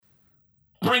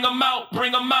bring them out,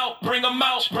 bring them out, bring them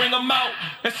out, bring them out.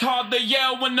 It's hard to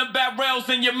yell when the barrel's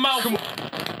in your mouth.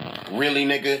 Really,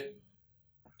 nigga?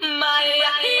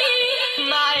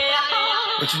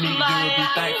 What you need to do is be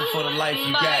thankful for the life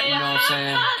you got, you know what I'm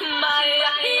saying?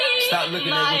 Stop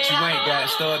looking at what you ain't got,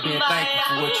 start being thankful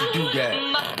for what you do got.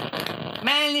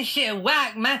 Man, this shit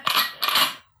whack, man.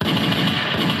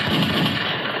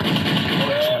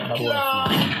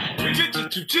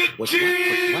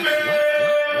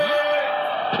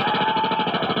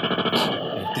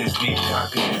 This beat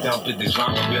pocket dump it, this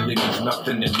drama really means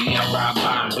nothing to me. I ride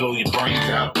by and blow your brains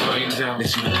out.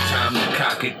 It's no time to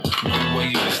cock it. No way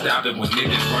you can stop it when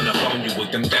niggas run up on you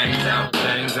with them things out.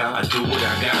 I do what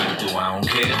I gotta do. I don't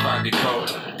care if I get caught.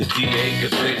 The DA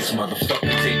could play this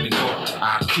motherfucker, take me court.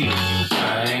 I'll kill you. I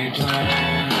ain't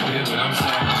playing. Hear what I'm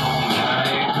saying, homie. I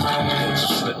ain't playing. What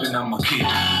you slipping, I'ma kill you. I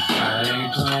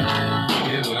ain't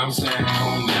playing. Hear what I'm saying,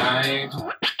 homie. I ain't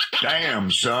playing. Damn,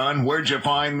 son, where'd you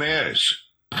find this?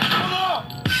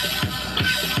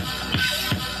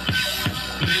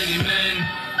 Many men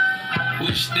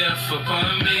wish death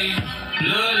upon me.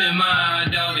 Blood in my eye,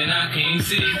 dog, and I can't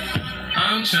see.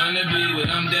 I'm trying to be what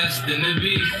I'm destined to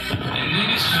be. And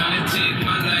niggas trying to take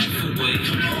my life away.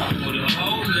 I put a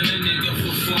hole in a nigga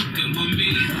for fucking with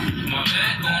me. My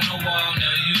back on the wall,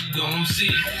 now you gon'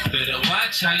 see. Better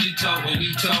watch how you talk when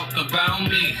you talk about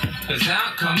me. Cause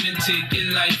I'll come and take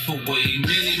your life away.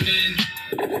 Many men.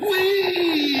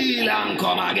 Wheel and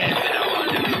come again.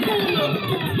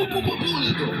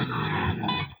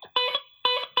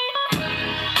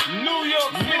 New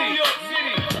York City.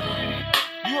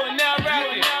 You are now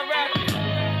rapping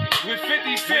with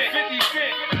 50 Cent.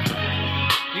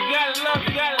 You gotta love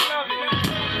it.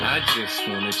 I just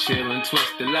wanna chill and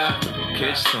twist the lot.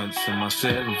 Catch stunts in my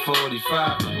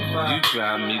 745. You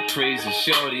drive me crazy,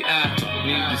 shorty. I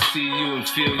need to see you and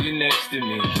feel you next to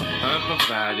me. I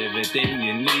provide everything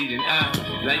you need, and I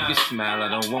like your smile. I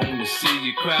don't wanna see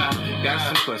you cry. Got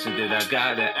some questions that I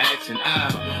gotta ask, and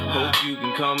I hope you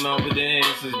can come up with the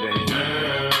answers, baby.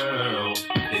 Girl,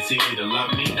 it's easy to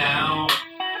love me now.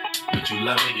 Would you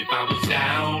love me if I was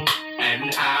down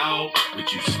and out?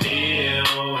 Would you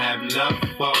still have love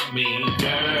for me,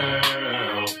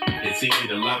 girl? It's easy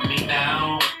to love me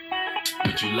now.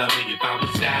 Would you love me if I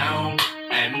was down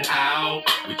and out?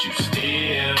 Would you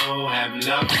still have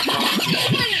love for me?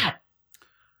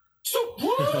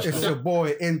 It's your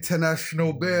boy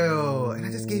International Bill, and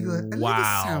I just gave you a little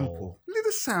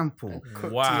sample.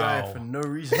 Wow. T.I. for no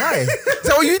reason. Right. Is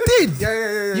that what you did?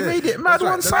 Yeah. You made it mad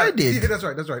one-sided. Yeah, that's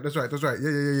right. Yeah.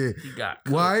 You got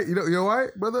why? You know why,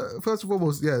 brother? First and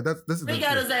foremost, yeah, this is. He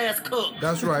got his ass cooked.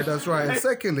 That's right. And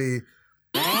secondly,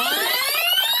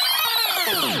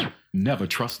 Never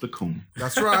trust the coon.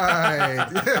 that's right.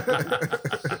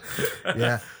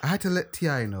 Yeah, I had to let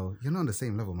T.I. know you're not on the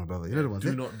same level, my brother. You know the one.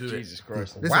 Do not do it. Jesus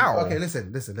Christ. Listen, Wow. Okay,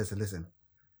 listen.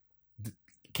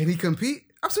 Can he compete?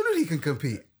 Absolutely, he can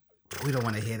compete. We don't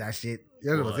want to hear that shit.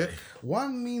 You know what I'm saying?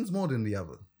 One means more than the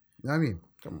other. You know what I mean?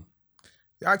 Come on.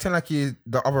 You're acting like you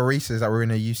the other racers that were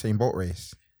in a Usain Bolt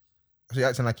race. So you're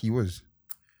acting like he was.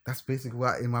 That's basically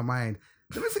what in my mind.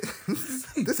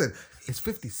 Listen, it's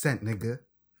 50 Cent, nigga.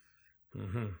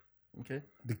 Mm-hmm. Okay.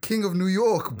 The king of New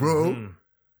York, bro.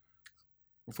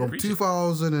 Mm-hmm. From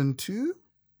 2002?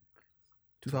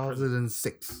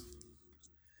 2006.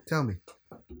 Tell me.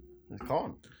 It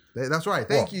can't. That's right.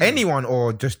 Thank you. Anyone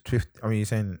or just 50? I mean, you're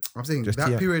saying... I'm saying just that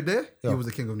T.I. period there, Yeah. he was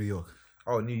the king of New York.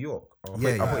 Oh, New York. Oh,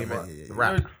 Yeah, I thought you yeah, meant yeah.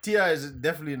 rap. T.I. is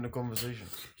definitely in the conversation.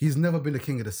 He's never been the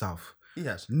king of the South. He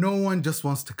has. No one just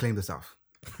wants to claim the South.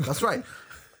 That's right.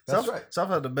 That's right. South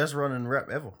had the best run in rap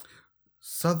ever.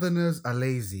 Southerners are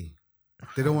lazy.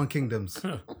 They don't want kingdoms.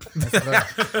 They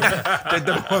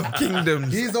don't want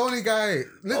kingdoms. He's the only guy.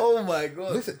 Oh my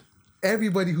God. Listen,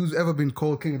 everybody who's ever been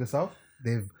called king of the South,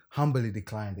 they've humbly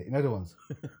declined it. In other ones,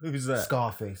 Who's that?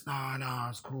 Scarface. No,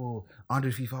 it's cool.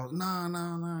 Andre 3000. No.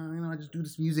 You know, I just do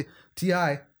this music.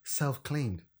 T.I.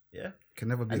 self-claimed. Yeah. Can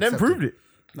never be And then accepted. proved it.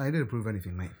 No, he didn't prove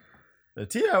anything, mate.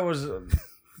 T.I. was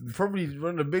probably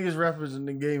one of the biggest rappers in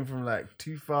the game from like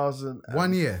 2005.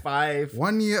 1 year.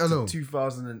 1 year alone.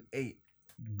 2008.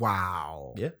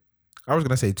 Wow. Yeah. I was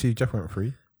going to say 2. Jeff went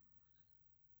 3.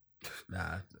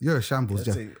 Nah. You're a shambles,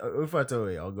 Jeff. If I tell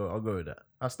you, I'll go with that.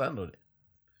 I'll stand on it.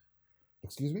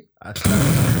 Excuse me? I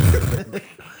stand on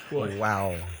it.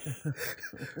 Wow.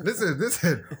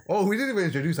 Listen. Oh, we didn't even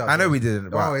introduce ourselves. I know we didn't,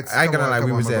 but I ain't come gonna on, lie, come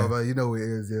we on, was my there. brother. You know it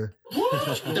is, yeah.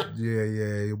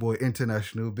 Yeah, your boy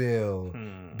International Bill.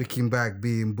 Bicking back,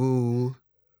 being boo.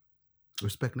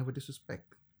 Respect, never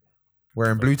disrespect.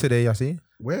 Wearing blue today, I see.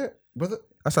 Where, brother?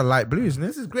 That's a light blue, isn't it?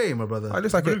 This is grey, my brother. Oh, it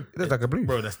looks like a blue.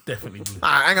 Bro, that's definitely blue.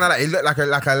 I ain't gonna lie. It looked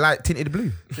like a light tinted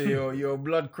blue. So you're a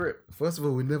blood crip. First of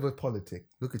all, we never politic.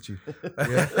 Look at you.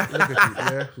 Yeah, look at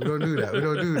you. Yeah, we don't do that. We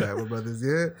don't do that, my brothers.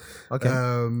 Yeah. Okay.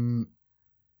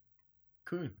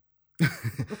 Cool.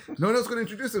 No one else gonna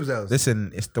introduce themselves.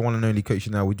 Listen, it's the one and only coach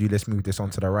now. Would you let's move this on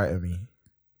to the right of me?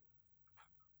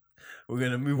 We're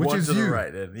gonna move Which one is to the you.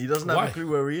 right. Then he doesn't have Why? a clue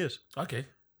where he is. Okay.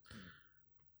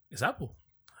 It's Apple.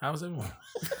 How's everyone?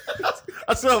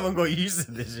 I still haven't got used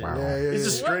to this shit. Wow. Yeah, It's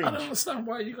just strange. I don't understand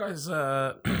why you guys.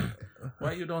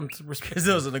 Why you don't respect? Because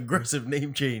there was an aggressive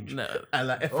name change. No. At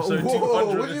like Oh, episode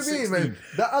whoa, what do you 216. mean, man?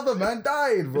 That other man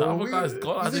died, The bro. other guys,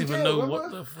 God, I he's don't in even jail, know remember?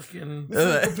 what the freaking. This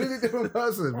is a completely different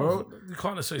person, bro. You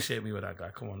can't associate me with that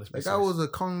guy. Come on, let's be That guy serious. was a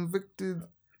convicted.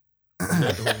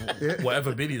 Yeah.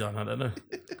 Whatever Billy done, I don't know.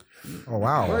 Oh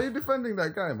Why are wow. you defending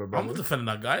that guy, my I'm brother? not defending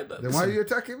that guy. Then why are you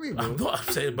attacking me, bro? I'm not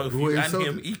saying both Who you and insulted-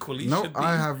 him equally. No, should be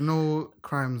I have no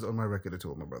crimes on my record at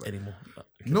all, my brother. anymore.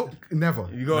 No, never.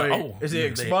 You got No, it. Is it they-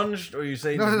 expunged or you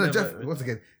say No, Jeff. Once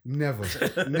again, never,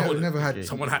 never had.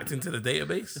 Someone hacked into the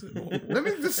database. Let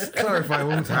me just clarify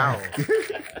one time.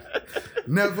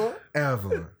 Never,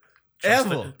 ever.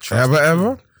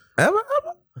 ever? Ever.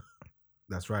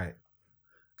 That's right.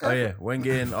 Oh yeah,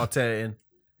 Wenger in, Arteta in.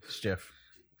 It's Jeff.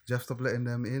 Jeff, stop letting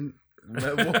them in.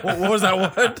 What was that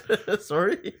word?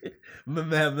 Sorry.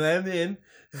 In.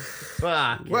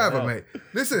 Fuck. Whatever, mate.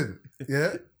 Listen,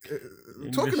 yeah.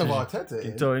 Talking about Arteta,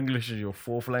 You tell English is your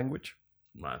fourth language,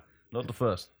 Man, not the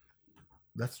first.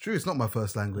 that's true. It's not my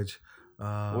first language.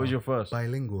 What was your first?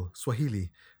 Bilingual, Swahili.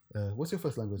 What's your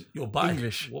first language? you're bi.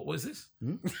 English. What was this?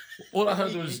 All I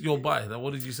heard was you're bi.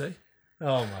 What did you say?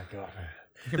 Oh my god.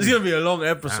 It's gonna be a long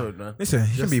episode, man. Listen,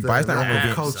 you can be bi. It's nothing wrong with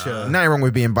being. culture. Nothing wrong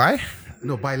with being bi.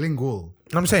 No, bilingual.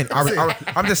 I'm saying.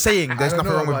 I'm just saying. There's I don't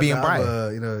nothing know wrong with about being the bi.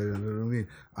 other, you know what I mean?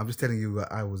 I'm just telling you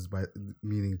what I was by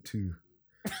meaning two.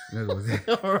 You know what I'm saying?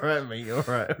 All right, mate. All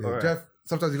right. Yeah, All right. Jeff,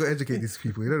 sometimes you got to educate these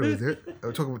people. You know what I'm saying?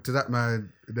 I'm talking to that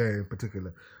man there in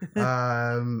particular.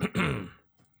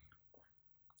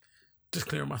 Just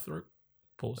clearing my throat.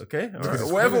 Pause. Okay. All Look at right.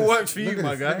 this, Whatever look at works for this, you, look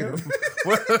my at guy.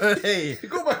 this, Hey.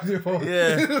 Go back to your phone.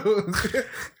 Yeah.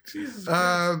 Jesus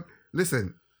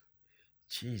listen,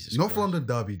 Jesus. North Christ. London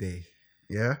Derby Day.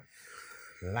 Yeah.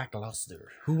 Lackluster.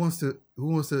 Who's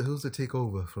to take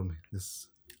over from this?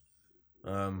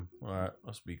 All right,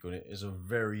 I'll speak on it. It's a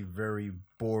very, very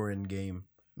boring game.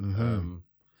 Mm-hmm.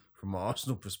 From an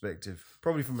Arsenal perspective,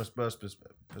 probably from a Spurs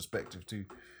perspective too.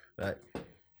 Like,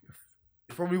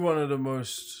 it's probably one of the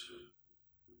most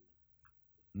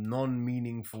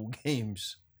non-meaningful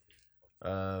games,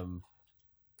 or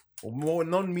more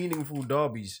non-meaningful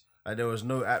derbies. Like, there was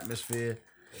no atmosphere.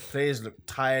 Players looked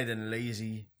tired and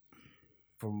lazy.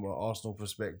 From an Arsenal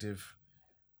perspective,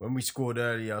 when we scored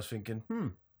early, I was thinking,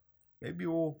 maybe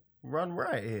we'll run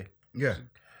right here. Yeah.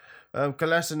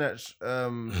 Kolasinac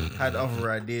had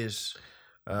other ideas.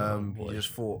 He just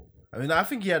thought. I mean, I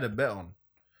think he had a bet on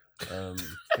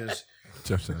because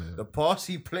the pass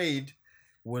he played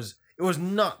was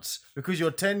nuts because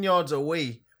you're 10 yards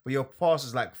away, but your pass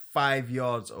is like 5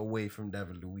 yards away from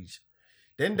David Luiz.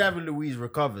 Then David Luiz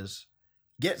recovers,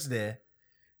 gets there,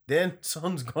 then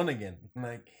Son's gone again.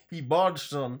 Like, he barged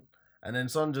Son, and then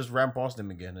Son just ran past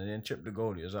him again, and then chipped the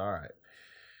goalie. It was all right.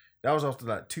 That was after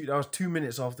that was 2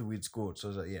 minutes after we'd scored. So I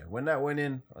was like, yeah. When that went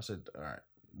in, I said, all right,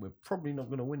 we're probably not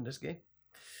gonna win this game.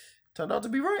 Turned out to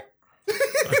be right.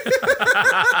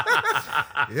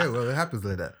 Yeah, well, it happens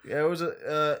like that. Yeah, it was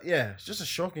it's just a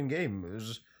shocking game. It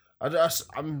was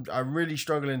I'm really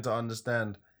struggling to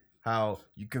understand how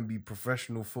you can be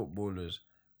professional footballers,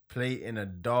 play in a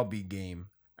derby game,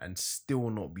 and still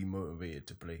not be motivated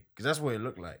to play. Because that's what it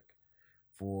looked like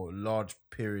for large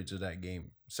periods of that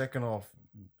game. Second half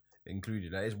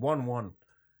included. Like, it's 1-1.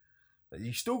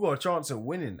 You still got a chance at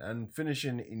winning and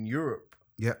finishing in Europe.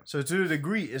 Yeah. So to a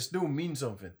degree, it still means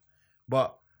something.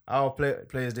 But our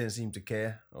players didn't seem to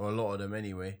care, or a lot of them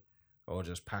anyway, or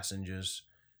just passengers.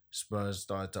 Spurs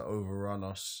started to overrun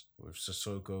us with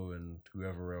Sissoko and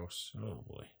whoever else. Oh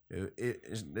boy.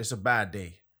 It's a bad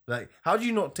day. Like, how do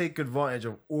you not take advantage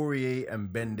of Aurier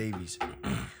and Ben Davies?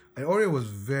 And Aurier was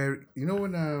very. You know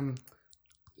when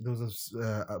there was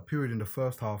a period in the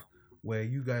first half where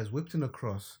you guys whipped in a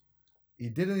cross. He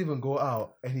didn't even go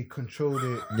out and he controlled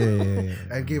it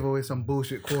and gave away some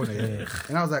bullshit corner. Yeah.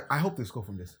 And I was like, I hope they score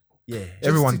from this. Yeah,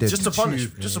 Everyone did. Just to punish.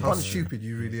 Just to How punish. stupid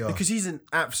you really are. Because he's an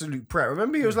absolute prat.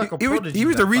 Remember, he was like a He was prodigy.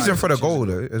 the like reason 5, for the 6 years goal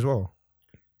ago. though, as well.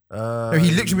 No,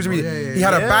 He literally was. yeah, He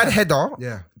had a yeah. bad header.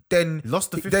 Yeah. Then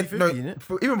Lost the then- 50-50,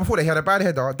 innit? Even before that, he had a bad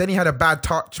header. Then he had a bad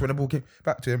touch when the ball came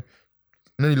back to him.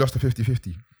 And then he lost the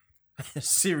 50-50.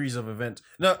 series of events.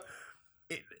 No,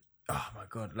 oh my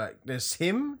God. Like, there's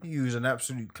him, who's an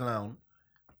absolute clown.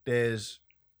 There's,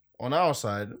 on our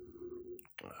side,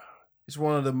 it's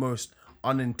one of the most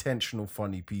unintentional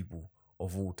funny people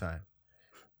of all time.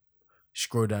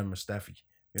 Shkodan Mustafi.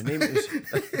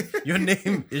 Your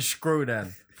name is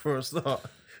Shkodan, for a start.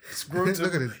 Scrotum.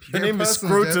 Look at it. Your name is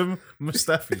Scrotum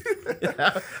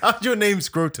Mustafi. How's your name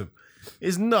Scrotum?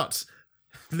 It's nuts.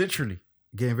 Literally.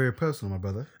 Getting very personal, my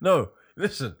brother. No,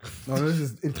 listen. No, this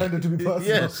is intended to be personal.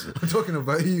 Yes. I'm talking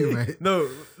about you, mate. No,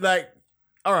 like,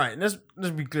 all right, let's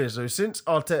be clear. So since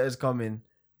Arteta's come in,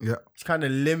 Yeah. it's kind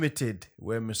of limited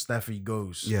where Mustafi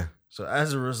goes. Yeah. So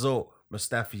as a result,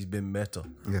 Mustafi's been better.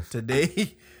 Yes.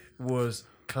 Today was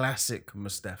classic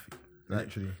Mustafi. Like,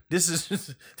 Literally.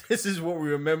 This is what we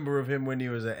remember of him when he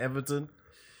was at Everton.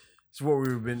 It's what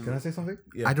we've been. Can I say something?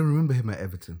 Yeah. I don't remember him at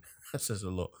Everton. That says a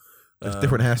lot. It's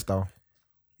different hairstyle.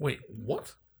 Wait,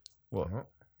 what? What?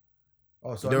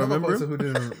 Oh, so You don't another remember person who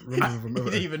didn't remember from He Everton.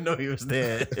 didn't even know he was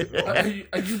there.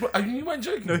 Are you weren't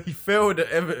joking? No, he failed at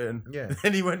Everton. Yeah.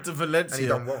 Then he went to Valencia. And he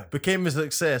done well. Became a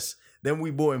success. Then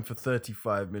we bought him for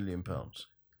 £35 million.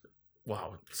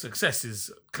 Wow, success is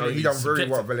No, clearly he done very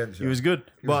subjective. well at Valencia. He was good.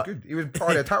 He but was good. He was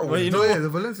part of their title. Well, you win. know No, what? yeah, the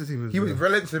Valencia team was. He was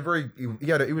Valencia very. He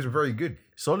was very good.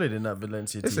 solid in that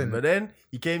Valencia team. Listen. But then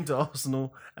he came to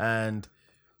Arsenal and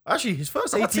actually his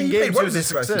first I'm not 18 saying he played games well was a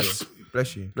this first success. year.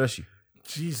 Bless you. Bless you.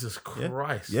 Jesus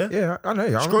Christ. Yeah. Yeah, I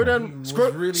know. Scrotum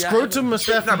Scrotum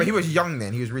Mustafi. No, but he was young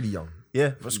then. He was really young.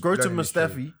 Yeah, but Scrotum Learning his trade.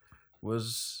 Mustafi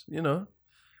was,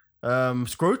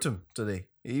 Scrotum today.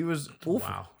 He was awful.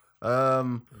 Wow.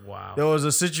 Wow. There was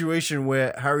a situation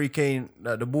where Harry Kane,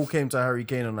 the ball came to Harry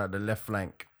Kane on the left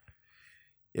flank.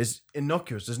 It's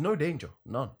innocuous. There's no danger,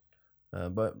 none.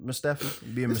 But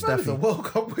Mustafi, being This man is a Mustafi, World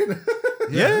Cup winner.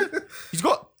 yeah, he's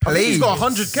got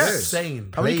 100 caps.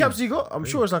 Insane. How many caps he got? I'm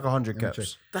sure it's like 100 Let me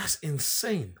caps. That's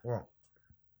insane. What?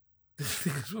 This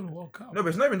nigga's won a World Cup. No, but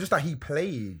it's not even just that he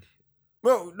played.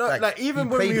 Well, no, Like, like even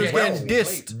he when we played was well. getting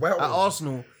dissed Well. at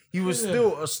Arsenal, he was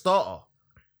still a starter.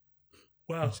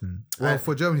 Wow. Well,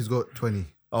 for Germany, he's got 20.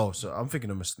 Oh, so I'm thinking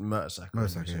of Mertesacker.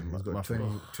 Mertesacker, yeah, he's got My fault.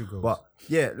 22 goals. But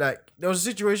yeah, like there was a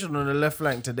situation on the left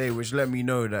flank today which let me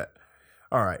know that,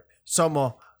 all right,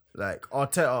 summer, like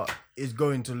Arteta is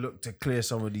going to look to clear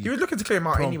some of these. He was looking to clear him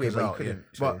out anyway, plonkers but he out, couldn't.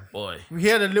 yeah. But so- Boy. he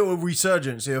had a little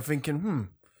resurgence here, thinking,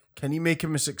 can he make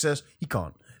him a success? He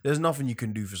can't. There's nothing you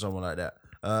can do for someone like that.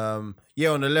 On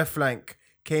the left flank,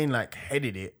 Kane like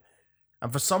headed it,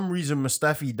 and for some reason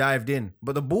Mustafi dived in,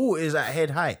 but the ball is at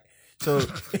head height. So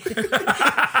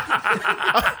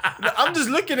I'm just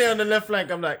looking at it on the left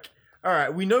flank. I'm like, all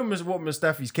right, we know what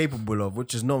Mustafi's capable of,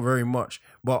 which is not very much.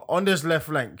 But on this left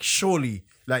flank, surely,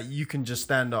 like you can just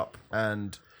stand up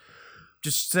and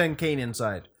just send Kane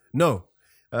inside. No,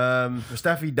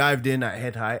 Mustafi dived in at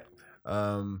head height.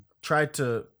 Tried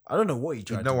to. I don't know what he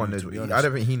tried. No to one do, knows to what be he. honest. I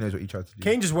don't think he knows what he tried to do.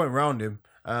 Kane just went round him.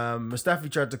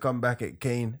 Mustafi tried to come back at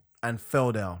Kane and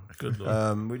fell down. Good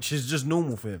Lord. Which is just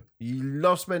normal for him. He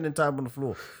loves spending time on the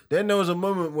floor. Then there was a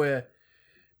moment where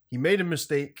he made a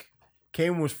mistake.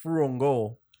 Kane was through on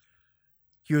goal.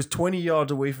 He was 20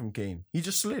 yards away from Kane. He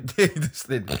just slid. He just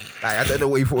slid. Like, I don't know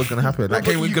what he thought was gonna happen. Like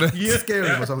Kane was gonna Scare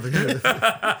him or something.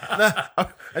 I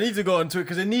need to go onto it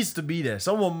because it needs to be there.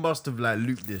 Someone must have like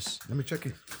looped this. Let me check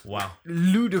it. Wow.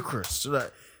 Ludicrous.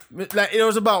 Like there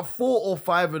was about 4 or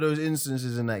 5 of those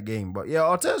instances in that game. But yeah,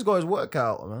 Arteta's got his work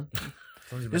out, man.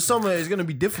 This summer is going to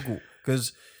be difficult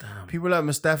because people like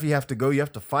Mustafi have to go. You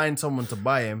have to find someone to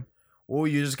buy him, or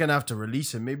you're just going to have to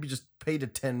release him. Maybe just pay the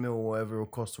 10 mil or whatever it will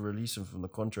cost to release him from the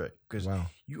contract because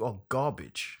you are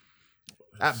garbage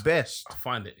at best. I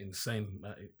find it insane.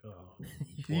 That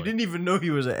You didn't even know he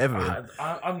was at Everton.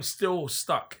 I'm still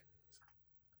stuck.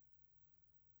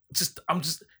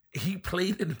 He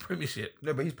played in the Premiership.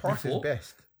 No, but he's past before. his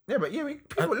best. Yeah, but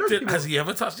people. Has he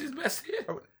ever touched his best here?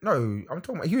 No, I'm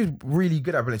talking about he was really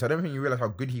good at Valencia. I don't think you realize how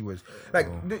good he was. Like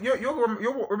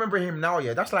you're remembering him now,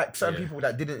 yeah. That's like certain people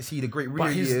that didn't see the great Rio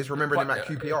years remembering him at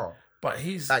QPR. But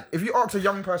he's like, if you ask a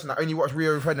young person that only watched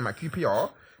Rio Ferdinand at QPR,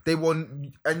 they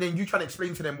won, and then you try to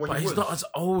explain to them what he was. But he's not as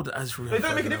old as Rio. It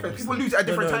doesn't make a difference. People lose at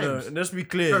different times. No, let's be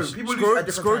clear. No, people lose at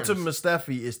different Scrotum times.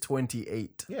 Mustafi is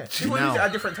 28. Yeah, people lose it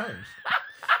at different times.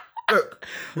 Look,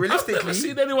 realistically, I've never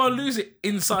seen anyone lose it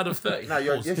inside of 30. No,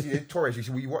 yes, you did. Torres,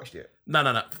 you watched it.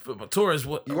 No. But Torres,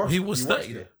 he was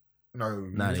 30. No,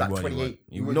 Nah, he was like 28.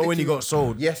 You know when he got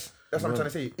sold. Yes, that's what I'm trying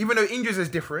to say. Even though injuries is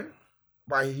different,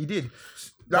 but he did. Like,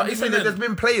 But I'm just saying even that there's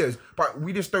been players, but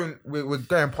we just don't. We're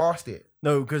going past it.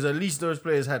 No, because at least those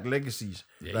players had legacies.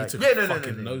 Yeah, Like, he took a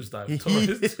fucking nosedive. He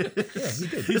did.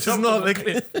 This is not like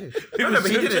No,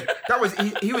 but he didn't. That was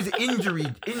he was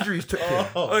injured. Injuries took him.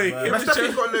 Him and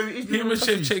Mustapha's got no. he's him no and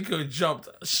touches. Shevchenko jumped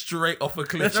straight off a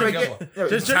cliff No, together.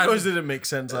 Shevchenko's didn't make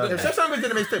sense. Yeah, Shevchenko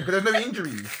didn't make sense because there's no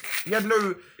injuries. He had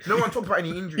no one talked about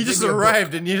any injuries. He just Maybe a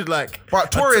arrived and you're like.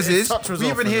 But Torres his is. touch was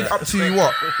We off even and heard that. up to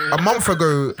what a month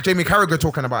ago. Jamie Carragher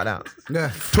talking about that.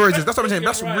 Yeah. Torres is. That's what I'm saying.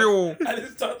 That's Right. real And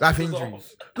his touch life was injuries.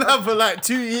 off. No, for like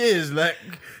 2 years, like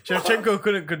Shevchenko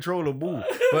couldn't control a ball,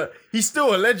 but he's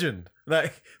still a legend.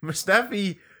 Like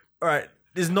Mustafi, all right,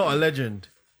 is not a legend.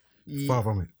 Far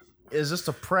from it. Is just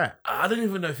a prat. I don't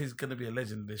even know if he's gonna be a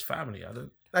legend in his family. I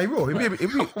don't. He will. He'll be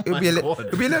God. a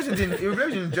legend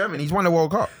in Germany. He's won the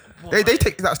World Cup. They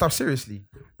take that stuff seriously.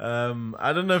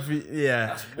 I don't know if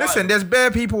yeah. Listen, there's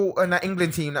bare people on that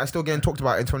England team that are still getting talked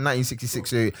about until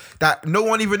 1966 that no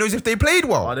one even knows if they played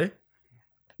well. Are they?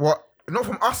 What? Not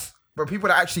from us, but people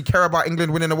that actually care about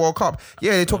England winning the World Cup.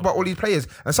 Yeah, they talk about all these players,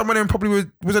 and some of them probably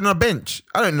was on a bench.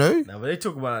 I don't know. No, but they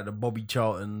talk about like, the Bobby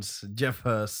Charltons, Jeff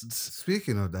Hursts.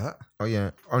 Speaking of that, Oh yeah,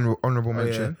 honorable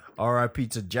mention. R.I.P.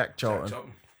 to Jack Charlton.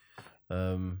 Charlton.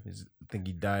 I think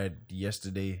he died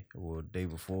yesterday or day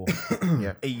before.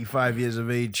 Yeah, 85 years of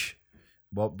age.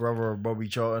 Brother of Bobby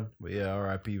Charlton. But yeah,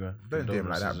 R.I.P. man. don't do him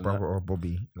like that, Condolences and brother or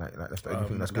Bobby. Like that's the only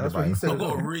thing that's good that's about what he him. said. I've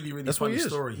got a really, really That's what funny he is.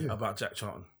 story about Jack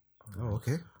Charlton. Oh,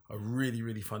 okay. A really,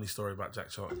 really funny story about Jack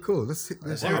Charlton. Cool. Let's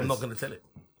Well, I'm not going to tell it.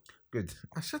 Good.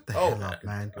 shut the hell up,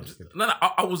 man. No,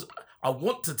 I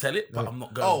want to tell it, but I'm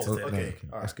not going to tell it. okay.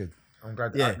 That's good. I'm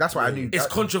glad. Yeah. That's what I knew. It's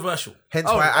controversial. Hence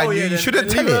why I knew you then shouldn't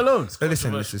leave tell it it. alone. No,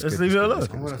 listen, this is Let's good. leave it This is alone.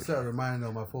 good. I'm gonna set a reminder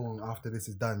on my phone after this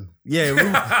is done. Yeah,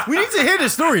 we need to hear the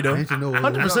story I though. need to know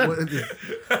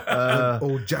 100%.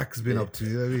 old Jack's been up to.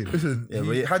 You know what I mean? Listen, Yeah,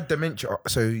 he but had dementia,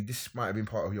 so this might have been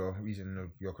part of your reason of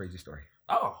your crazy story.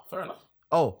 Oh, fair enough.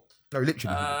 Oh, No,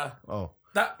 literally.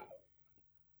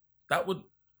 That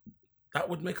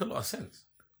would make a lot of sense.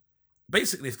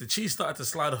 Basically, if the cheese started to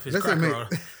slide off his Listen, cracker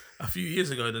mate. a few years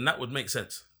ago, then that would make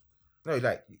sense. No,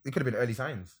 like it could have been early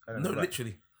signs. I don't No, know, like,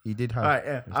 literally. he did have. all right.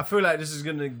 Yeah, I feel like this is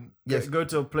gonna Yes. go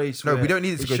to a place. No, where we don't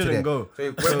need it to go to shouldn't there. go.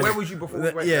 So where was you before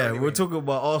we went yeah, there anyway? we're talking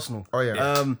about Arsenal. Oh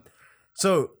yeah.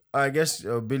 So I guess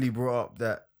Billy brought up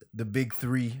that the big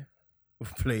three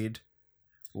played,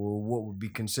 or what would be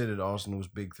considered Arsenal's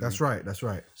big three. That's right. That's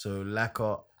right. So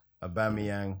Lacazette,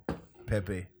 Aubameyang,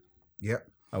 Pepe. Yep.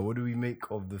 What do we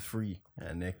make of the three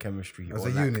and their chemistry As or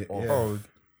a lack unit, of? yeah. Oh,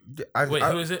 Wait,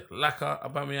 who is it? Laka,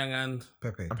 Aubameyang, and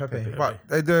Pepe. I'm Pepe. Pepe. But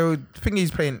the thing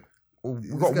he's playing, we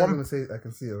This got guy's one. gonna say it, I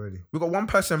can see it already. We got one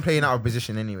person playing out of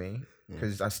position anyway,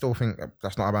 because I still think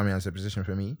that's not Aubameyang's position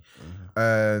for me.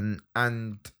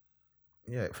 And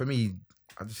yeah, for me,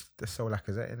 I just that's so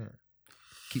Lacazette, innit?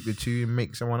 Keep the two and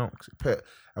make someone else. Put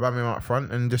Aubameyang up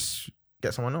front and just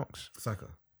get someone else. Saka.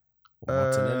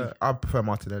 Martinelli. I prefer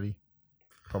Martinelli,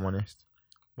 if I'm honest.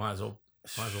 might as well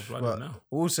blood But him now.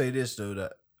 we'll say this though,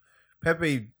 that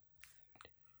Pepe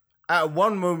at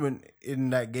one moment in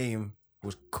that game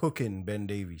was cooking Ben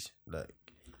Davies. Like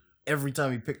every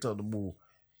time he picked up the ball,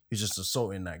 he was just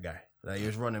assaulting that guy. Like he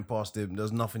was running past him.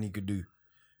 There's nothing he could do.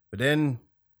 But then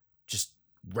just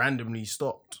randomly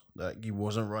stopped. Like he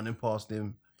wasn't running past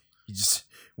him. He just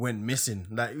went missing.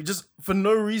 Like just for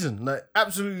no reason. Like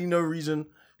absolutely no reason.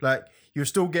 Like he was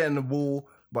still getting the ball,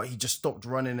 but he just stopped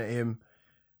running at him.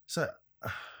 So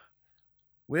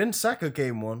when Saka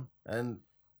came on, and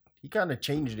he kind of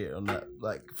changed it on that.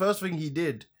 Like first thing he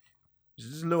did,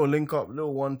 just a little link up,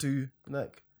 little 1-2.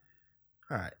 Like,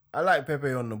 all right, I like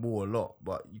Pepe on the ball a lot,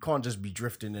 but you can't just be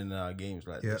drifting in our games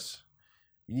like this.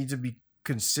 You need to be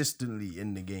consistently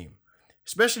in the game,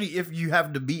 especially if you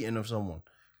have the beating of someone,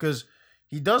 because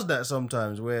he does that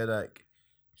sometimes where like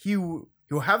he'll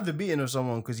have the beating of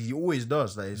someone because he always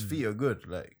does. Like his feet are good.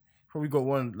 Like probably got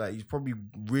one. Like he's probably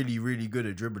really really good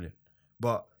at dribbling,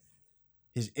 but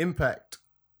his impact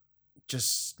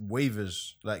just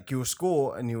wavers. Like he'll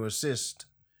score and he'll assist,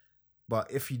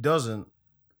 but if he doesn't,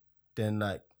 then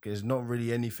like there's not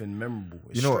really anything memorable.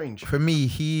 It's strange. For me,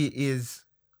 he is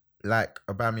like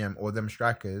Aubameyang or them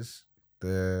strikers.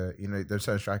 There's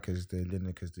certain strikers, the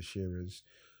Linekers, the Shearers,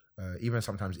 even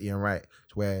sometimes Ian Wright,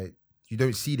 where you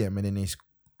don't see them and then they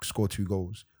score 2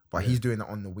 goals. But he's doing that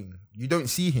on the wing. You don't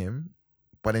see him,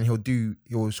 but then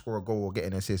he'll score a goal or get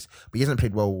an assist. But he hasn't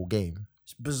played well all game.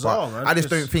 It's bizarre, But man. I just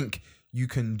don't think you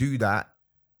can do that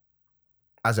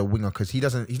as a winger because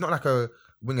he's not like a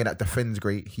winger that defends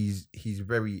great. He's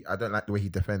very. I don't like the way he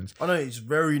defends. Oh no, he's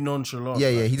very nonchalant.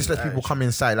 Yeah. He just lets people come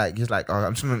inside. Like he's like,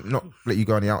 I'm just gonna not let you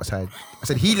go on the outside. I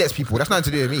said he lets people. That's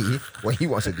nothing to do with me. What he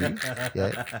wants to do.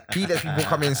 Yeah, he lets people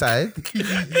come inside.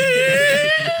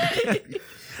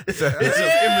 It's an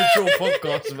immature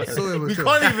podcast, man. So We immature.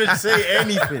 can't even say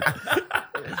anything.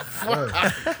 I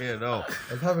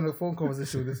was having a phone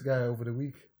conversation with this guy over the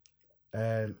week,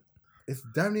 and it's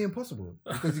damn near impossible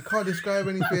because you can't describe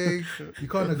anything, you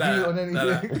can't agree on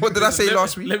anything. What did I say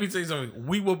last week? Let me tell you something.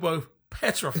 We were both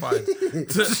petrified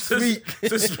to speak.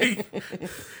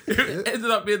 It ended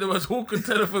up being the most awkward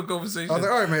telephone conversation. I was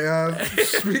like, all right, mate,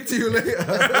 speak to you later.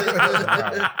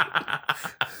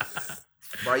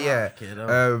 But yeah,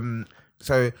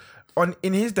 so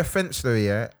in his defense though,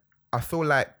 yeah, I feel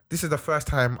like this is the first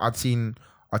time I'd seen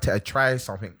Arteta try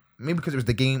something. Maybe because it was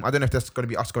the game. I don't know if that's going to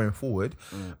be us going forward.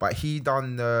 But he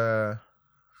done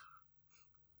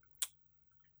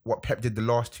what Pep did the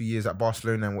last 2 years at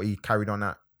Barcelona and what he carried on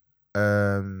at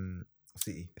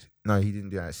City. No, he didn't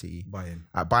do that at City. Bayern.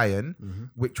 At Bayern,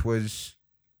 which was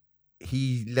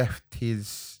he left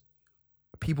his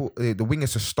people, the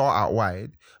wingers to start out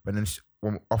wide, but then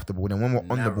off the ball. Then when we're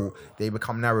on the ball, they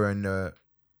become narrow and the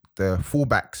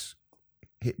fullbacks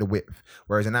hit the width.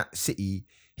 Whereas in that City,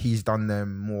 he's done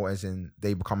them more as in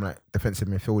they become like defensive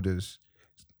midfielders.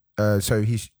 So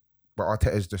but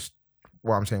Arteta's just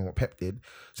what I'm saying, what Pep did.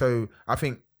 So I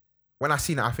think when I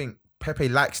seen it, I think Pepe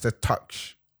likes to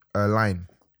touch a line.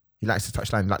 He likes to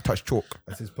touch line, like touch chalk.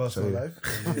 That's his personal life.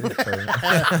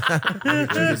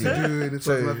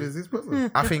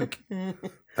 I think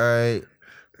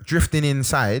drifting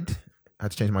inside, I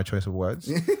had to change my choice of words.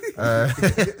 Is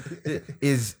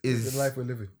the life we're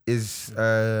living. Is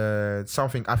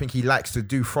something I think he likes to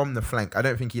do from the flank. I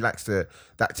don't think he likes that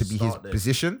to be his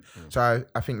position. So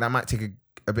I think that might take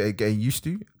a bit of getting used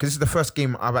to. Because this is the first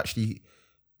game I've actually.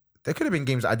 There could have been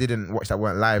games that I didn't watch that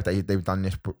weren't live that they've done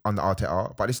this under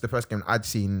Arteta, but this is the first game I'd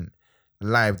seen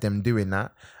live them doing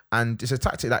that, and it's a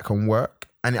tactic that can work.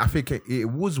 And I think it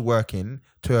was working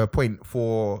to a point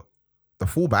for the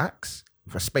fullbacks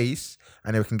for space,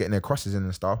 and they can get in their crosses in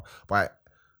and stuff. But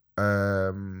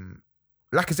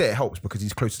like I said, it helps because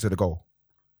he's closer to the goal.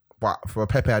 But for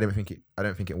Pepe, I don't think it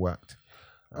worked.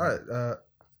 All right, I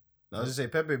was gonna say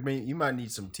Pepe, you might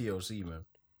need some TLC, man,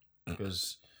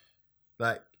 because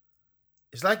like.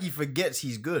 It's like he forgets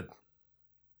he's good.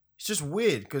 It's just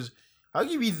weird because how can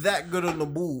you be that good on the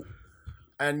ball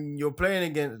and you're playing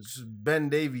against Ben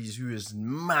Davies, who is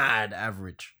mad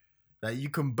average? Like you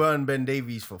can burn Ben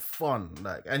Davies for fun,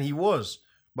 like, and he was.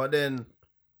 But then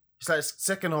it's like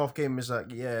second half game. It's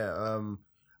like,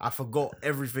 I forgot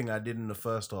everything I did in the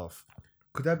first half.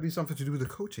 Could that be something to do with the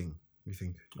coaching? You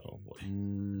think? Oh boy.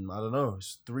 I don't know.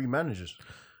 It's 3 managers.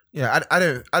 Yeah, I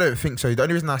don't think so. The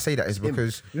only reason I say that is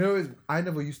because I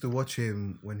never used to watch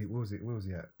him when he where was he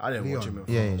at? I didn't watch him or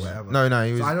whatever. No,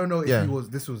 he was. So I don't know if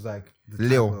this was like the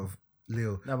Lille. type of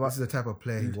Lille. No, this is the type of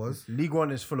player he was. League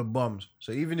One is full of bums,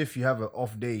 so even if you have an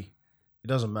off day, it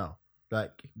doesn't matter.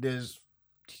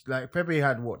 Like Pepe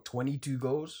had 22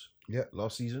 goals? Yeah,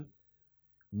 last season,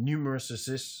 numerous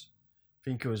assists. I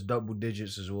think it was double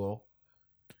digits as well,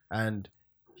 and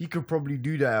he could probably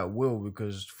do that at will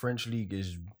because French league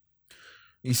is.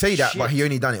 You say that, but he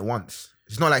only done it once.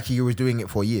 It's not like he was doing it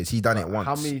for years. He done it once.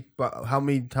 How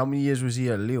many years was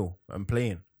he at Lille and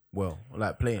playing? Well,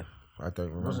 playing. I don't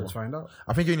remember. Let's find out.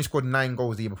 I think he only scored 9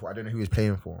 goals the year before. I don't know who he was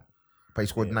playing for, but he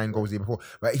scored 9 goals the year before.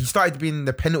 But he started being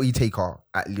the penalty taker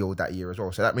at Lille that year as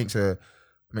well. So that makes a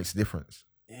difference.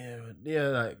 Yeah.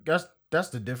 Like that's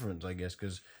the difference, I guess,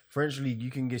 because French league you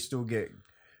can still get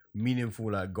meaningful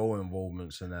goal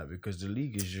involvements and that because the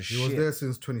league is just. He was there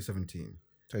since 2017.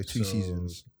 So 2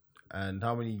 seasons. And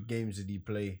how many games did he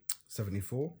play?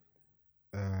 74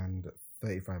 and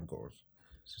 35 goals.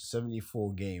 So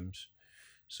 74 games.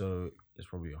 So it's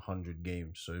probably 100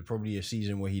 games. So probably a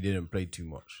season where he didn't play too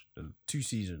much. 2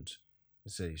 seasons,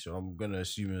 let's say. So I'm going to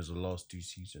assume it was the last 2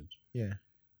 seasons. Yeah.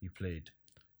 He played.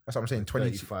 That's what I'm saying.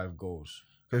 35 goals.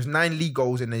 There's 9 league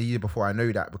goals in the year before. I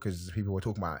know that because people were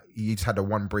talking about he just had a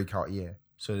 1 breakout year.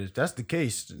 So if that's the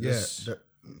case.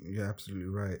 You're absolutely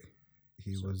right.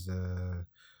 He was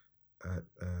at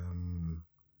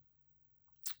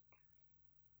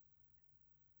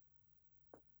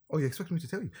Oh, you expect me to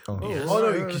tell you?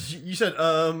 No, because you said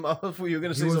I thought you were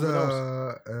going to say something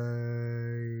else.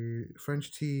 A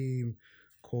French team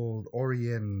called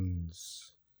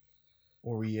Oriens.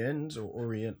 Oriens or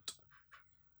Orient?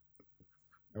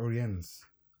 Oriens.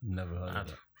 Never heard of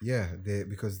that. Yeah,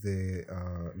 because they're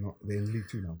in League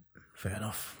 2 now. Fair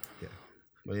enough. Yeah.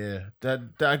 But yeah, that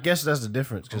I guess that's the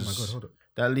difference. Oh my god, hold up.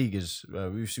 That league is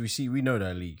we know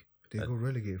that league. They got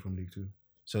relegated from League 2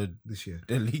 So this year.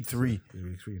 they're League 3. They're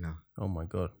League 3 now. Oh my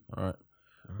god! All right,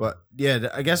 but yeah,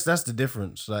 I guess that's the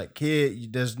difference. Like here,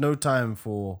 there's no time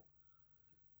for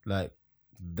like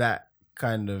that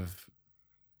kind of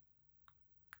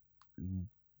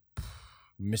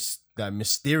that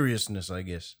mysteriousness, I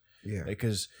guess. Yeah.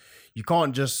 Because you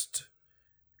can't just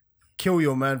kill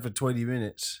your man for 20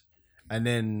 minutes and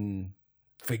then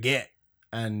forget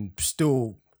and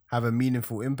still have a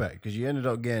meaningful impact, because you ended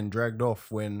up getting dragged off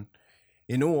when,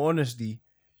 in all honesty,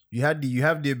 you have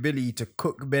the ability to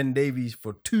cook Ben Davies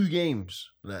for 2 games.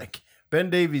 Like, Ben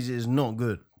Davies is not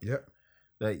good. Yep.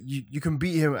 Like you can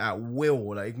beat him at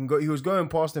will. Like he was going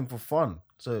past him for fun.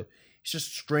 So it's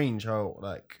just strange how,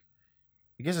 like,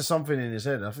 I guess there's something in his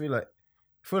head. I feel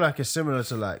like it's similar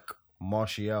to like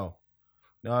Martial.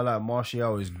 You know, like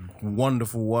Martial is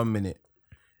wonderful 1 minute,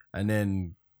 and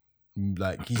then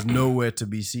like he's nowhere to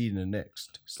be seen the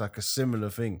next. It's like a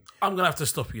similar thing. I'm gonna have to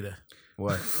stop you there.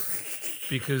 Why?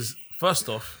 Because first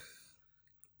off,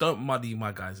 don't muddy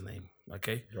my guy's name.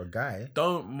 Okay, Your guy.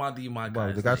 don't muddy my Well,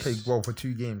 guy's the guy name. played well for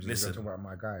 2 games. Listen. Listen about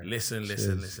my guy. Listen.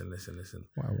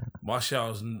 Wow.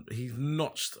 Martial's he's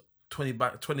notched 20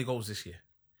 goals this year.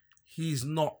 He's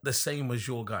not the same as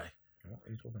your guy.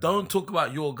 Don't talk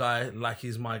about your guy like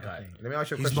he's my guy. Let me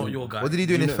ask you a He's question. not your guy. What did he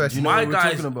do in his first You know My what we're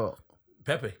guy's- talking about?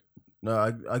 Pepe.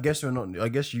 No, I guess you're not. I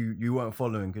guess you weren't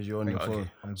following because you're on your Okay.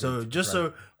 phone. I'm So good.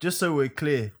 just so we're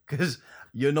clear, because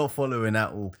you're not following at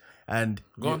all, and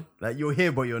Go on. like you're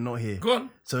here but you're not here. Go on.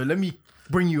 So let me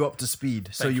bring you up to speed.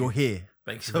 So Thank you're you. here.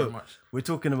 Thank you So very much. we're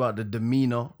talking about the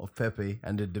demeanor of Pepe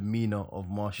and the demeanor of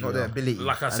Martial. Not their ability.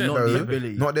 Like I And said, not No, the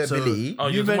ability. not their So ability. oh,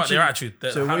 you you're talking about their mentioned-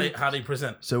 attitude, so when- how they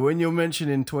present. So when you're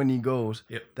mentioning 20 goals,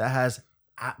 Yep. that has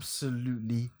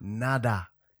absolutely nada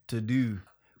to do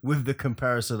with the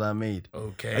comparison I made.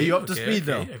 Okay. Are you up to okay, speed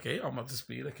okay, now? Okay, I'm up to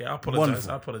speed. Okay, I apologize.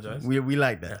 Wonderful. I apologize. We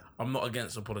like that. I'm not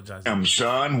against apologizing. Damn,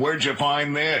 son, where'd you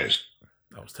find this?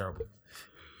 That was terrible.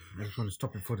 I just want to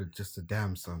stop it for just a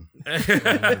damn son.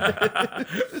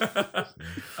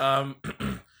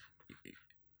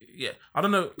 Yeah, I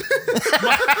don't know.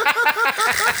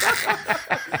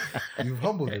 You've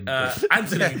humbled him.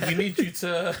 Anthony, we need you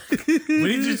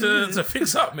to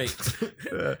fix up, mate.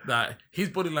 Nah, his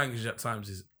body language at times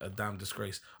is a damn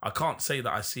disgrace. I can't say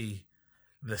that I see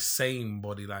the same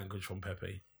body language from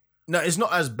Pepe. No, it's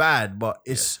not as bad, but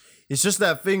it's just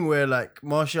that thing where like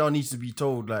Martial needs to be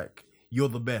told like you're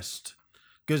the best.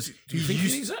 Because Do you think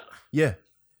he needs that? Yeah,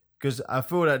 because I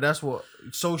feel like that's what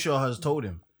Solskjaer has told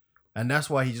him, and that's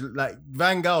why he's like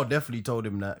Van Gaal definitely told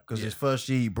him that because his first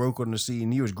year he broke on the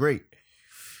scene. He was great.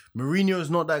 Mourinho's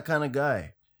not that kind of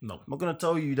guy. No, I'm not gonna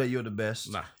tell you that you're the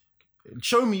best. nah,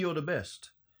 Show me you're the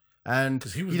best. And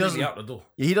because he was doesn't really out the door.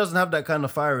 he doesn't have that kind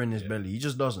of fire in his belly. He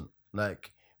just doesn't.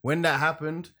 Like when that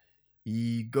happened,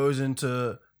 he goes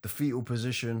into the fetal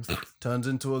position, turns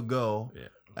into a girl,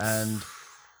 and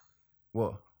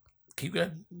what? Keep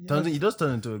going. He does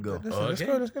turn into a girl. Let's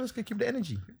go. Keep the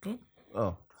energy.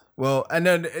 Oh, well, and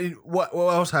then what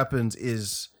else happens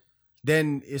is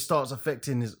then it starts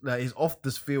affecting his off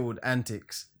the field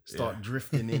antics start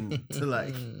drifting into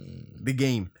like the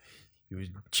game. He was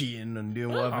cheating and doing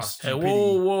whatever. Hey, stupidity.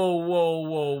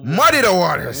 whoa. Muddy the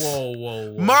waters.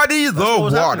 Whoa. Muddy the what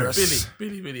was happening. waters.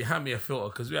 Billy, hand me a filter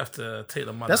because we have to take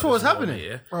the mud. That's out what of was this water happening.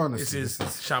 here. Honestly, This is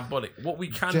shambolic. What we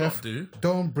cannot Jeff, do.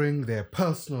 don't bring their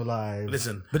personal lives.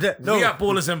 Listen, But that, we at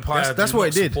Ballers Empire. that's do what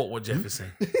not it did. Support what Jeff is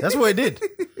saying. That's what it did.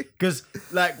 Because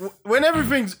like when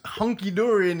everything's hunky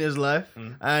dory in his life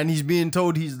and he's being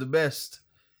told he's the best,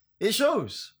 it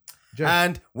shows. Jeff.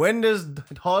 And when there's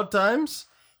hard times,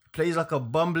 he plays like a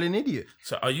bumbling idiot.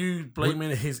 So, are you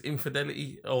blaming his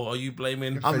infidelity, or are you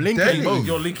blaming? I'm linking Infidelity. both.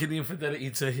 You're linking the infidelity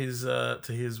to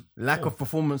his Lack of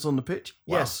performance on the pitch.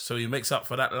 Wow. Yes. So he makes up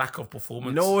for that lack of performance.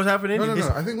 You know what was happening? No. His,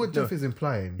 I think what Jeff is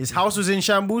implying. his house was in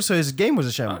shambles, so his game was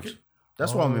a shambles. Okay.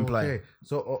 That's what I'm implying.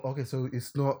 Okay. So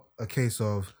it's not a case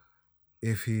of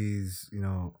if he's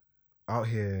out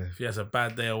here If he has a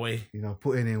bad day away,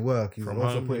 putting in work, he's From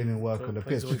also home, putting in work from on the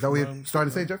place pitch. away Is that what from you're home.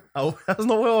 starting to say, Jeff? Oh, that's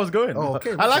not where I was going. Oh,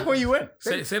 okay. I like where you went.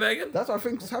 say that again. That's what I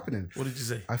think is happening. What did you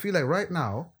say? I feel like right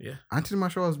now, Yeah. Anthony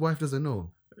Martial's wife doesn't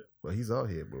know, but he's out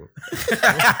here, bro.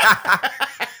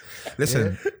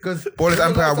 Listen, Because Ballers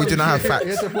Empire, we do not have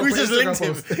facts. We just linked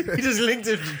him. We just linked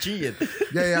him to cheating.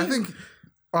 Yeah. I think.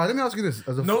 All right, let me ask you this: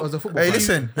 as a football Hey, fan,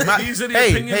 listen. He might, These are the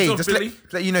hey, opinions of just Billy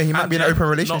let you know he might and be in an Jeff, open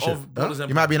not relationship. of Ballers He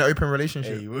Empire. might be in an open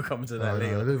relationship. Hey, we'll come to that No,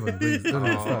 later. don't even start this,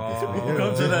 mate. We'll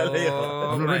come to that later.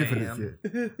 I'm not ready for this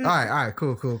yet. All right,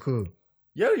 cool.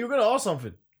 Yeah, you're gonna ask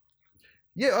something.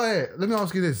 Yeah, all right. Let me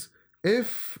ask you this: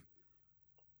 if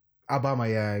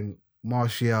Aubameyang,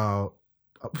 Martial,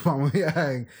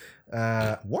 Aubameyang.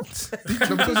 What? Because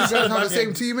you guys have the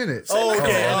same 2 minutes. Oh,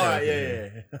 okay. All right. Yeah.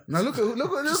 Now look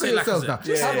at say yourselves now.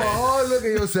 Lacazette. Have a hard look at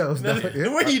yourselves now.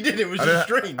 The way you did it was just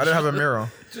strange. I don't have a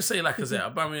mirror. Just say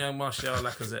Lacazette. Aubameyang, Martial,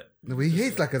 Lacazette. No, he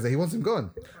hates Lacazette. He wants him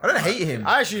gone. I don't hate him.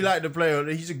 I actually like the player.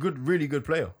 He's a really good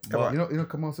player. But You know,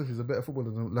 Kamal says he's a better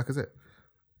footballer than Lacazette.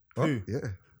 Who? Yeah.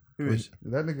 Who is?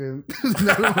 That nigga.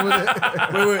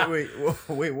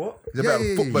 Wait, what? He's a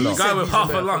better footballer. The guy with he's a half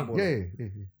a better lung. footballer.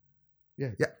 Yeah.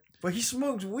 But he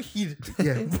smokes weed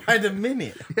Yeah. by the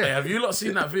minute. Hey, have you not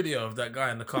seen that video of that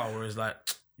guy in the car where he's like,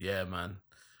 yeah, man,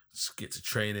 just get to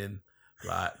training,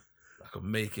 like, I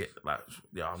can make it, like,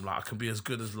 yeah, I'm like, I can be as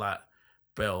good as, like,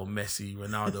 Bell, Messi,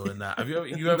 Ronaldo and that. Have you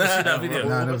ever seen that video?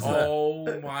 Nah, I never seen that.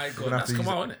 Oh, my God. That's come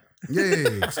on, isn't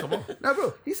it? Yeah. That's come on. Now,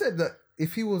 bro, he said that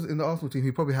if he was in the Arsenal team,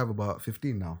 he'd probably have about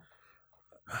 15 now.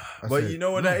 But you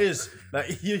know what that is? Like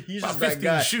he's just that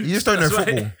guy. You just don't know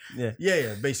football.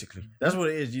 Yeah, basically. That's what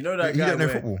it is. You know that You guy don't know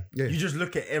where football. Yeah. You just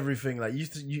look at everything like you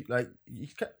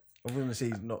can't, I'm gonna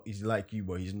say he's like you,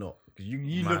 but he's not. Because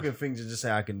you look at things and just say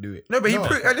I can do it. No, but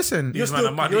listen. These man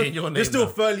are money in your name.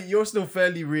 You're still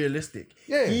fairly realistic.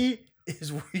 Yeah. He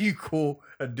is what you call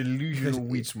a delusional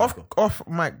weed smoker. Off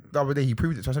mic the other day, he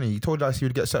proved it to us, didn't he? He told us he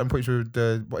would get certain points with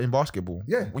in basketball.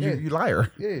 Yeah, Well, yeah. You liar.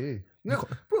 Yeah. No,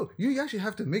 bro, you actually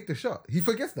have to make the shot. He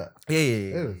forgets that.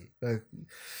 Yeah. Like,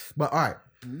 but all right.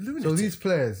 So these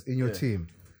players in your team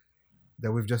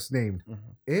that we've just named,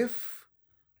 if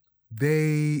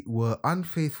they were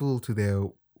unfaithful to their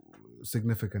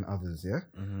significant others,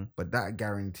 but that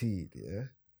guaranteed,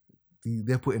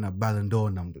 they're putting up Ballon d'Or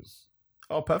numbers.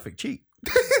 Oh, perfect. Cheat.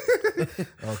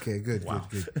 Okay, good.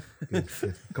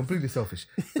 Completely selfish.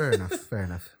 Fair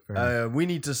enough. We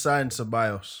need to sign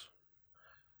Ceballos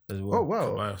as well. Oh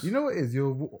wow! Ceballos. You know what it is?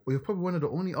 You're probably one of the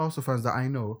only Arsenal fans that I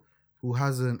know who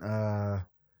hasn't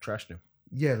Trashed him.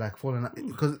 yeah, like fallen out,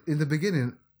 because in the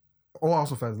beginning, all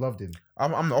Arsenal fans loved him.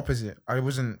 I'm the opposite. I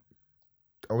wasn't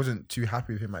too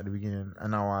happy with him at the beginning,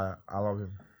 and now I love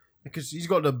him. Because he's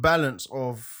got the balance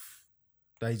of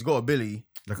that he's got ability.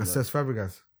 Like a Cesc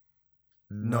Fabregas.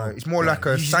 No, it's more like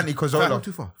a Santi Cazorla.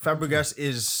 Too far. Fabregas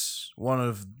is one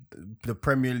of the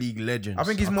Premier League legends. I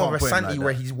think he's more of a can't put him Santi like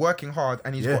where that. he's working hard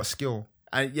and he's got skill.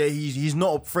 And he's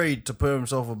not afraid to put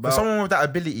himself For about. someone with that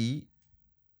ability,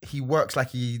 he works like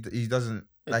he doesn't.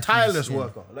 A Like tireless he's-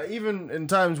 worker. Like even in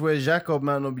times where Jacob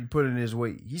might not be putting his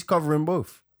weight, he's covering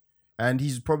both. And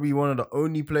he's probably one of the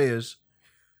only players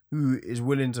who is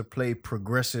willing to play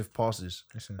progressive passes.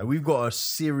 Listen. And we've got a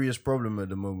serious problem at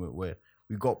the moment where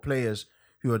we've got players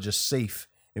who are just safe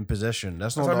in possession.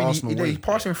 That's not That's what the I Arsenal mean. way. He's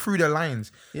passing through the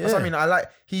lines. That's what I mean. I like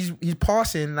he's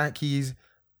passing like he's.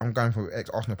 I'm going for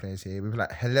ex-Arsenal players here with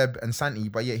like Haleb and Santi,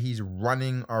 but yet he's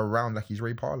running around like he's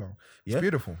Ray Parlour. It's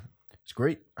beautiful. It's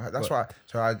great. That's why.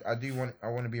 So I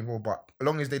want to be involved, but as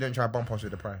long as they don't try to bump us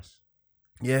with the price.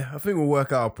 Yeah, I think we'll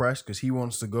work out a price because he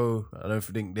wants to go. I don't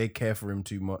think they care for him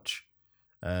too much.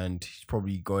 And he's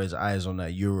probably got his eyes on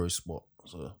that Euro spot.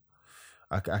 So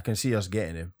I can see us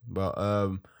getting him. But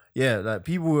yeah, like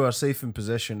people who are safe in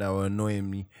possession that were annoying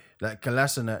me. Like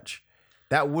Kolasinac,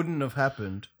 that wouldn't have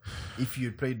happened if you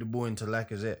had played the ball into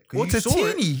Lacazette. Or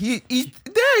Tatini, he's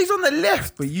there, he's on the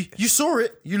left. But you saw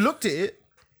it, you looked at it,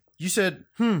 you said,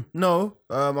 no,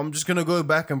 I'm just going to go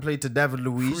back and play to David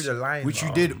Luiz, Through the line. which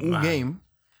you did all game.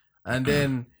 And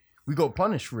then we got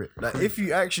punished for it. Like if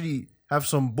you actually have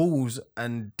some balls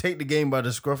and take the game by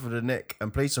the scruff of the neck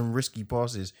and play some risky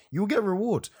passes, you'll get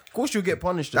rewards. Of course, you'll get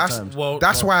punished at times.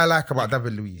 That's why I like about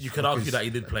David Luiz. You could argue that he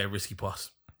did play a risky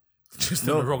pass. Just in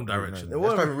the wrong direction.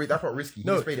 That's not risky.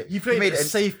 No, he played a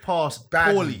safe pass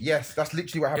badly. poorly. Yes, that's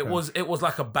literally what happened. It was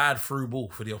like a bad through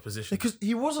ball for the opposition. Because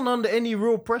he wasn't under any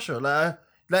real pressure,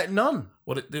 like none.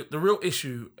 Well, the real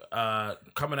issue,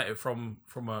 coming at it from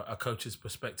a coach's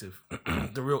perspective,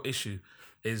 the real issue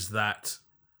is that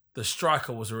the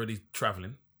striker was already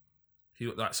travelling.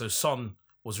 So Son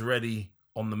was already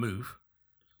on the move.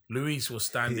 Luis was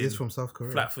standing. He is from South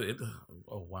Korea. Flat-footed.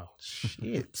 Oh wow!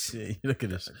 Shit! Yeah, look at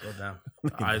this. God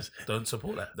damn! I don't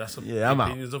support that. That's I'm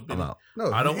out. I'm out.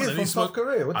 No, I don't he want is any from smoke. South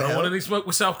Korea. What I the don't hell? want any smoke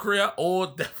with South Korea, or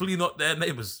definitely not their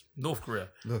neighbours, North Korea.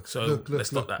 Let's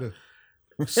stop that.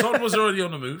 Son was already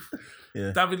on the move.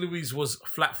 Yeah. David Luiz was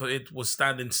flat-footed, was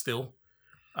standing still.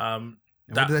 What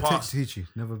did that teach you?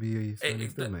 Never be standing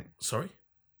still, mate. Sorry?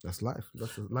 That's life.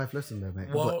 That's a life lesson there, mate.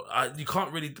 Well, you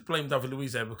can't really blame David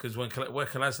Luiz there because where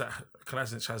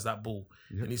Kolasinac has that ball,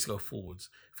 it needs to go forwards.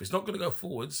 If it's not going to go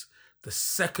forwards, the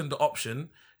second option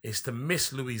is to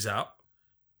miss Luiz out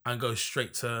and go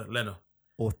straight to Leno.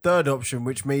 Or third option,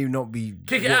 which may not be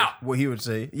Kick it out. what he would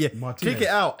say. Yeah, Martinez. kick it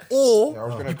out. Or I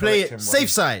was gonna you play correct it him, safe Ronnie.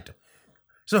 side.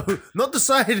 So not the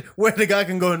side where the guy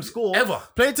can go and score. Ever.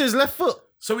 Play it to his left foot.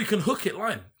 So we can hook it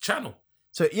line, channel.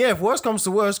 So yeah, if worst comes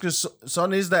to worst, because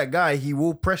Son is that guy, he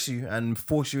will press you and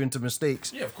force you into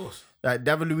mistakes. Yeah, of course. Like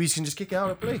David Luiz can just kick it out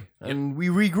and play, and we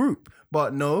regroup.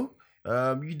 But no,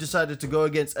 you decided to go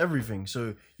against everything.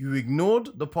 So you ignored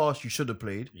the pass you should have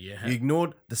played. Yeah. You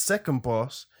ignored the second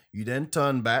pass. You then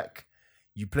turned back.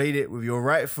 You played it with your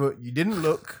right foot. You didn't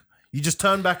look. You just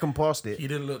turned back and passed it. He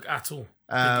didn't look at all.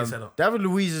 Pick his head up. David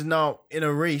Luiz is now in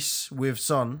a race with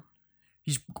Son.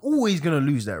 He's always gonna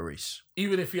lose that race.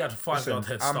 Even if he had a 5-yard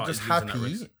head start, I'm just he's losing that happy.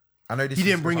 race. I know this He is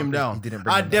didn't bring him something- down. He didn't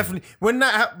bring I him down. definitely when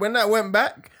that went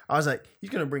back, I was like, he's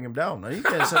gonna bring him down. He's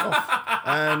getting sent off,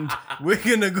 and we're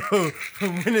gonna go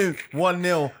from winning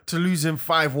 1-0 to losing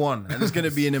 5-1, and it's gonna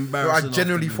be an Bro, I embarrassing.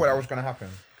 genuinely afternoon. thought that was gonna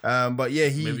happen. But yeah,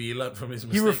 Maybe he learned from his he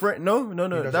mistake. refrained. No,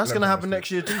 doesn't that's learn gonna from happen next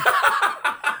year too.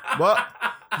 But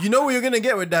you know what you're gonna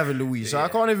get with David Luiz, so I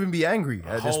can't even be angry a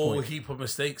at this whole point. heap of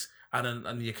mistakes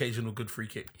and the occasional good free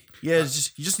kick. Yeah, it's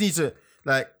just you just need to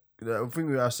like. I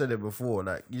think I said it before.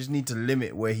 Like you just need to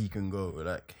limit where he can go.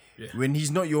 Like when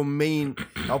he's not your main.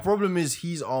 Our problem is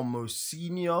he's our most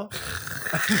senior.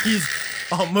 And he's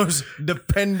our most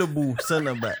dependable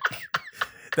centre back.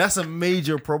 That's a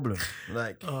major problem.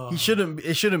 Like he shouldn't.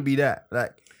 It shouldn't be that.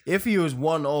 Like if he was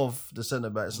one of the centre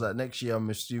backs, like next year, I'm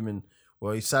assuming.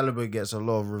 Well, Saliba gets a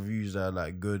lot of reviews that are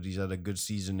like good. He's had a good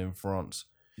season in France.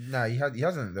 Nah, he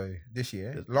hasn't though this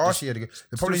year. Last year, the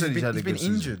Still problem is said he's had a been good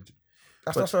season. injured.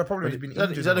 That's the problem. He's been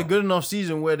injured. He's had a good enough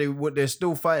season where they're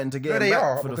still fighting to get No, him they back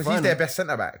are for the because final. he's their best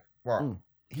centre back. What?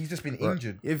 He's just been Right.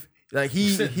 injured. If like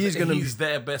he's gonna He's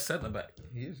their best centre back.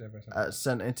 He is their best. at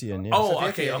Saint Etienne. Yeah. Oh, yeah,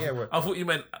 okay. yeah, I, yeah, well- I thought you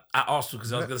meant at Arsenal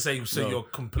because I was going to say, so you're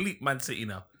complete Man City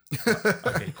now.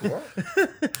 Okay, cool.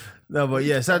 No, but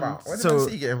yeah, Why did Man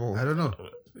City get involved? I don't know.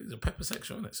 It's a pepper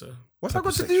section, isn't it? So What's that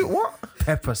got to do? What?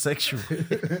 pepper sexual.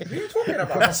 What are you talking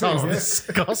about? That sounds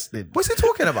disgusting. What's he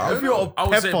talking about? If you're I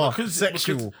was saying pepper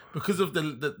sexual, because of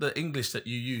the English that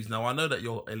you use. Now I know that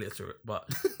you're illiterate, but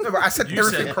No, but I said you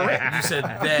everything said correct. You said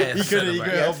there. You couldn't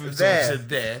help So himself. you said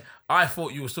there. I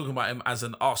thought you was talking about him as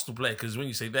an Arsenal player because when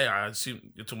you say there, I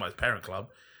assume you're talking about his parent club.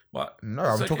 But No,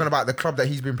 I'm it's talking about the club that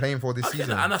he's been playing for this okay,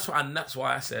 season. and that's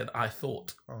why I said I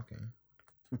thought. Okay.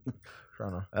 Fair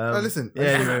enough. Listen, Yeah,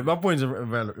 anyway, my point's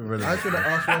irrelevant. I should have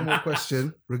asked one more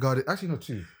question regarding. Actually, no,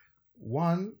 two.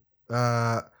 One,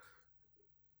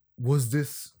 was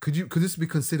this? Could this be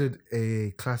considered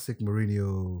a classic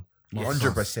Mourinho?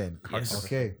 100%. Yes.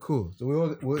 Okay, cool. So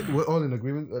we're all in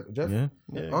agreement, Jeff. Yeah.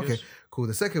 Okay, cool.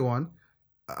 The second one,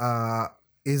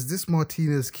 is this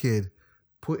Martinez kid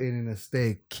put in a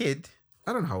stake? Kid,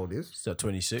 I don't know how old he is. He's at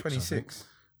 26. 26.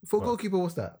 For goalkeeper,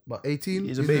 what's that? About 18?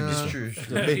 He's a baby. It's true.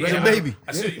 He's a baby. He's a baby.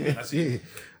 I see what you mean. I see.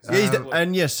 Yeah. Yeah,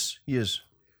 and yes, he is.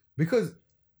 Because,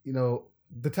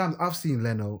 the times I've seen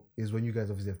Leno is when you guys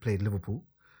obviously have played Liverpool.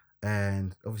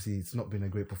 And obviously it's not been a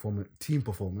great team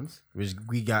performance.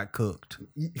 We got cooked.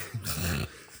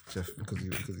 Jeff, because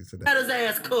he said that. Got his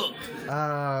ass cooked.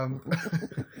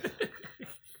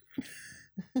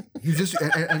 He's just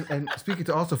and speaking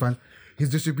to Arsenal fan, his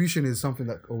distribution is something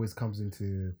that always comes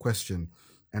into question.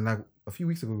 And like a few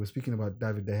weeks ago, we were speaking about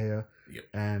David De Gea, Yep.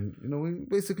 and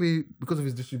basically because of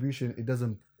his distribution, it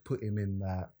doesn't put him in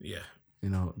that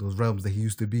those realms that he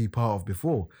used to be part of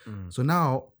before. So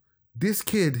now this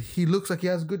kid, he looks like he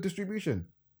has good distribution.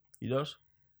 He does.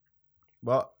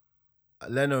 But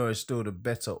Leno is still the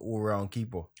better all-round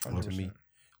keeper to me.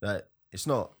 Like it's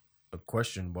not a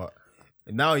question, but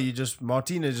now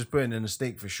Martinez is putting in a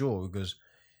stake for sure because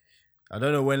I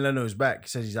don't know when Leno's back. He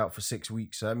says he's out for 6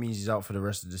 weeks, so that means he's out for the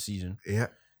rest of the season. Yeah,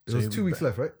 So there's he'll 2 be weeks back.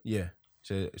 left, right? Yeah.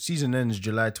 So season ends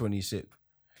July 26th,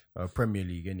 Premier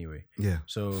League anyway. Yeah.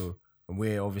 So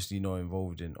we're obviously not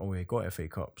involved in. Oh, we got FA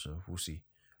Cup, so we'll see.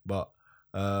 But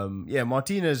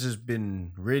Martinez has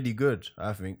been really good.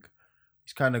 I think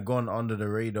he's kind of gone under the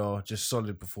radar. Just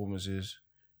solid performances,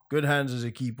 good hands as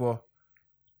a keeper,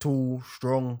 tall,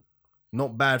 strong,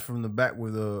 not bad from the back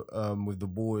with the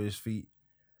ball at his feet.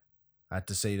 I had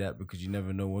to say that because you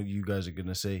never know what you guys are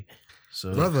gonna say.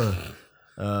 So, Brother,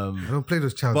 I don't play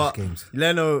those childish but games.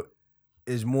 Leno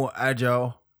is more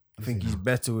agile. I think he's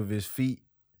better with his feet.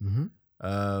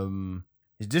 Mm-hmm.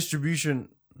 His distribution,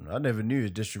 I never knew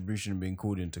his distribution being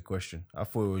called into question. I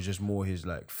thought it was just more his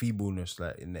like feebleness,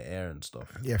 like in the air and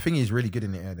stuff. Yeah, I think he's really good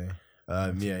in the air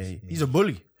though. He's a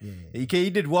bully. Yeah. He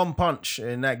did one punch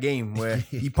in that game where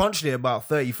he punched it about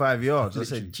 35 yards. I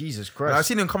said, Jesus Christ. I've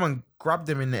seen him come and grab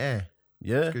them in the air.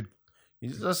 Yeah. Good.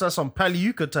 That's some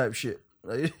Paliuka type shit.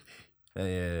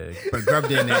 Yeah, but grab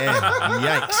them in the air.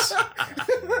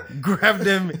 Yikes! Grab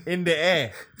them in the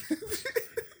air.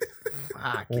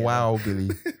 Wow, Billy.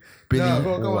 Billy, Nah,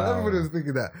 go on. wow. Everybody was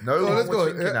thinking that. No, Go on, let's one go.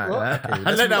 was thinking that. What? Okay,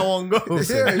 I let that one go.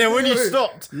 Yeah, And then when you yeah.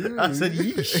 stopped, I said,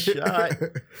 yeesh. Alright.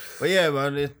 But yeah,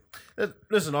 man.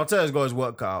 Listen, Arteta's got his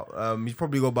work cut out. He's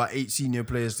probably got about 8 senior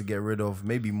players to get rid of,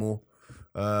 maybe more.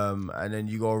 And then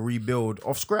you got to rebuild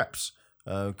off scraps.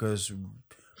 Because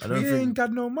I don't We think... ain't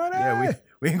got no money. Yeah,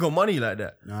 we ain't got money like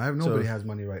that. No, nobody has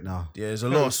money right now. Yeah, there's a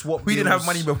lot of swap We didn't have deals.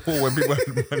 money before when people had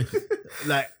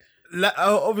money.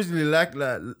 Obviously,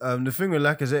 the thing with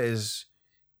Lacazette is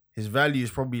his value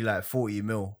is probably like 40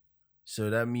 mil. So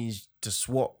that means to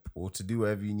swap or to do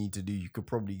whatever you need to do, you could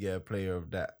probably get a player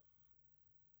of that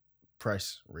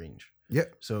price range.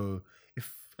 Yep. So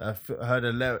if I heard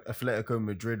Atletico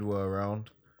Madrid were around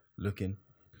looking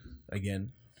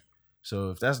again. So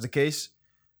if that's the case,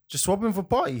 just swap him for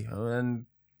Partey and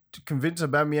to convince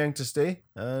Aubameyang to stay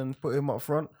and put him up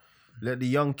front. Let the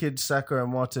young kids, Saka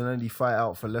and Martinelli, fight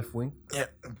out for left wing. Yeah,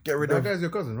 get rid That of guy's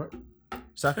your cousin, right?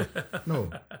 Saka. No.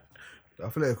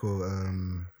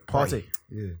 Atletico. Partey.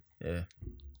 Yeah. Yeah.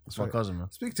 That's my cousin, man.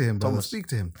 Speak to him, brother. Thomas. Speak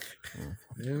to him. You know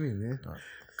what I mean? Yeah.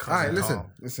 All right, listen.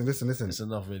 It's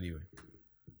enough anyway.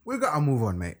 We got to move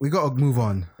on, mate. We got to move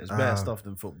on. It's better stuff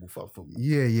than football. Fuck football.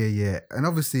 Yeah. And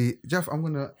obviously, Jeff, I'm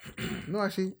going to... No,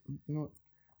 actually, you know,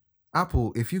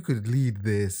 Apple, if you could lead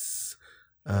this...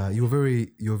 you're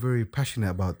very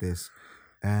passionate about this.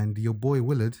 And your boy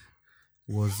Willard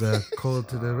was called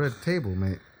to the red table,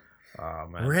 mate. Ah,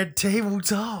 man. Red table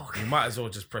talk. You might as well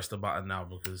just press the button now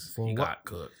because he got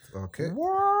cooked. Okay.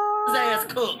 His ass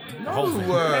cooked. He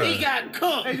got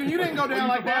cooked. Hey, you didn't go down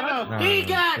like that, huh? He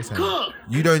got Listen, cooked.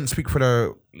 You don't speak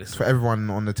for Listen. for everyone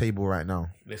on the table right now.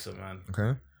 Listen, man.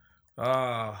 Okay.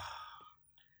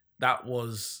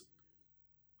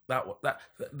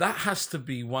 That has to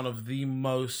be one of the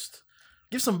most.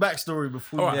 Give some backstory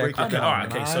before All you right, break it okay, down.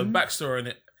 okay. So backstory in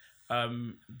it. Tell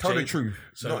the Jade- truth,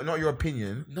 So, not your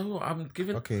opinion. no, I'm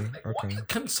giving. Okay. What?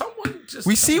 Can someone just?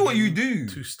 We see tell what you him do.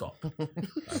 To stop.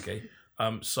 Okay.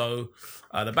 So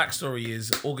the backstory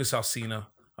is August Alsina,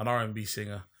 an R&B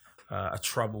singer, a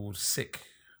troubled, sick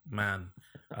man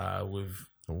with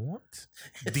What?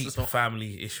 deep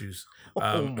family issues.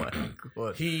 Oh my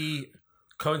God. He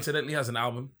coincidentally has an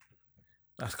album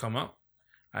that's come out,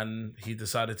 and he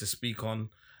decided to speak on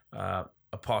a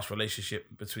past relationship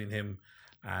between him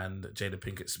and Jada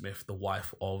Pinkett Smith, the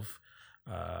wife of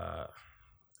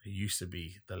who used to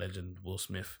be the legend Will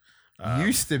Smith.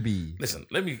 Used to be. Listen,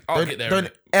 I'll get there.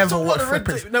 Don't ever Talk watch about the red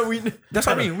Fresh table. No, we. That's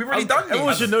what I mean. We've already done this.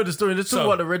 Everyone should know the story. Let's talk So-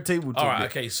 about the red table. All talk, right, yeah.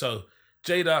 okay. So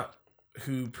Jada,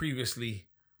 who previously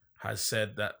has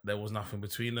said that there was nothing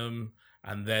between them,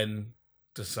 and then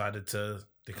decided to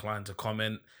decline to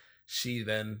comment, she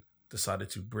then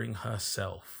decided to bring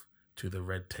herself to the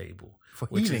red table For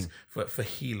which healing. is for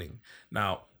healing.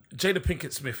 Now, Jada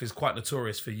Pinkett Smith is quite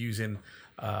notorious for using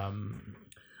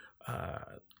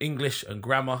English and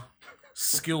grammar,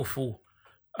 skillfully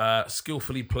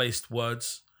placed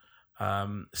words,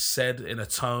 said in a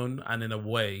tone and in a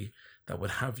way that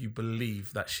would have you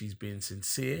believe that she's being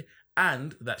sincere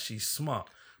and that she's smart.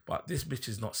 But this bitch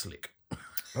is not slick.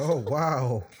 Oh,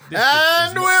 wow. This bitch is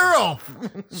And not we're slick. off.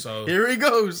 So Here he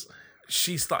goes.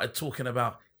 she started talking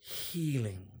about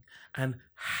healing and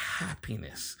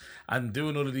happiness and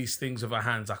doing all of these things with her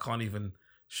hands. I can't even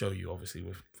show you, obviously,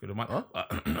 through the mic.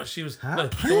 She was the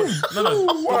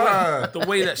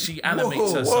way that she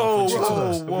animates herself when she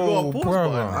talks. Whoa,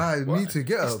 brother. I need to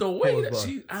get It's a the way pause that button.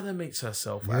 she animates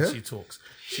herself Yeah? as she talks.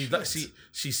 She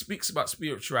speaks about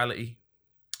spirituality,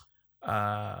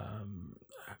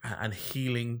 and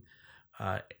healing,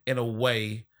 in a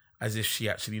way as if she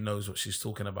actually knows what she's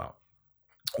talking about.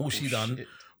 All she done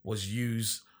was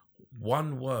use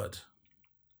one word.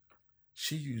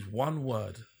 She used one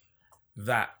word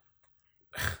that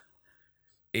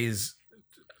is,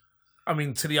 I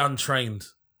mean, to the untrained,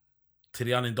 to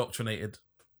the unindoctrinated,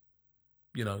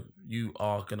 you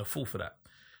are going to fall for that.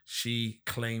 She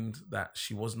claimed that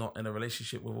she was not in a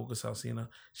relationship with August Alsina.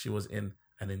 She was in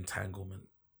an entanglement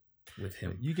with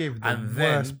him. You gave the And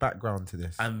then- worst background to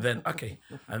this. And then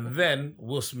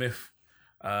Will Smith,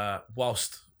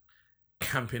 whilst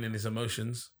camping in his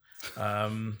emotions, I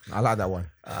like that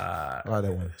one.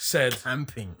 said,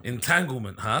 Camping.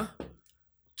 entanglement, huh?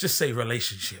 Just say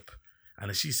relationship. And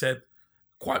then she said,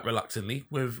 quite reluctantly,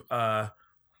 with a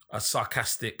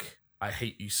sarcastic, I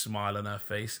hate you smile on her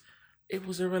face, it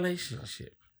was a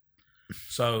relationship.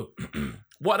 So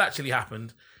what actually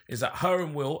happened is that her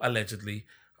and Will allegedly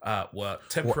were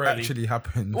temporarily What actually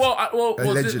happened? Well,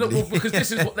 allegedly. because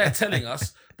this is what they're telling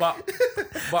us. But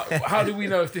how do we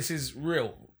know if this is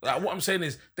real? Like, what I'm saying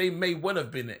is they may well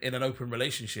have been in an open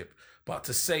relationship, but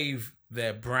to save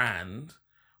their brand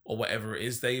or whatever it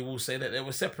is, they will say that they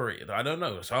were separated. I don't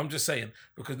know. So I'm just saying,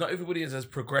 because not everybody is as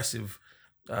progressive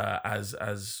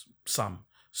as some.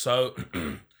 So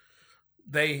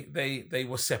they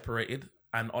were separated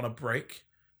and on a break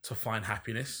to find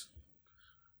happiness.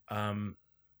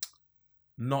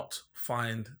 Not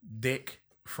find dick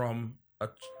from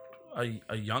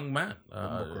a young man.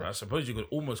 I suppose you could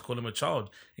almost call him a child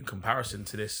in comparison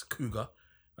to this cougar,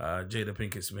 Jada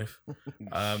Pinkett Smith.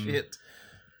 Shit.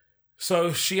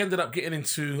 So she ended up getting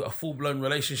into a full-blown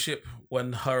relationship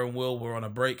when her and Will were on a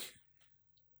break,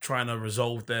 trying to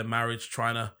resolve their marriage,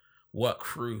 trying to work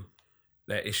through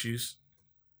their issues.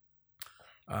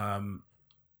 August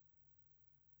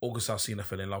Alsina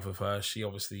fell in love with her. She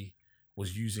obviously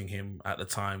was using him at the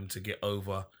time to get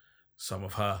over some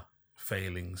of her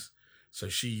failings. So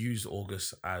she used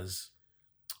August as,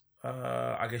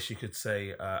 I guess you could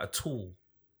say, a tool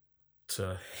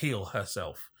to heal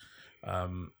herself.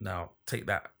 Now, take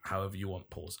that however you want,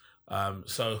 pause. Talk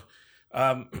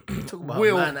about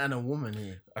Will, a man and a woman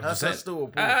here. That's still a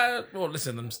point. well,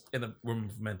 listen, I'm in a room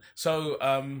of men.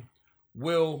 So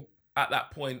Will, at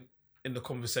that point in the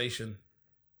conversation,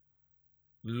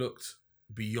 looked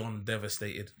beyond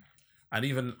devastated. And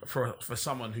even for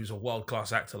someone who's a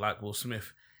world-class actor like Will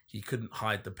Smith, he couldn't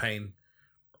hide the pain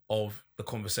of the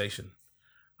conversation.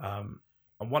 And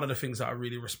one of the things that I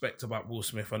really respect about Will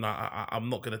Smith, and I'm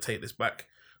not going to take this back,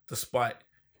 despite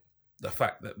the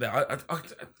fact that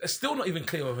it's still not even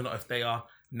clear whether or not if they are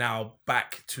now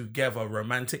back together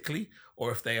romantically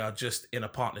or if they are just in a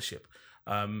partnership.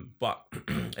 But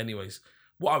anyways,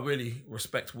 what I really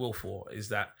respect Will for is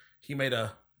that he made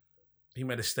a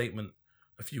statement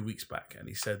a few weeks back, and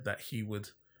he said that he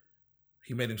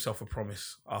made himself a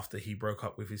promise after he broke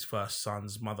up with his first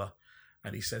son's mother,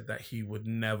 and he said that he would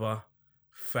never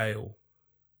fail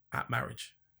at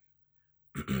marriage.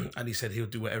 And he said he'll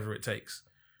do whatever it takes.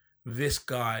 This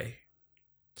guy,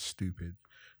 stupid.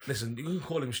 Listen, you can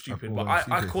call him stupid, but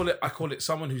I call it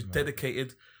someone who's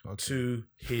dedicated to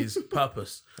his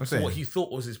purpose. So what he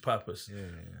thought was his purpose. Yeah.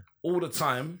 All the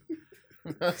time.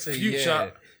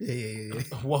 Future. Yeah.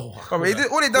 Whoa. I mean,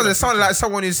 all it does is sound like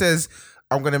someone who says,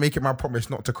 I'm going to make it my promise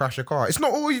not to crash a car. It's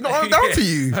not always down to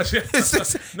you. It's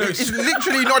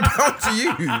literally not down to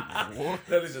you. No,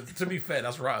 listen, to be fair,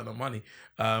 that's right on the money.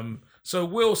 So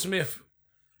Will Smith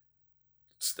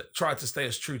tried to stay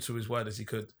as true to his word as he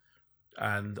could.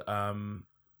 And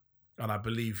I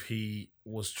believe he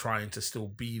was trying to still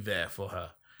be there for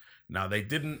her. Now, they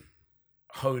didn't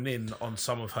hone in on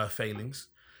some of her failings,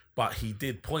 but he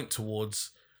did point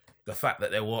towards the fact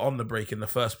that they were on the break in the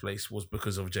first place was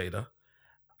because of Jada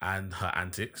and her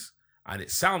antics. And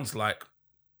it sounds like,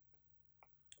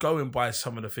 going by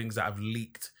some of the things that have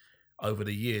leaked over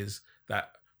the years,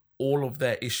 that all of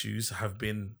their issues have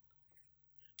been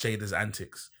Jada's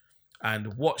antics.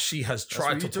 And what she has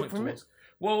tried to point towards.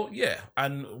 Well, yeah.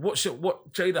 And what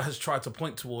Jada has tried to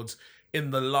point towards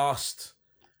in the last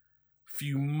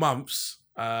few months,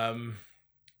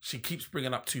 she keeps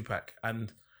bringing up Tupac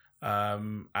and I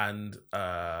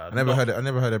never heard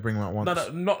her bring him up once.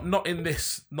 No, not in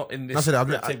this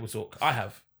table talk. I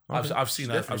have. Okay. I've seen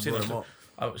her. I've seen her.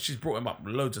 She's brought him up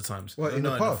loads of times. Well, in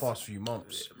the past few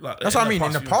months. That's what I mean.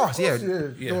 In the past, yeah.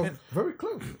 Very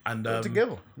close. And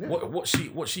together. Yeah.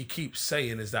 What she keeps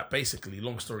saying is that basically,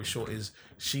 long story short, is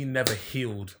she never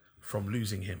healed from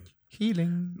losing him.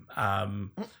 Healing.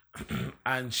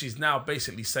 And she's now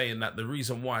basically saying that the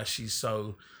reason why she's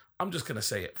so, I'm just gonna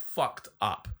say it, fucked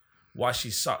up, why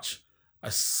she's such a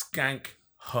skank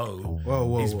hoe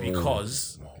is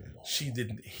because she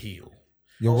didn't heal.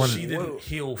 She didn't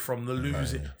heal from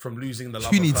losing the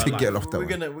love. You need of her to life. get off that.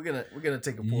 We're gonna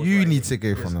take a pause. You need to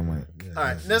go from the mic. All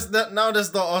right, let's start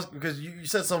asking, because you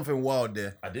said something wild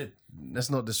there. I did. Let's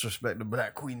not disrespect the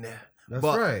Black Queen there. That's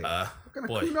right. What kind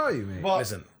of queen are you, man?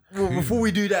 Listen. Well, before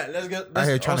we do that, let's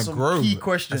trying to some grow key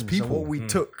questions as people. and what we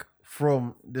took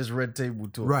from this Red Table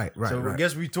talk. Right. So I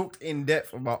guess we talked in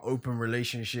depth about open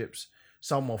relationships.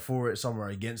 Some are for it, some are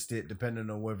against it, depending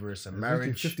on whether it's a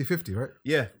marriage. 50-50, right?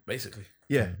 Yeah. Basically.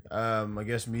 Yeah. I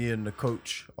guess me and the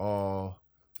coach are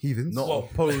heathens. Not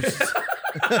opposed.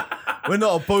 we're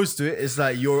not opposed to it. It's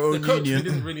like your own The coach, we union.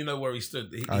 didn't really know where he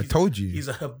stood. I told you. He's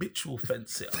a habitual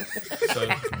fence sitter. So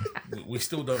we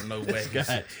still don't know where he's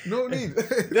at. No need.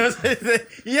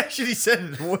 He actually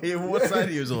said what side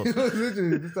he was on.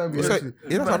 Literally, this time It's like,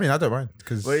 you know what I mean? I don't mind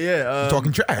because But yeah,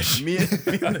 talking trash. me and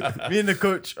the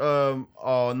coach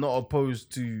are not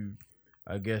opposed to,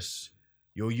 I guess,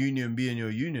 your union being your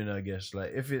union. I guess,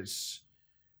 like, if it's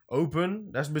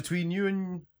open, that's between you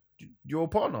and your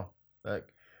partner.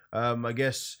 Like, I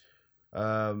guess,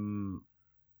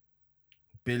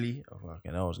 Billy. Oh,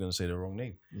 fucking, I was gonna say the wrong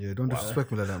name. Yeah, don't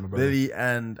disrespect me like that, my brother. Billy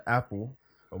and Apple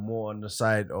are more on the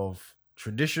side of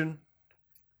tradition.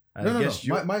 And No.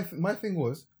 you're- My thing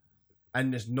was,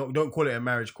 and it's don't call it a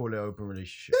marriage, call it an open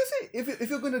relationship. that's it. If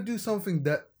you're gonna do something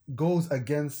that goes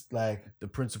against like The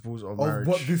principles of of marriage.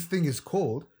 what this thing is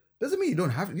called, doesn't mean you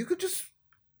don't have. You could just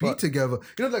be But- together.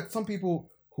 You know, like some people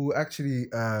who actually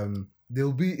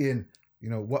they'll be in, you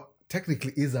know, what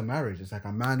technically is a marriage. It's like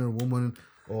a man and a woman,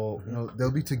 or you know,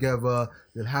 they'll be together.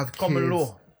 They'll have Common kids,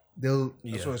 law. They'll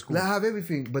That's what it's called. they'll have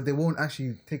everything, but they won't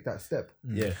actually take that step.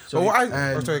 Yeah. So So what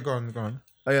and- sorry, go on.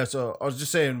 Oh yeah, so I was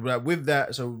just saying that with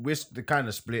that, so we're the kind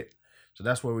of split. So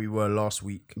that's where we were last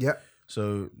week. Yeah,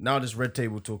 So now this Red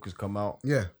Table Talk has come out.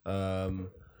 yeah.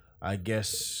 I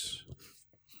guess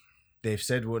they've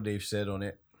said what they've said on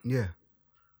it. Yeah.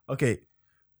 Okay,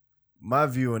 my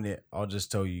view on it, I'll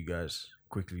just tell you guys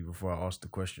quickly before I ask the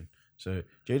question. So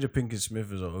Jada Pinkett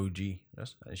Smith is an OG.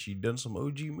 And she done some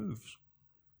OG moves.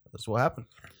 That's what happened.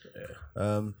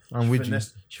 I'm she with you.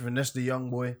 She finessed the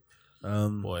young boy.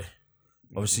 Boy.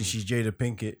 Obviously, she's Jada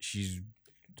Pinkett. She's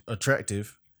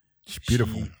attractive. She's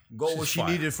beautiful. She got She's what she fire.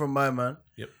 needed from my man.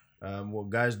 Yep. What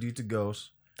guys do to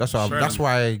girls. That's why. Sure. That's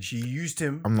why She used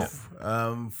him I'm not.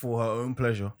 for her own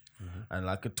pleasure and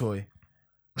like a toy,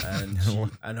 and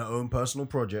and her own personal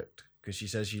project because she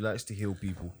says she likes to heal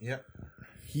people. Yeah.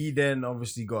 He then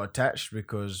obviously got attached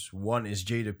because one is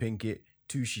Jada Pinkett,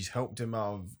 two she's helped him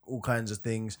out of all kinds of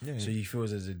things, so he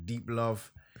feels there's a deep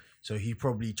love. So he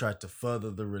probably tried to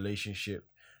further the relationship.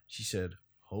 She said,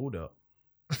 "Hold up,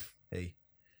 hey,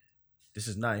 this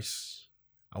is nice.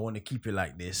 I want to keep it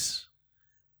like this.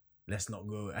 Let's not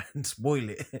go and spoil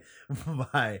it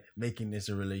by making this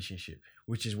a relationship,"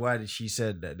 which is why she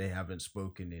said that they haven't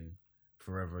spoken in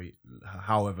forever,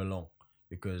 however long,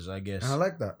 because I guess And I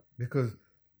like that because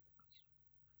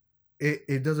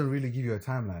it doesn't really give you a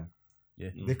timeline. Yeah.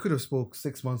 They could have spoke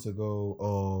 6 months ago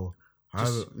or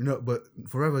however, you know, but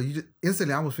forever, you just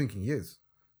instantly I was thinking years.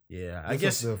 Yeah,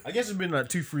 This was I guess it's been like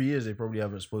 2-3 years they probably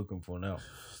haven't spoken for now.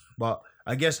 But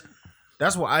I guess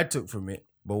that's what I took from it.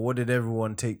 But what did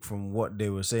everyone take from what they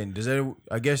were saying?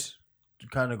 I guess to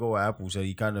kind of go what Apple said,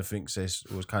 he kind of thinks it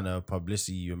was kind of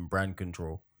publicity and brand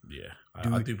control. Yeah,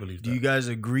 I do believe that. Do you guys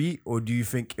agree, or do you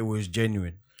think it was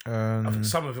genuine? I think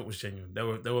some of it was genuine.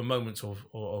 There were moments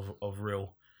of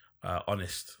real,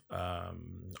 honest,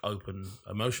 open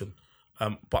emotion.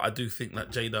 But I do think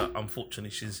that Jada, unfortunately,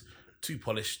 she's too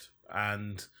polished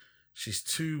and she's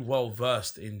too well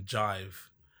versed in jive.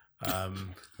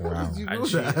 Wow.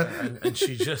 And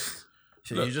she just.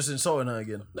 You're just insulting her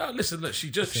again. No, listen. Look,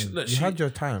 she just. Listen, Look, you she had your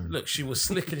time. Look, she was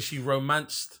slick and she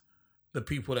romanced the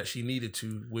people that she needed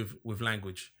to with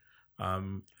language.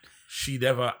 She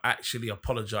never actually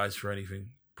apologized for anything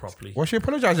properly. What's she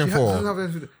apologizing She for? doesn't have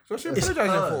anything to- What's she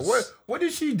apologizing for? What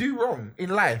did she do wrong in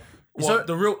life? Well,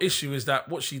 the real issue is that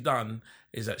what she done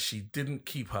is that she didn't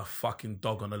keep her fucking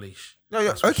dog on a leash. No,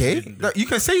 That's what she okay, didn't do. no, you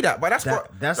can say that, but that's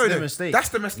That's no, the no, mistake. That's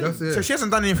the mistake. That's it. So she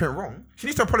hasn't done anything wrong. She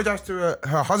needs to apologize to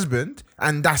her husband,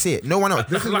 and that's it. No one else.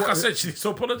 Like I said, she needs to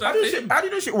apologize How do to you him.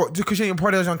 know she? What? Because she didn't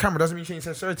apologize on camera doesn't mean she didn't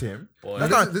say sorry to him. Boy. That's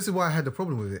This, not- this is why I had the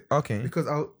problem with it. Okay. Because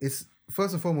it's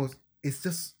first and foremost, it's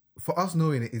just for us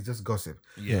knowing it is just gossip.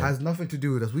 Yeah. It has nothing to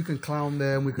do with us. We can clown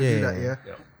them. We can do Yeah. that. Yeah.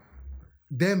 Yeah.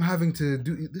 Them having to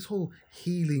do this whole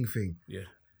healing thing. Yeah.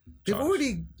 They've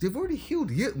Childish. already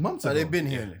healed months So ago. they've been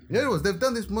here. Yeah, it was. They've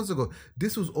done this months ago.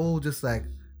 This was all just like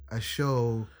a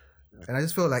show, and I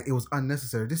just felt like it was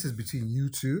unnecessary. This is between you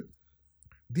two.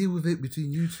 Deal with it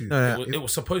between you two. No, It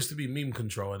was supposed to be meme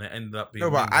control, and it ended up being.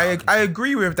 No, but meme I control.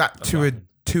 agree with that That's to what a happened.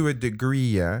 to a degree,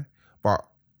 yeah. But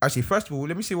actually, first of all,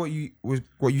 let me see what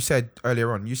you said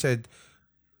earlier on. You said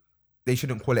they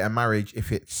shouldn't call it a marriage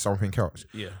if it's something else.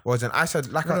 Yeah. Whereas then I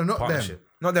said like No, not them. partnership.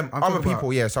 not them I'm other talking people,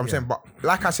 about- yeah. So I'm yeah. saying, but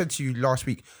like I said to you last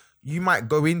week, you might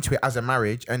go into it as a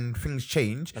marriage and things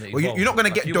change. And it Well, you're not evolves, gonna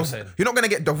like get you were saying. you're not gonna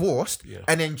get divorced Yeah.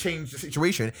 and then change the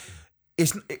situation.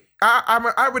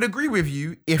 I would agree with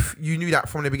you if you knew that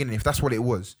from the beginning, if that's what it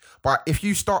was. But if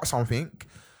you start something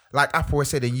like Apple has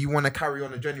said, and you want to carry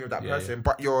on the journey with that person,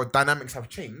 but your dynamics have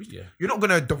changed, you're not going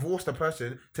to divorce the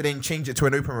person to then change it to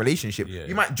an open relationship.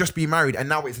 You might just be married and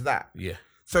now it's that. Yeah.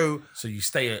 So you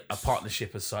stay a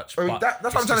partnership as such. But that's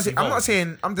what I'm trying to say.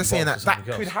 I'm just saying that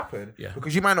could happen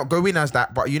because you might not go in as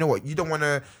that, but you know what? You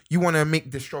want to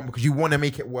make this strong because you want to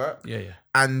make it work. Yeah.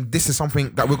 And this is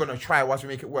something that we're going to try whilst we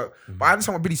make it work. But I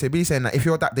understand what Billy said. Billy's saying that if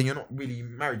you're that, then you're not really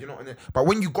married. You're not. But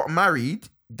when you got married,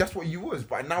 that's what you was.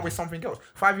 But now it's something else.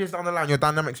 5 years down the line, your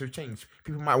dynamics have changed.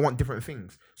 People might want different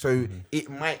things, so it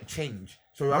might change.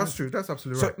 So that's true. That's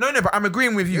absolutely right. No, but I'm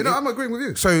agreeing with you. I'm agreeing with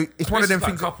you. So it's one of them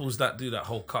things. Couples that do that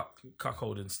whole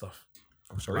cuckolding stuff.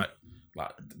 I'm sorry.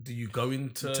 Like, do you go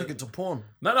into? You took it to porn.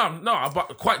 No.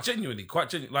 But quite genuinely.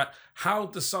 Like, how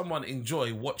does someone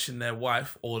enjoy watching their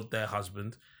wife or their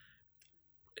husband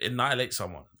annihilate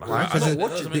someone? Like, They're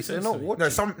not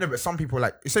watching. But some people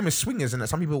like the same as swingers, isn't it?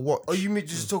 Some people watch. Oh, you mean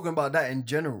just talking about that in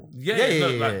general?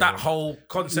 Like that whole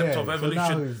concept of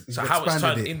evolution. So how it's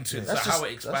turned into. So how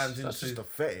it expands into. That's just a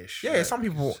fetish. Yeah, some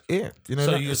people. Yeah, you know.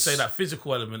 So you would say that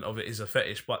physical element of it is a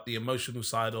fetish, but the emotional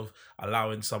side of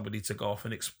allowing somebody to go off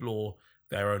and explore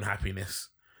their own happiness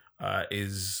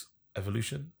is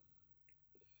evolution.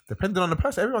 Depending on the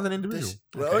person, everyone's an individual.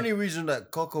 The only reason that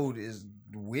cuckold is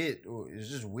weird, or it's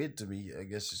just weird to me, I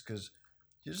guess, is because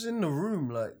you're just in the room,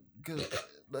 because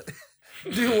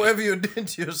doing whatever you're doing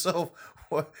to yourself,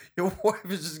 your wife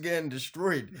is just getting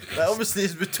destroyed. Like, obviously,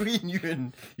 it's between you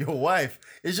and your wife.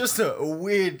 It's just a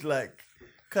weird,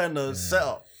 kind of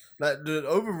setup. Like, the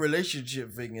open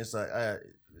relationship thing is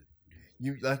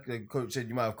you, like the coach said,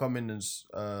 you might have come in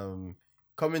and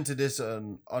come into this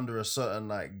under a certain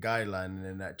guideline, and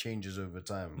then that changes over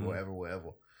time. Whatever.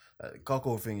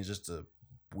 Cuckold thing is just a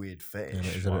weird fetish.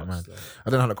 Yeah, it's a bit mad. I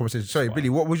don't know how that conversation. Sorry, Billy,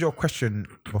 what was your question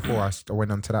before I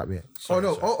went on to that bit?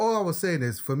 All I was saying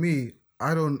is, for me,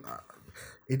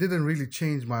 it didn't really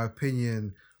change my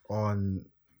opinion on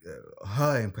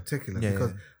her in particular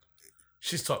because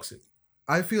she's toxic.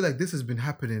 I feel like this has been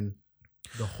happening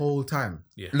the whole time.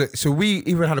 Yeah. Look, so we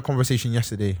even had a conversation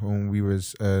yesterday when we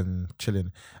was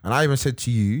chilling, and I even said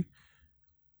to you,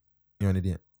 "You're an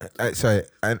idiot." Sorry,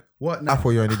 and what? Now? I thought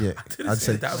you're an idiot. I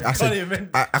said, I can't even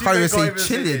say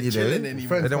chilling. You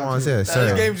know, I don't want to say.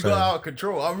 This game's got out of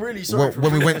control. I'm really sorry.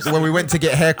 When we went to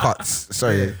get haircuts.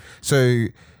 Sorry. So,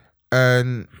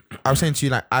 I was saying to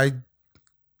you,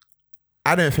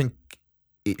 I don't think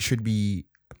it should be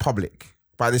public,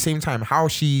 but at the same time, how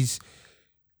she's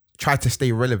tried to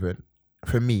stay relevant,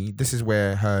 for me, this is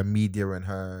where her media and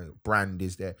her brand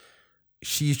is there.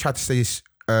 She's tried to stay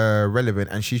relevant,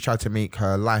 and she's tried to make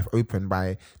her life open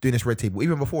by doing this red table,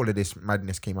 even before all of this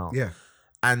madness came out. Yeah.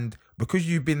 And because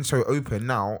you've been so open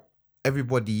now,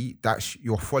 everybody that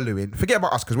you're following, forget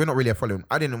about us because we're not really a following.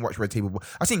 I didn't watch Red Table, but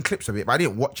I've seen clips of it, but I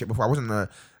didn't watch it before. I wasn't an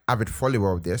avid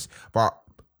follower of this. But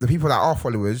the people that are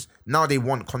followers, now they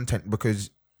want content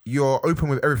because you're open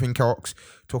with everything else,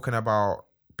 talking about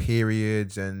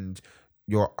periods and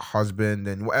your husband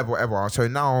and whatever. So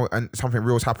now, and something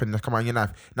real's happened that's come out in your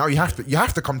life. Now you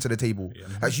have to come to the table. Yeah.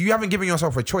 Like, you haven't given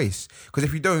yourself a choice, because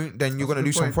if you don't, then you're gonna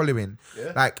lose some following.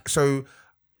 Yeah. So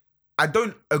I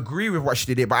don't agree with what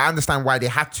she did, but I understand why they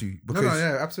had to. Because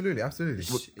absolutely.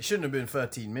 It shouldn't have been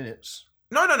 13 minutes.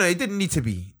 No, it didn't need to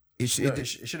be. It should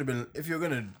have been, if you're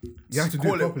gonna, you have to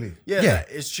do it properly.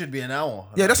 It should be an hour.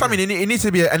 Yeah, that's what I mean. It needs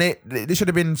to be, and there should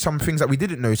have been some things that we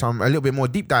didn't know, some a little bit more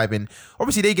deep diving.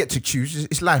 Obviously, they get to choose.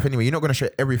 It's life anyway. You're not gonna show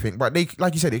everything, but they,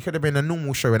 like you said, it could have been a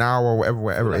normal show, an hour, or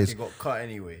whatever it is. It got cut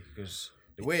anyway, because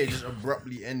the way it just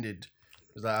abruptly ended,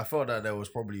 was I felt that there was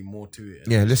probably more to it.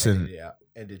 Yeah, listen,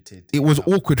 edited. It was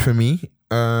awkward for me.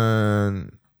 I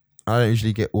don't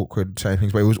usually get awkward saying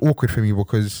things, but it was awkward for me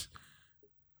because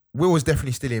Will was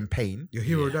definitely still in pain. Your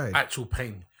hero died. Actual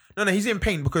pain. No, he's in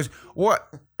pain because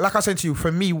like I said to you,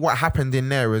 for me, what happened in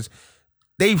there is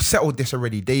they've settled this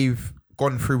already. They've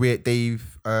gone through it. They're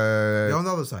on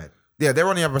the other side. Yeah, they're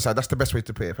on the other side. That's the best way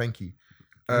to put it. Thank you.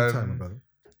 Time, my brother.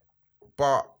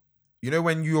 But you know,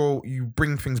 when you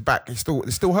bring things back, it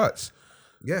still hurts.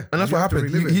 Yeah, and that's what happened.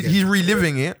 He's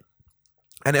reliving it,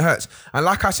 and it hurts. And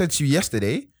like I said to you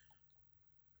yesterday,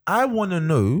 I want to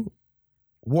know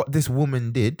what this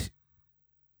woman did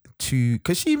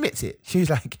because she admits it. She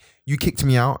was like, you kicked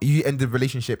me out, you ended the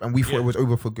relationship, and we thought it was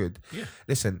over for good. Yeah.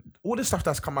 Listen, all the stuff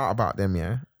that's come out about them,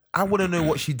 I want to know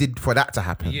what she did for that to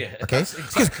happen. Yeah. Okay.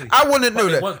 Because I want to know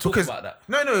that. Because about that.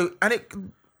 No, and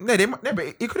but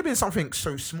it could have been something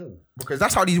so small, because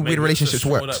that's how these weird relationships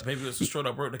work. Maybe it's the straw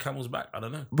that broke the camel's back. I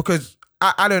don't know. Because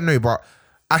I don't know, but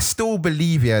I still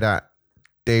believe that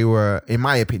they were, in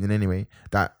my opinion anyway,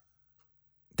 that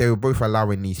they were both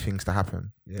allowing these things to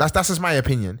happen. That's just my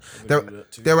opinion.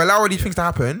 They're allowing these things to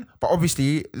happen, but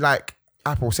obviously, like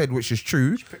Apple said, which is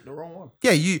true. She picked the wrong one.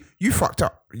 Yeah, you fucked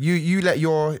up. You let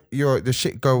your the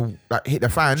shit go, like hit the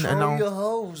fan, and now your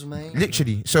hoes, man.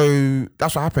 literally. So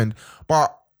that's what happened.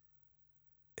 But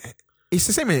it's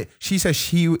the same. She says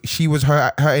she was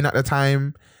hurting at the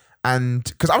time. And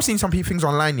because I've seen some things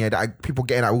online, that people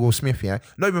getting at Will Smith,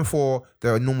 not even for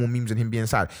the normal memes and him being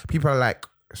sad. People are like,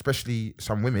 especially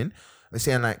some women, they're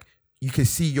saying like, you can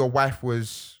see your wife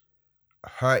was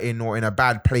hurting or in a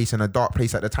bad place, in a dark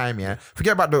place at the time.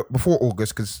 Forget about the before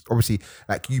August, because obviously,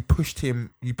 like you pushed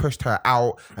her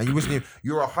out, and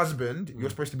you're a husband. You're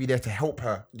supposed to be there to help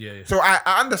her. Yeah. So I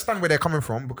understand where they're coming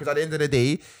from, because at the end of the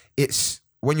day, it's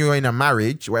when you're in a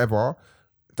marriage, whatever.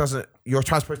 You're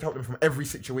supposed to help them from every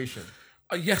situation.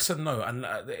 Yes and no, and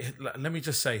let me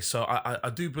just say. So I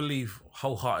do believe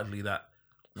wholeheartedly that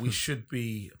we should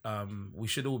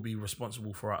all be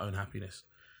responsible for our own happiness.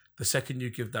 The second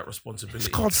you give that responsibility,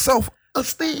 It's called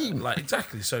self-esteem. like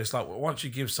exactly. So it's like once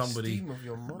you give somebody, Esteem of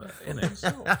your mother.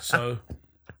 so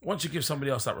once you give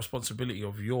somebody else that responsibility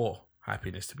of your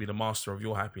happiness, to be the master of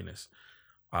your happiness,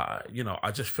 I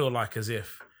just feel like as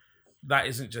if that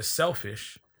isn't just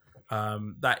selfish.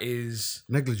 That is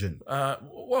negligent.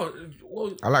 Well,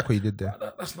 I like what you did there.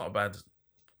 That's not bad.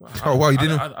 Oh, wow, you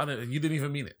didn't. I don't. You didn't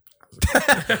even mean it.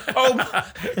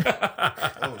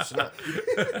 Oh, snap.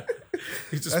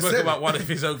 He just spoke about one of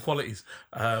his own qualities.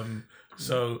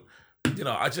 So,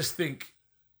 I just think.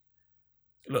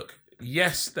 Look,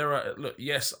 yes,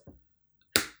 yes,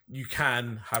 you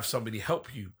can have somebody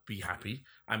help you be happy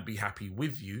and be happy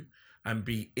with you and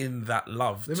be in that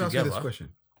love Let me together. ask you this question.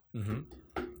 Mm-hmm.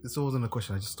 This wasn't a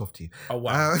question. I just stopped you. Oh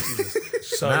wow!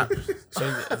 So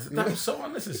that was so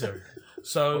unnecessary.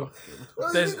 So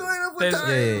there's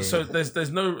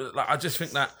no. Like, I just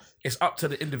think that it's up to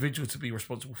the individual to be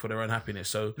responsible for their own happiness.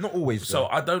 So not always. So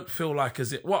I don't feel like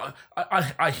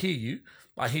I hear you.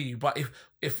 But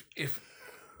if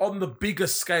on the bigger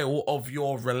scale of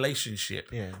your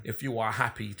relationship, if you are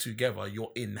happy together,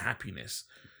 you're in happiness.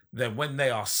 Then when they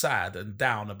are sad and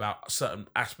down about certain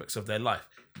aspects of their life,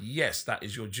 yes, that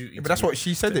is your duty. But that's what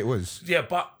she said it was. Yeah,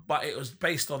 but it was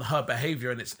based on her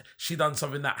behavior, and she done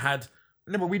something that had.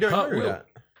 No, but we don't know that.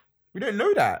 We don't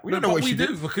know that. We don't know what she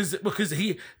did. because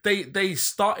they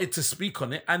started to speak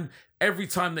on it, and every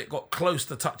time they got close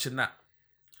to touching that.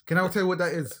 Can I tell you what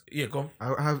that is? Yeah, go on.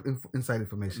 I have inside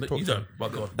information. You don't,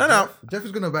 but go on. No. Jeff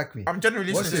is gonna back me. I'm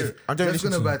generally listening to you. I'm generally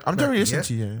listening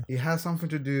to you. It has something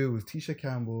to do with Tisha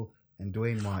Campbell and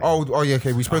Dwayne Martin. Oh yeah,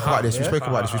 okay. We spoke about this. We spoke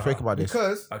about this.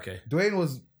 Because okay, Dwayne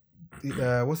was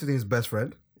what's his name's best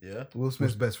friend. Yeah, Will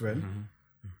Smith's best friend. Mm-hmm.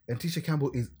 And Tisha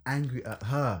Campbell is angry at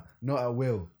her, not at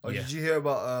Will. Did you hear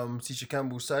about Tisha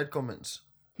Campbell's side comments?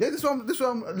 Yeah, this one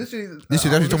literally. This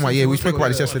is what you're talking about. Yeah, we spoke about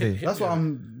this yesterday. That's what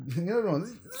I'm. You know the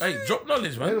ones. Hey, drop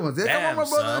knowledge, man. Come on, my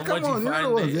brother. Come on, you know the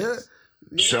ones. Yeah.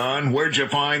 Son, where'd you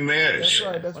find this?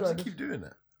 That's right. Keep doing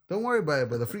that. Don't worry about it,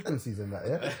 but the frequencies and that.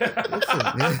 Yeah.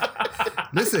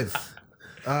 Listen.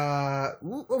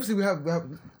 Obviously we have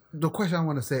the question I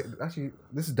want to say. Actually,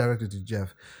 this is directed to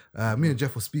Jeff. Me and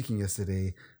Jeff were speaking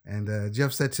yesterday, and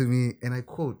Jeff said to me, and I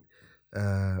quote.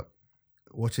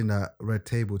 Watching that Red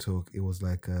Table Talk, it was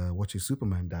like watching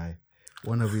Superman die.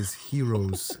 One of his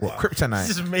heroes. What, Kryptonite?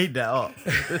 Just made that up.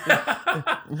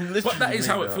 But that is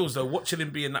how it feels, though. Watching him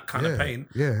be in that kind of pain.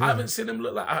 Yeah. I haven't seen him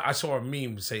look like. I saw a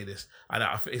meme say this, and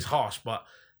it's harsh, but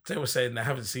they were saying they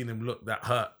haven't seen him look that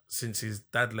hurt since his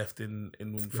dad left in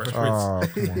Fresh Prince. Oh,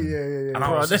 yeah. And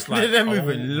I was just like, they're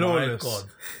moving lawless. My God.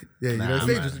 Yeah,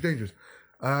 it's dangerous.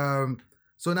 So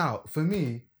now, for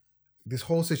me, this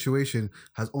whole situation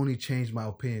has only changed my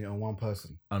opinion on one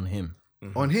person. On him.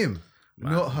 Mm-hmm. On him,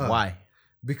 not her. Why?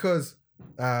 Because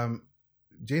Jada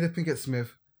Pinkett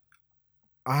Smith,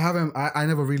 I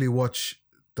never really watched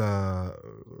the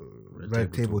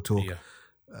Red Table Talk. Yeah.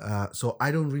 So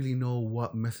I don't really know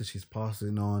what message he's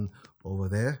passing on over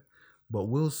there. But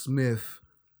Will Smith,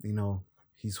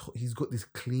 he's got this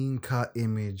clean cut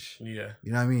image. Yeah.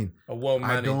 You know what I mean? A well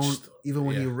managed. Even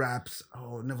when he raps,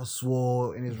 never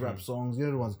swore in his rap songs. You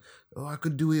know the ones. Oh, I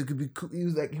could do it. It could be cool. He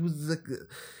was like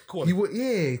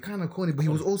corny. Kind of corny, but he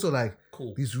was also like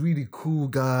this really cool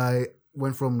guy.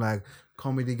 Went from like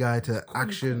comedy guy to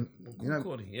action.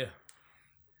 Corny, yeah.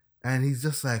 And he's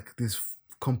just like this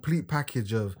complete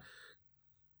package of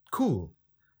cool.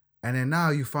 And then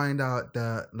now you find out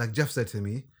that, like Jeff said to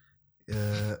me,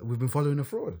 we've been following a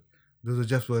fraud. Those are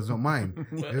Jeff's words, not mine.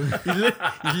 You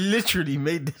literally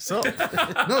made this up.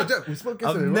 No, Jeff, we spoke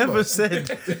yesterday. I've never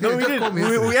said. No, we didn't.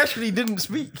 We actually didn't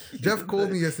speak. Jeff called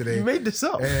me yesterday. You made this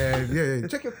up. And yeah,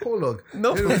 check your call log.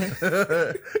 No.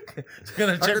 It's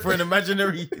gonna check for an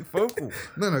imaginary phone call.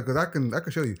 No, because I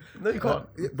can show you. No, you can't.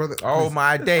 Yeah, brother. Oh please.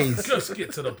 my days. Just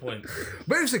get to the point.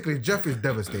 Basically, Jeff is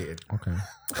devastated. Okay.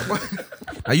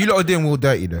 Are you lot are doing Will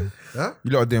dirty though? Huh?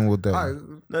 You lot are doing Will dirty. All right,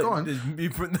 go on. You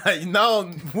put that, now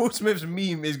Will Smith's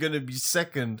meme is gonna be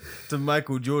second to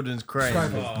Michael Jordan's crying.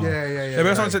 Yeah. Yeah, but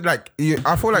that's what I'm saying. Like,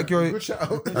 I feel like you're. Good shout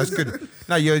out. That's good.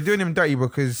 No, you're doing him dirty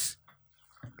because,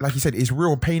 like you said, it's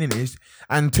real pain in it.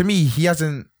 And to me, he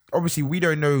hasn't. Obviously, we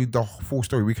don't know the full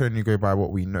story. We can only go by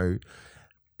what we know.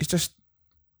 It's just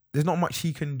there's not much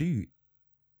he can do.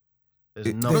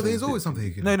 There's always something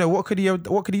he can do. No. What could he do?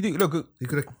 Look, he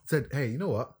could have said, "Hey, you know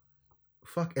what?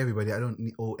 Fuck everybody. I don't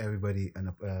owe everybody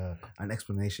an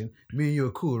explanation. Me and you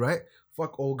are cool, right?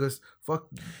 Fuck August. Fuck."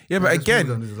 Yeah, but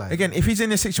again, if he's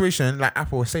in a situation like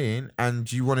Apple was saying,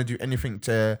 and you want to do anything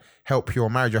to help your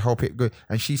marriage or help it go,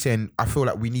 and she's saying, "I feel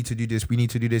like we need to do this. We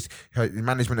need to do this." Her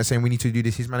management is saying, "We need to do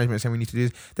this." His management is saying, "We need to do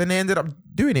this." Then they ended up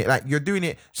doing it. Like, you're doing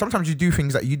it. Sometimes you do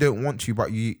things that you don't want to, but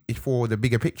it's for the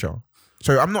bigger picture.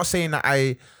 So I'm not saying that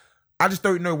I just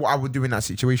don't know what I would do in that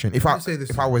situation if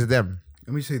I was them.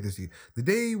 Let me say this to you. The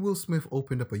day Will Smith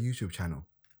opened up a YouTube channel,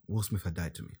 Will Smith had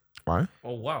died to me. Why?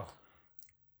 Oh, wow.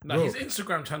 No, his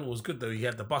Instagram channel was good, though. He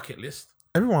had the bucket list.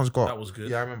 Everyone's got... That was good.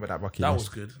 Yeah, I remember that bucket list. That was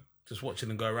good. Just watching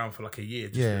him go around for like a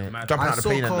year. I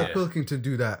saw Carl Pilkington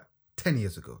do that 10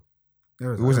 years ago.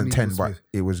 It wasn't 10, but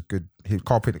it was good.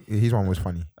 His one was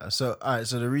funny. So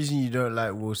the reason you don't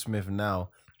like Will Smith now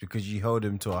is because you held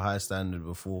him to a high standard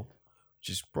before, which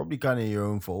is probably kind of your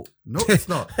own fault. No, it's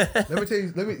not. Let me tell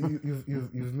you.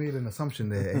 You've made an assumption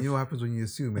there, and you know what happens when you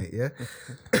assume it, yeah?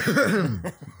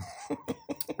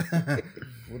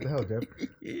 What the hell, Jeff?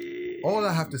 All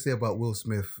I have to say about Will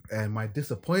Smith and my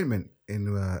disappointment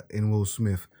in Will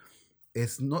Smith,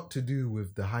 it's not to do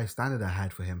with the high standard I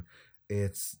had for him.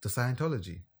 It's the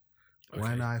Scientology. Okay.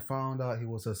 When I found out he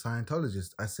was a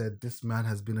Scientologist, I said, this man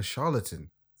has been a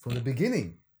charlatan from the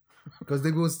beginning. Because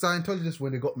they were Scientologists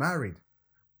when they got married.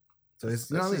 So it's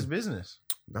his business.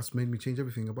 That's made me change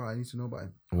everything about it. I need to know about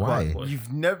him. Why? But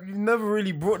you've never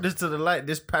really brought this to the light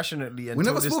this passionately. We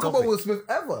never spoke about Will Smith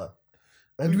ever.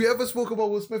 Had we ever spoke about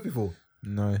Will Smith before?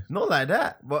 No. Not like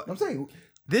that. But I'm saying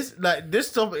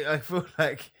this topic, I feel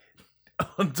like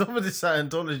on top of the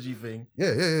Scientology thing.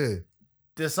 Yeah.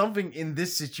 There's something in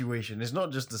this situation. It's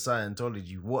not just the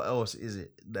Scientology. What else is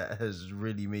it that has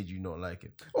really made you not like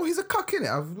him? Oh, he's a cuck, innit?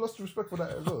 I've lost respect for that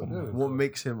as well. What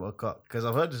makes him a cuck? Because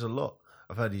I've heard this a lot.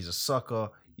 I've heard he's a sucker.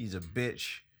 He's a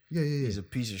bitch. Yeah. He's a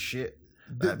piece of shit.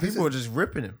 People are just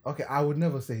ripping him. Okay, I would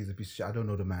never say he's a piece of shit. I don't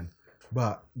know the man.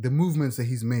 But the movements that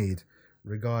he's made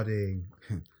regarding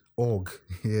Org,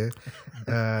 yeah.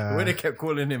 When they kept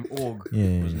calling him Org,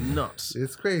 it was nuts.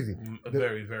 It's crazy.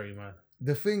 Very, very mad.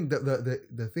 The thing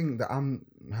that I'm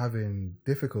having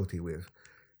difficulty with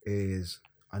is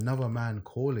another man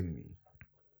calling me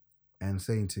and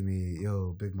saying to me,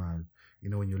 "Yo, big man, you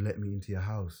know when you let me into your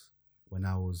house when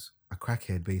I was a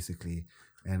crackhead, basically,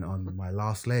 and on my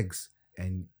last legs,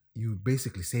 and you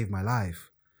basically saved my life,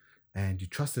 and you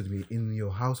trusted me in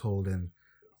your household, and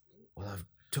well, I've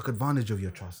took advantage of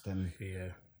your trust, and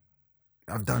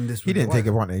I've done this." He didn't take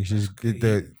advantage.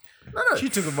 No. She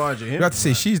took advantage of him. You have to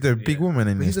say she's the big woman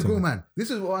in But this. he's a grown man.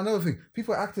 This is another thing.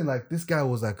 People are acting like this guy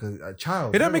was like a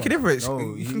child. It don't make a difference. No,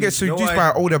 you can get seduced by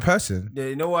an older person. Yeah,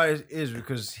 you know why it is?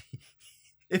 Because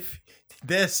if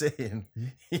they're saying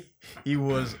he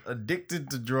was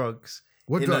addicted to drugs.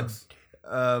 What drugs?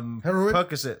 Heroin?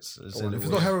 Percocets. If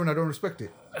it's not heroin, I don't respect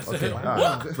it. Okay.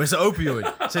 But it's an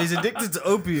opioid. So he's addicted to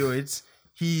opioids.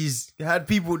 He's had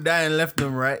people dying left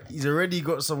and right. He's already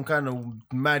got some kind of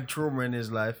mad trauma in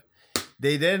his life.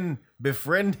 They then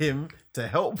befriend him to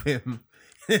help him.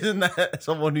 Isn't that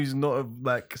someone who's not of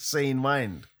like sane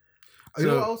mind? You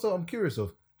know, also I'm curious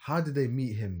of how did they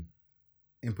meet him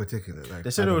in particular? Like,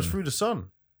 they said it was through the son.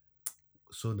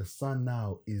 So the son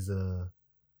now is a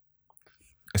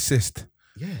assist.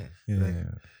 Yeah.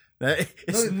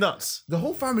 It's nuts. The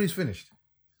whole family's finished.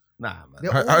 Nah,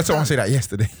 man. I heard someone say that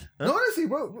yesterday. No, honestly,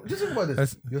 bro. Just think about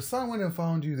this. Your son went and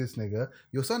found you this nigga.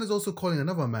 Your son is also calling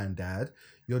another man dad.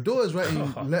 Your daughter's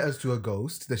writing letters to a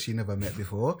ghost that she never met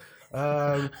before.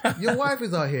 Your wife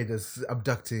is out here just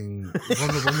abducting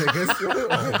vulnerable niggas.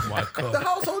 Oh my God. The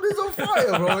household is on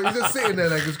fire, bro. You're just sitting there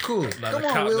like it's cool. Come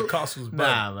on, Will. The castle's burnt.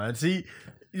 Nah, man. See,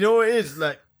 you know what it is?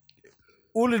 Like,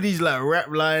 all of these like rap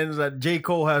lines, like J.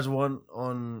 Cole has one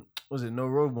on was it no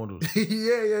role models? yeah.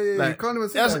 You can't even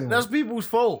say that anymore. That's people's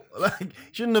fault. Like,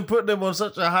 shouldn't have put them on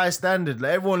such a high standard.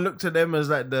 Like, everyone looked at them as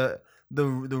like the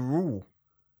rule.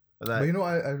 Like, but you know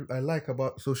what I like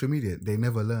about social media? They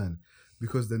never learn.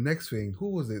 Because the next thing, who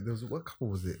was it? What couple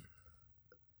was it?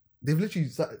 They've literally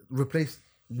replaced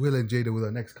Will and Jada with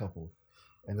our next couple.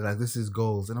 And they're like, this is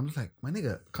goals. And I'm just like, my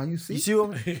nigga, can't you see? You see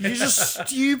what you're just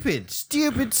stupid.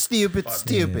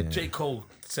 J. Cole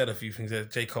said a few things there.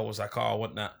 J. Cole was like, I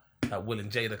want that Will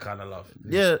and Jada kind of love.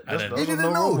 Yeah. He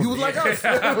didn't know. He was like us.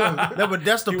 No, but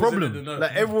that's the problem.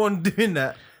 Like, everyone doing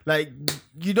that. Like,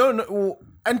 you don't know. Well,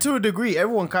 and to a degree,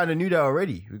 everyone kind of knew that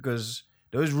already. Because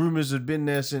those rumors had been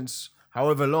there since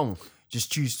however long.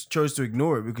 Just chose to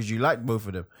ignore it because you like both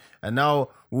of them. And now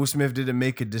Will Smith didn't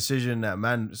make a decision that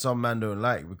some man don't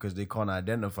like because they can't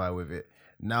identify with it.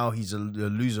 Now he's a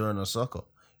loser and a sucker.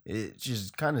 It's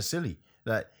just kind of silly.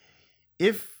 Like,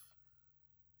 if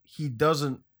he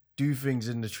doesn't do things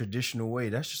in the traditional way,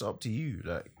 that's just up to you.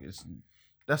 Like,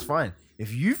 that's fine.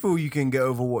 If you feel you can get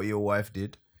over what your wife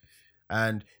did,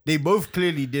 and they both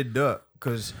clearly did dirt,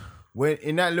 because when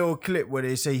in that little clip where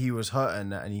they say he was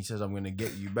hurting that and he says, I'm going to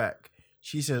get you back,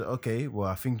 she says, okay, well,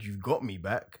 I think you've got me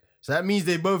back. So that means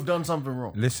they both done something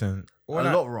wrong. Listen, a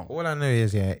lot wrong. All I know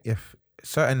is, if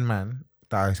certain man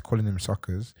that is calling him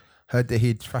suckers heard that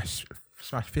he'd smashed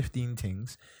 15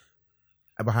 things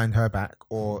behind her back,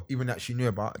 or even that she knew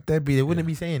about, they wouldn't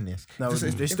be saying this. No,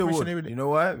 they still would. You know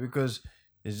why? Because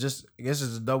it's just, I guess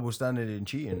it's a double standard in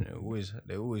cheating.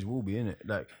 They always will be in it.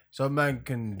 Like, some man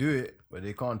can do it, but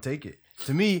they can't take it.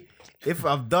 To me, if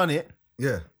I've done it,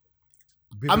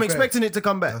 I'm expecting it to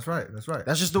come back. That's right.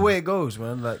 That's just the way it goes,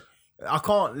 man. Like, I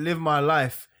can't live my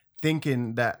life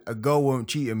thinking that a girl won't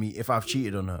cheat on me if I've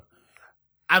cheated on her.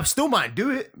 I still might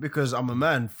do it because I'm a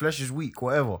man, flesh is weak,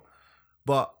 whatever.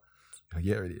 But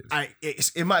it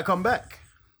is. It might come back.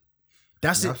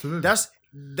 That's Absolutely. it.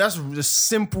 That's the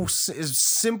simple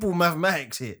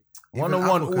mathematics here. One on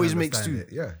one always makes two.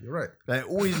 Yeah, you're right. Like,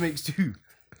 always makes two.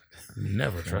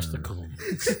 Never trust a cool.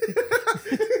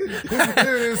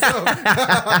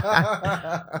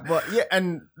 But yeah,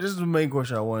 and this is the main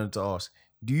question I wanted to ask.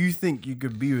 Do you think you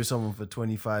could be with someone for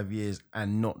 25 years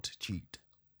and not cheat?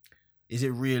 Is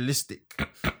it realistic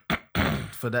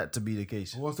for that to be the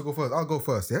case? Who wants to go first? I'll go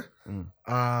first, yeah?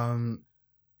 I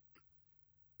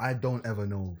don't ever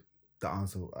know the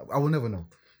answer. I will never know.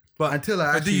 But until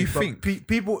I actually... do you think?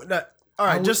 People that... All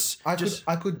right, I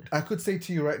could say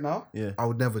to you right now, I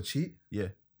would never cheat. Yeah.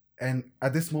 And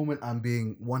at this moment, I'm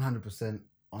being 100%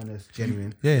 honest,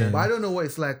 genuine. Yeah. But I don't know what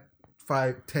it's like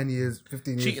 5, 10 years,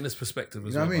 15 years. Cheating is perspective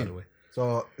as You know well, what I by mean? the way.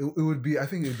 So it would be, I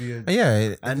think it would be and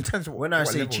when I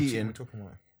say cheating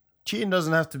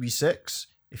doesn't have to be sex.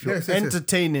 If you're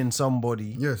entertaining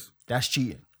somebody, that's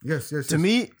cheating. Yes. To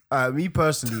me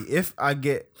personally, if I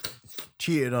get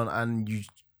cheated on and you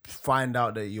find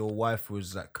out that your wife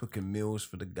was like cooking meals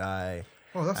for the guy,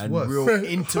 that's and worse. real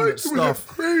intimate stuff,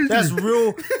 crazy. that's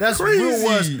real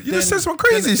worse. You just said some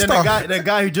crazy stuff. The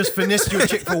guy who just finessed your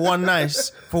chick for one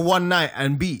night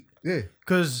and beat. Yeah.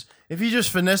 Because if you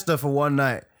just finessed her for one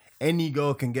night, any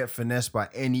girl can get finessed by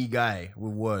any guy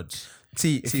with words.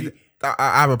 I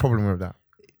have a problem with that.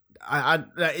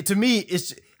 To me,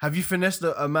 it's, have you finessed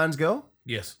a man's girl?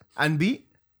 Yes. And beat?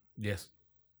 Yes.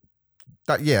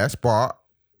 Yes, but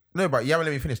you haven't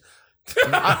let me finish.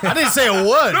 I didn't say a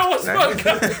word. No one spoke.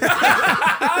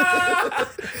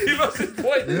 He lost his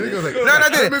point. No, I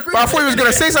didn't. But I thought he was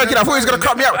gonna say something. I thought he was gonna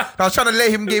cut me up. I was trying to let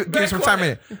him give some time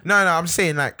in it. No, I'm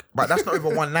saying but that's not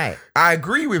even one night. I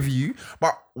agree with you,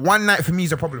 but one night for me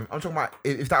is a problem. I'm talking about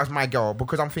if that was my girl,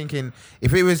 because I'm thinking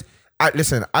if it was.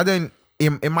 Listen, I don't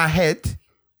in my head.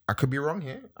 I could be wrong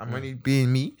here. I'm only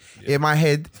being me. Yeah. In my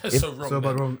head. So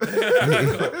wrong.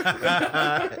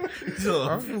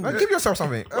 Give yourself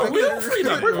something. We're all free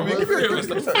now.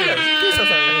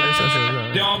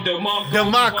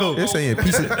 DeMarco. Listen,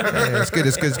 it's good.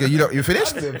 It's good. You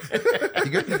finished? You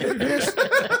good?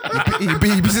 You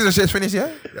pieces of shit finished,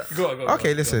 yeah? Go.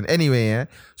 Okay, listen. Anyway, yeah.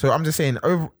 So I'm just saying,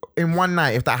 in one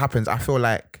night, if that happens, I feel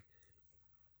like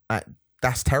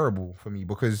that's terrible for me,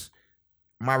 because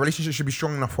my relationship should be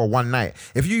strong enough for one night.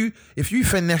 If you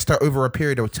finessed her over a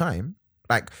period of time,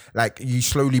 like you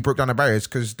slowly broke down the barriers,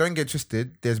 because don't get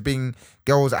twisted, there's been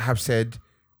girls that have said,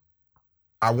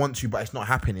 I want to, but it's not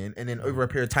happening, and then over a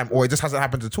period of time, or it just hasn't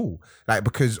happened at all, like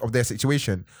because of their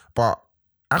situation. But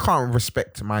I can't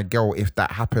respect my girl if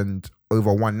that happened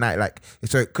over one night. Like,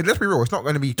 so, because let's be real, it's not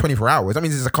going to be 24 hours. That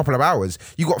means it's a couple of hours.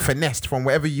 You got finessed from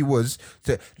wherever you was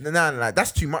to, like,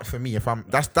 that's too much for me. Everyone's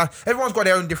got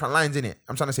their own different lines in it.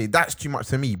 I'm trying to say that's too much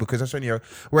for me because that's only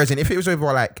whereas if it was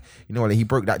over like, you know, like he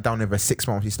broke that down over 6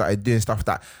 months, he started doing stuff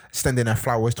that, sending her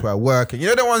flowers to her work. And you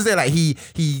know, the ones there, like he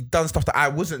done stuff that I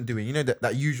wasn't doing, you know,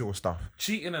 that usual stuff.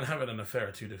 Cheating and having an affair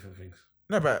are two different things.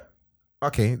 No, but,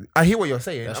 okay, I hear what you're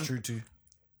saying. That's true too.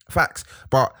 Facts.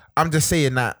 But I'm just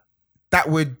saying that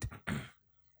would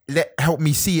help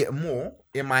me see it more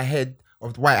in my head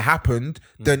of why it happened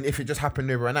than if it just happened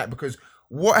overnight. Because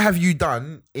what have you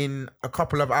done in a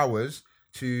couple of hours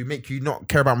to make you not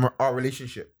care about our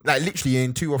relationship? Like literally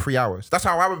in 2 or 3 hours. That's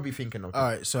how I would be thinking of it. All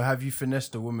right, so have you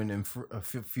finessed a woman in a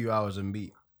few hours and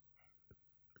beat?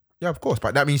 Yeah, of course,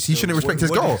 but that means he shouldn't respect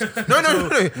his girl.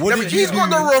 No. What That means he's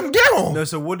got the wrong girl. No,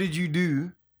 so what did you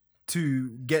do to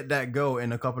get that girl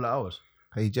in a couple of hours?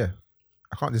 Hey, Jeff,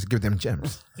 I can't just give them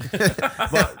gems.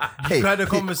 But you had a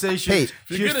conversation.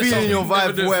 She was feeling your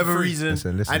vibe for whatever reason,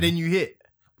 Listen. and then you hit.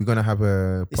 We're gonna have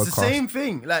a podcast. It's the same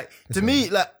thing. Like to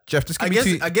me, like Jeff, just I give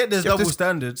me guess two. I get there's Jeff, double just-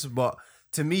 standards, but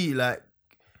to me, like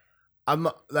I'm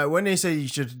not, like when they say you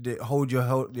should hold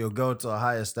your girl to a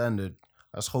higher standard,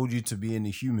 that's hold you to being a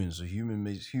human. So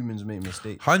humans make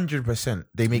mistakes. 100%,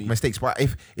 they make mistakes. But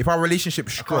if our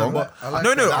relationship's strong, I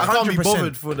can't be 100%.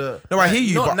 bothered for the. No, I hear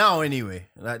you. Not but now, anyway.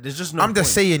 Like there's just no. I'm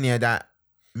just point. saying, yeah, that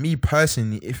me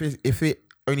personally, if it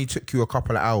only took you a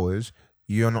couple of hours,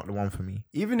 you're not the one for me.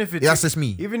 Even if it that's just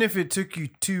me. Even if it took you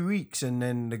 2 weeks and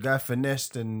then the guy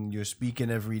finessed and you're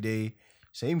speaking every day,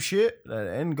 same shit. Like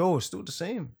the end goal is still the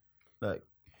same. Like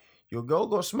your girl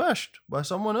got smashed by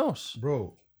someone else,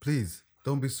 bro. Please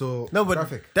don't be so. No, but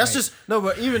graphic. that's Like, just no.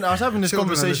 But even I was having this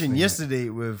children are conversation listening, yesterday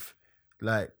with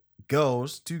like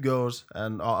two girls,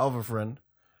 and our other friend.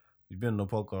 He's been on the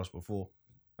podcast before,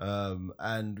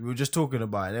 and we were just talking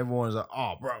about it. And everyone's like,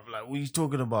 "Oh, bro, like what are you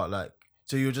talking about?" Like,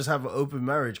 so you'll just have an open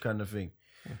marriage kind of thing.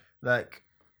 Like,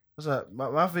 I was like,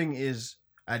 my thing is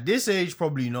at this age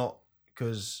probably not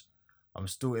because I'm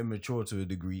still immature to a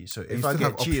degree. So if I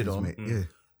get cheated on, if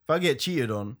I get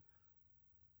cheated on,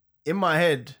 in my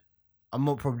head, I'm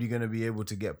not probably gonna be able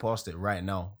to get past it right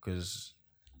now because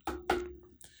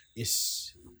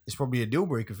it's probably a deal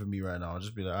breaker for me right now. I'll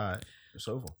just be like, all right, it's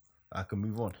over. I can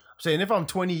move on. I'm saying if I'm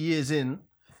 20 years in,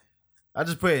 I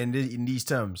just put it in these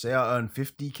terms. Say I earn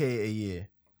 50K a year,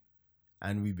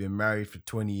 and we've been married for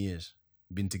 20 years,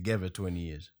 been together 20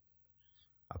 years.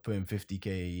 I put in 50K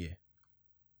a year.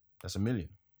 That's $1 million.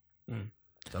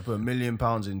 So I put £1 million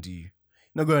into you.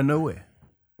 You're not going nowhere.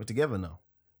 We're together now.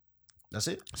 That's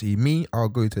it. See, me, I'll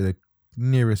go to the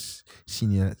nearest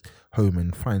senior home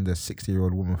and find a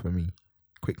 60-year-old woman for me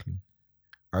quickly.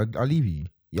 I'll leave you.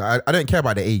 Yeah, I don't care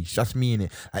about the age. That's me in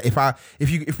it. Like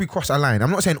if we cross a line, I'm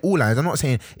not saying all lines. I'm not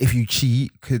saying if you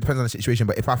cheat, because it depends on the situation.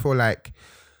 But if I feel like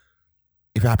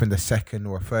if it happened a second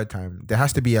or a third time, there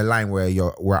has to be a line where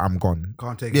I'm gone.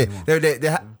 Can't take it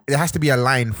anymore. There has to be a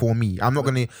line for me. I'm not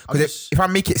gonna, because if I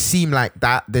make it seem like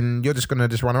that, then you're just gonna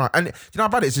just run around. And you know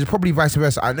about it, it's probably vice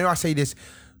versa. I know I say this,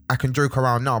 I can joke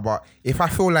around now, but if I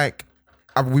feel like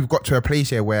we've got to a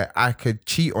place here where I could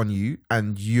cheat on you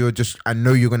and I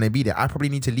know you're gonna be there, I probably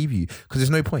need to leave you because there's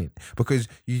no point, because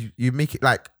you make it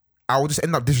like I will just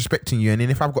end up disrespecting you, and then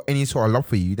if I've got any sort of love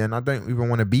for you, then I don't even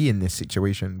want to be in this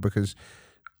situation because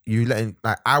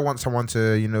I want someone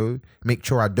to make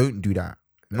sure I don't do that,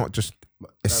 not just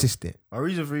assist it. My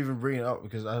reason for even bringing it up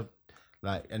because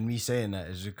and me saying that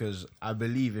is because I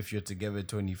believe if you're together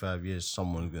 25 years,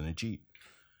 someone's gonna cheat.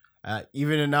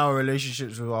 Even in our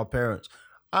relationships with our parents,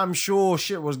 I'm sure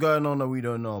shit was going on that we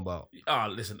don't know about.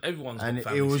 Listen, everyone's and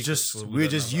got it was just we're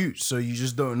just youths, so you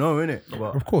just don't know, innit?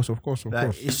 But Of course.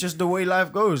 it's just the way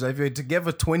life goes. Like, if you're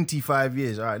together 25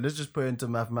 years, all right, let's just put it into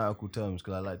mathematical terms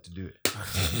because I like to do it.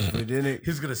 We're doing it.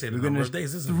 He's gonna say the we're number gonna of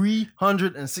days, isn't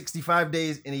 365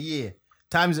 days in a year.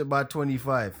 Times it by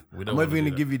 25. We don't I'm not wanna even do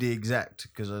gonna give you the exact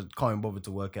because I can't bother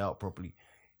to work it out properly.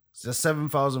 It's just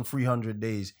 7,300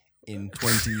 days in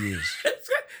 20 years.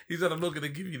 He said, I'm not going to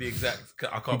give you the exact.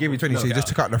 I can't. He gave you 20, so you just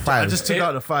took out the I 5. just took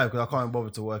out the 5 because I can't bother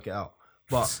to work it out.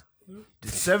 But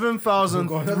 7,000.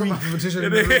 Another mathematician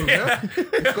in the room, yeah?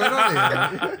 What's going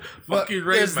on here? But Fucking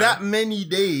Rain there's Man. that many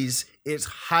days. It's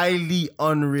highly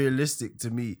unrealistic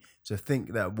to me to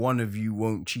think that one of you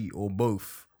won't cheat or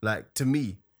both. Like, to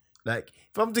me, like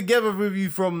if I'm together with you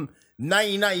from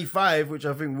 1995, which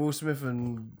I think Will Smith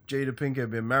and Jada Pinkett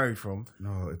have been married from.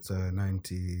 No, it's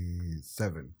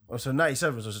 97. Oh, so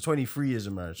 97, so it's 23 years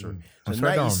of marriage. Sorry. So That's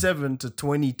right down. 97 to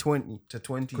 2020 to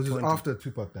 2020. Because it's after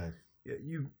Tupac died.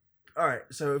 Yeah, all right.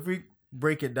 So if we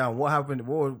break it down, what happened?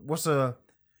 What's a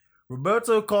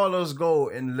Roberto Carlos' goal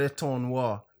in Le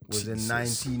Tournoi was in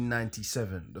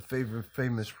 1997, the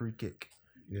famous free kick.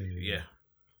 Yeah.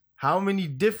 How many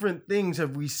different things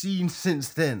have we seen since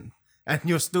then? And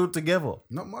you're still together?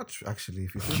 Not much, actually.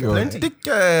 If you think You're about it.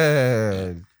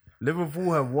 dickhead.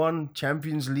 Liverpool have won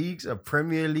Champions Leagues, a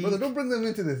Premier League. Brother, don't bring them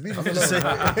into this. Leave us just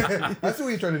alone. saying. I see what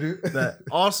you're trying to do. That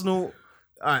Arsenal,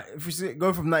 all right, if we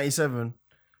go from 97,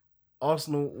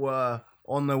 Arsenal were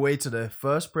on their way to their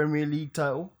first Premier League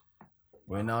title.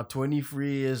 We're now 23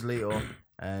 years later,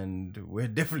 and we're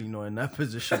definitely not in that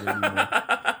position anymore.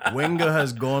 Wenger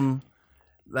has gone,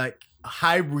 like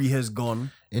Highbury has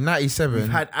gone. In 97, We've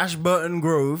had Ashburton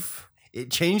Grove.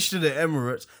 It changed to the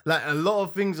Emirates. Like a lot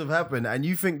of things have happened, and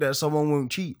you think that someone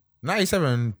won't cheat?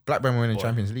 97, Blackburn were in the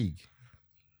Champions League.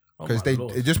 Because they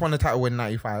just won the title in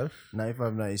 95.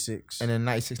 95, 96. And then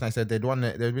 96, 97, they'd won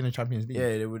it. They'd been in the Champions League.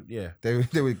 Yeah, they would. Yeah, They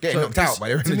were getting knocked out, but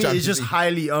they were in to the me, Champions it's just League.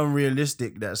 highly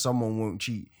unrealistic that someone won't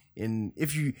cheat.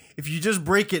 If you just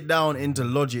break it down into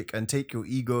logic and take your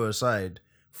ego aside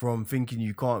from thinking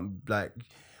you can't, like,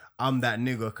 I'm that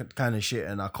nigga kind of shit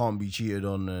and I can't be cheated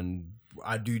on and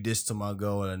I do this to my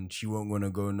girl and she won't want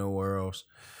to go nowhere else.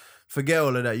 Forget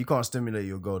all of that. You can't stimulate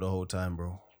your girl the whole time,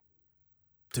 bro.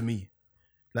 To me,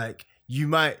 like, you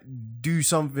might do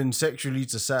something sexually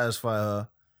to satisfy her.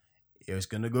 It's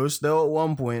gonna go stale at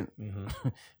one point. Mm-hmm.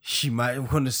 She might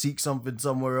want to seek something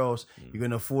somewhere else. You're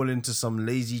gonna fall into some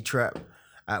lazy trap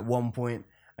at one point,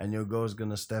 and your girl's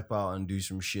gonna step out and do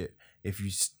some shit. If you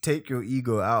take your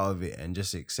ego out of it and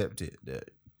just accept it,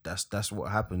 that's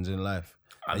what happens in life.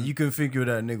 And you can think of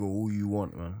that nigga all you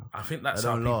want, man. I think that's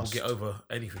how people get over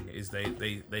anything. Is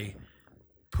they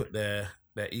put their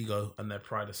ego and their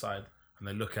pride aside and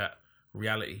they look at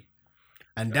reality.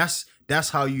 And that's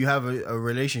how you have a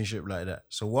relationship like that.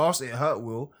 So whilst it hurt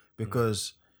Will,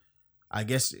 because I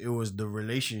guess it was the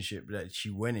relationship that she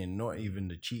went in, not even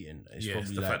the cheating. It's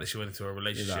probably the like, fact that she went into a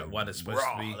relationship while they're supposed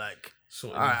to be like.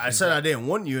 Sorting I said I didn't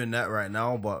want you in that right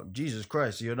now, but Jesus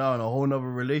Christ, you're now in a whole nother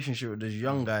relationship with this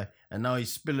young guy, and now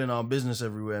he's spilling our business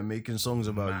everywhere and making songs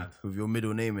about you with your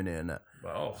middle name in it and that.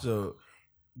 Oh. So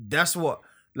that's what,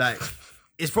 like,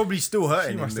 it's probably still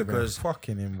hurting him because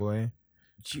fucking him, boy.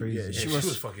 She she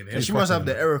was fucking him. She must have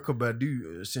the Erykah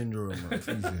Badu syndrome.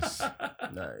 Jesus.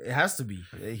 It has to be.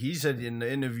 He said in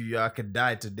the interview, I could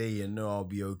die today and know I'll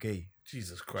be okay.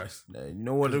 Jesus Christ. You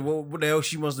know what the hell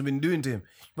she must have been doing to him?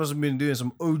 She must have been doing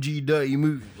some OG dirty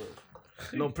moves, bro.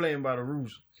 Not playing by the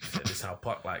rules. This is how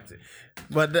Puck liked it.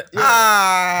 But God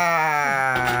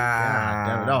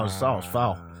damn it, that was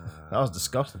foul. That was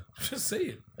disgusting. Just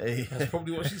saying. Hey. That's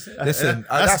probably what she said. Listen,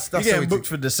 that's you're getting booked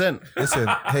for dissent. Listen,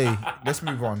 hey, let's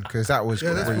move on because that was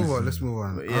Let's crazy. move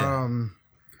on. But yeah.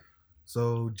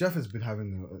 So Jeff has been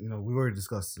having, we've already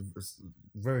discussed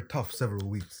very tough several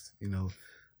weeks,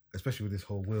 especially with this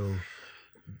whole Will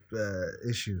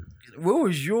issue. Will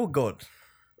is your god.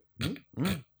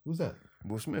 Who's that?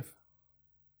 Will Smith.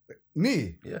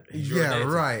 Me? Yeah. Yeah,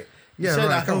 right. Yeah, said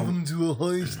right. I held him to a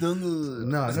high standard.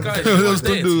 No, This never guy said is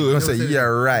anything. your I say, yeah,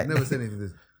 right. Never said anything to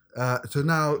this. So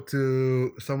now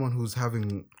to someone who's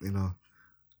having,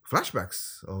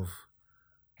 flashbacks of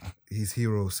his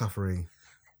hero suffering.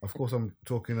 Of course, I'm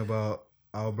talking about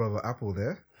our brother Apple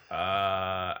there.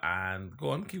 And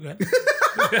go on, keep going. He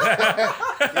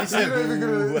said,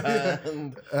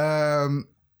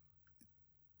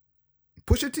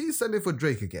 Pusha T is sending for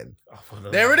Drake again.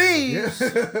 there it is.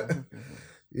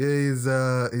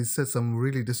 Yeah, he said some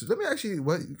really Let me actually.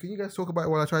 Can you guys talk about it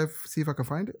while I try to see if I can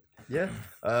find it? Yeah.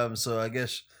 So I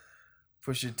guess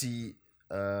Pusha T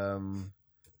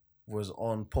was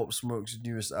on Pop Smoke's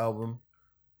newest album.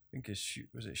 I think it's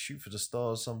Shoot for the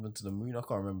Stars, something to the moon. I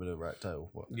can't remember the right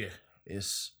title, but Yeah.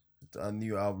 it's a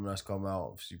new album that's come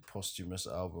out, obviously posthumous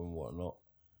album and whatnot.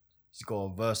 He's got a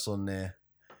verse on there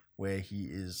where he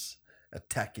is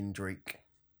attacking Drake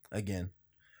again.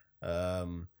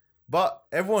 But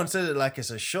everyone says it like it's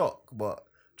a shock, but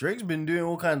Drake's been doing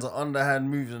all kinds of underhand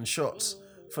moves and shots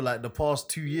for like the past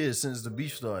 2 years since the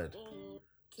beef started.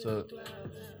 So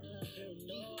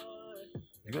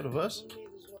you got the verse?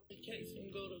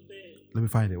 Let me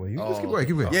find it. Wait, just keep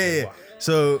going. Yeah.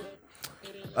 So,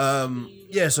 so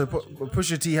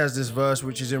Pusha T has this verse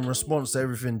which is in response to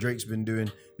everything Drake's been doing.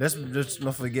 Let's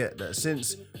not forget that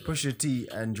since Pusha T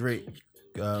and Drake's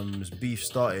beef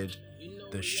started,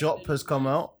 The Shop has come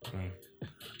out.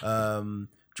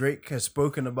 Drake has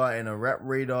spoken about it in a Rap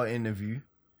Radar interview.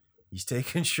 He's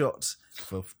taken shots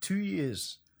for 2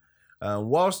 years.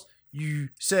 Whilst you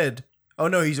said,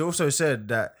 he's also said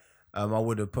that I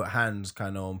would have put hands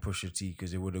kind of on Pusha T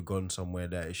because it would have gone somewhere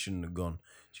that it shouldn't have gone.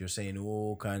 So you're saying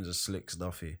all kinds of slick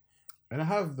stuff here. And I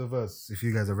have the verse if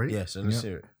you guys are ready. Yes, and let's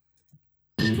hear it.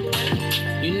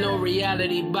 You know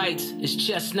reality bites, it's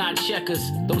chestnut checkers.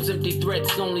 Those empty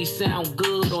threats only sound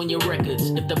good on your records.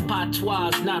 If the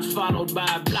patois not followed by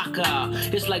a blocker,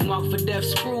 it's like Mark for Death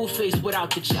screw face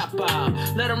without the chopper.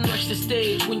 Let them rush the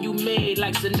stage when you made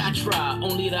like Sinatra,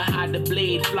 only to hide the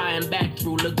blade flying back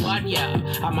through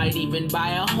LaGuardia. I might even buy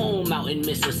a home out in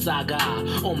Mississauga.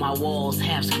 On my walls,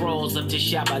 half scrolls of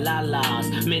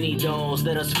Tishabalalas. Many dolls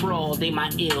that are sprawled, they my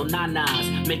ill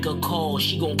nanas. Make a call,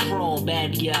 she gon' crawl,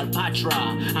 bad girl patra.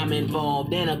 I'm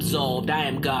involved and absolved, I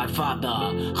am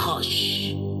Godfather.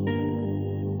 Hush.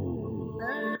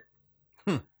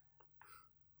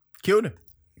 Killed him.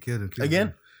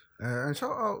 Again? And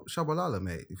shout out Shabalala,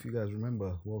 mate. If you guys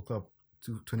remember World Cup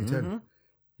 2010. Mm-hmm.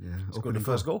 Yeah, scored the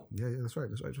first goal. Yeah, that's right.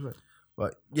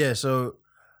 But yeah, so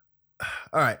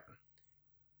all right.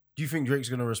 Do you think Drake's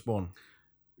gonna respond?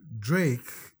 Drake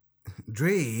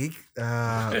should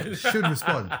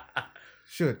respond.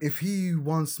 Should. If he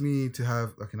wants me to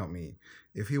have, okay, not me.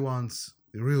 If he wants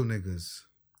real niggas.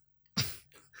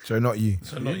 So not you.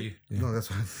 Yeah. No, that's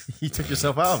fine. You took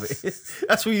yourself out of it.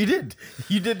 That's what you did.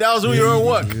 That was all your own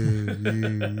work.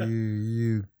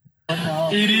 You.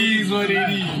 It is what it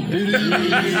is.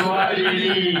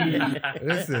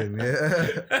 Listen, yeah.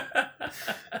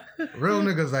 Real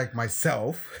niggas like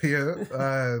myself, yeah.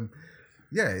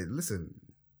 Listen.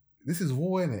 This is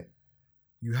war, innit?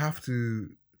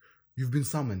 You've been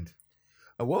summoned.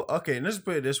 Well, okay, let's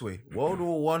put it this way. World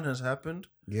War I has happened.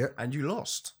 Yeah. And you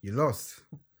lost.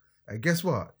 And guess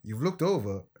what? You've looked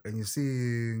over and you're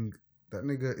seeing that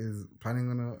nigga is planning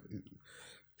on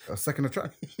a second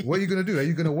attack. What are you going to do? Are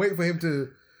you going to wait for him to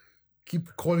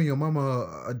keep calling your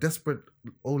mama a desperate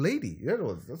old lady? Yeah,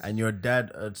 and your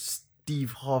dad a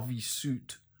Steve Harvey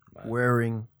suit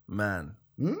wearing man.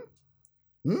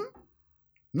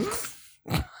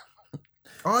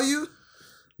 Are you?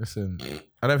 Listen,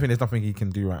 I don't think there's nothing he can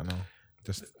do right now.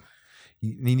 Just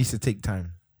he needs to take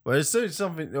time. Well, it's still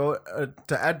something to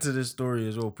add to this story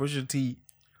as well. Pusha T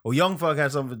or Young Thug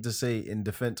had something to say in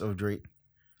defense of Drake.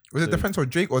 Was it defense of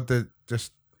Drake or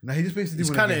just? No, he just basically.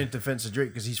 He's kind of in defense of Drake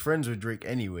because he's friends with Drake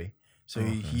anyway. So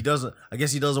he doesn't. I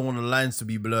guess he doesn't want the lines to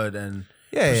be blurred and.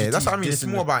 Yeah, that's what I mean. It's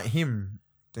more about him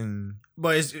than.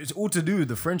 But it's all to do with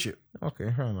the friendship.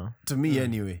 Okay, fair enough. To me,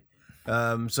 anyway.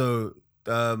 I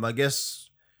guess.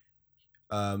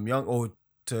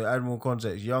 To add more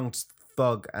context, Young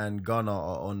Thug and Gunna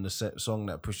are on the song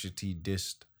that Pusha T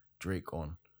dissed Drake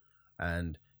on,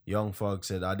 and Young Thug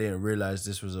said, "I didn't realize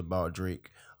this was about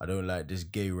Drake. I don't like this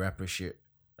gay rapper shit."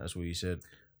 That's what he said.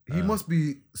 He must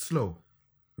be slow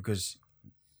because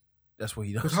that's what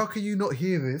he does. Because how can you not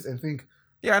hear this and think?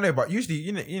 Yeah, I know, but usually,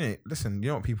 you know, listen, you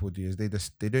know what people do is they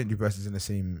don't do verses in the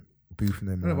same booth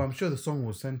no more. No, but I'm sure the song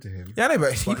was sent to him. Yeah, I know,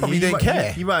 but he probably didn't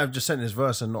care. He might have just sent his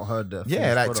verse and not heard that.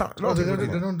 Yeah, like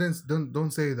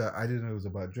don't say that I didn't know it was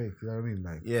about Drake. You know what I mean?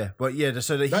 Like, yeah, but yeah,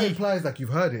 so that implies like you've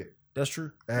heard it. That's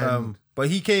true. But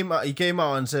he came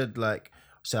out and said like,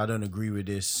 I don't agree with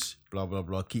this. Blah blah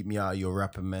blah. Keep me out of your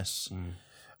rapper mess.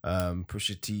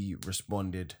 Pusha T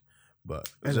responded, but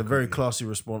it was a very classy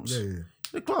response. Yeah.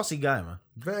 He's a classy guy, man.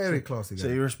 Very classy guy. So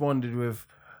he responded with,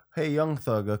 "Hey, Young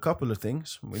Thug, a couple of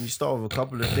things. When you start with a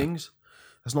couple of things,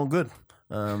 that's not good.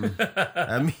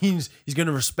 That means he's going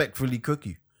to respectfully cook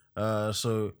you."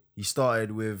 So he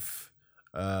started with,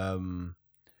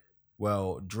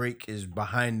 Drake is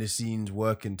behind the scenes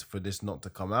working for this not to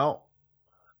come out.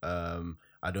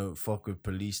 I don't fuck with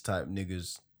police type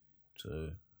niggas.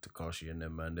 To Tekashi and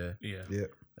them man there. Yeah.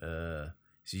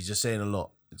 So he's just saying a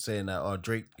lot. It's saying that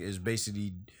Drake is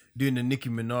basically doing the Nicki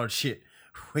Minaj shit,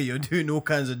 where you're doing all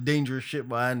kinds of dangerous shit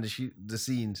behind the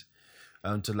scenes,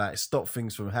 to like stop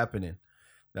things from happening.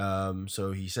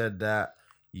 So he said that.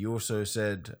 He also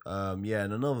said, and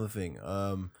another thing.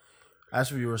 As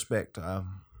for your respect, I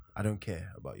don't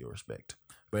care about your respect,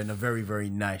 but in a very, very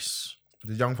nice.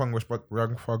 The Young Thug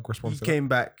response. He came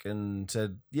back and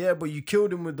said, "Yeah, but you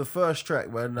killed him with the first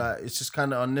track, man. It's just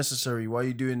kind of unnecessary. Why are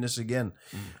you doing this again?"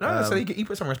 No, so he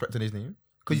put some respect in his name.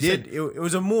 He did. It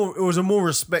was a more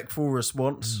respectful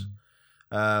response.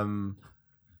 Why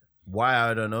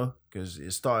I don't know, because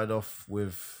it started off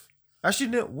with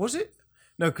actually no, was it?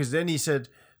 No, because then he said,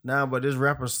 "Nah, but this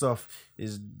rapper stuff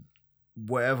is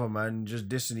whatever, man. Just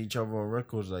dissing each other on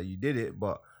records. Like you did it,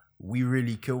 but we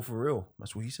really kill for real."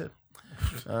 That's what he said.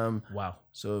 Wow.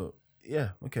 So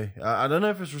yeah, okay. I don't know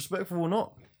if it's respectful or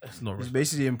not. It's not. It's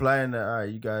basically implying that all right,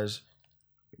 you guys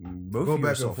both go of you back are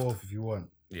and soft. forth if you want.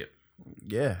 Yep.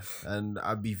 Yeah, and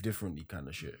I beef differently, kind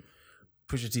of shit.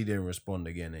 Pusha T didn't respond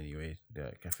again anyway. Yeah,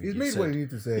 I think He's made what he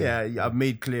needed to say. Yeah, I've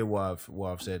made clear what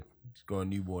I've said. He's got a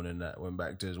newborn and that went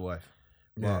back to his wife.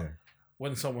 Yeah.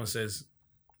 When someone says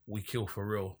we kill for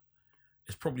real,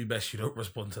 it's probably best you don't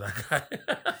respond to that guy.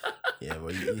 Yeah,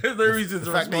 but there's no reason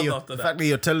to respond after that. The fact that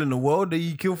you're telling the world that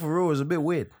you kill for real is a bit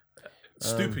weird.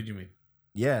 Stupid, you mean?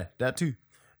 Yeah, that too.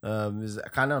 Is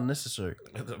kind of unnecessary.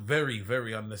 Very,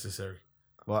 very unnecessary.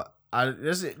 But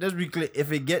let's be clear.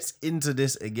 If it gets into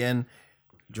this again,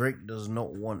 Drake does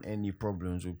not want any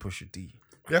problems with Pusha T.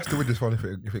 He has to win this one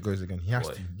if it goes again. He has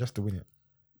to just to win it.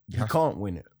 He can't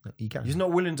win it. He can. He's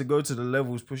not willing to go to the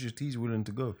levels Pusha T's willing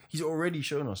to go. He's already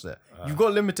shown us that. You've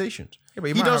got limitations. Yeah,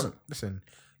 but he doesn't. Listen,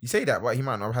 you say that, but he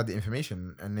might not have had the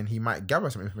information, and then he might gather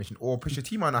some information, or Pusha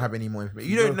T might not have any more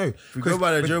information. You don't know. If we go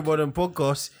by the Joe Budden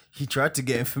podcast, he tried to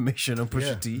get information on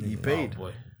Pusha T. He paid. Oh,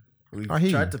 boy. We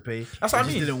tried to pay. That's what I It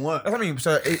mean. just didn't work. That's what I mean.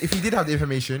 So if he did have the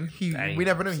information, we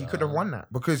never know. He could have won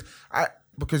that because I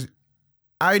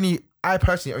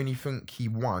personally only think he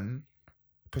won.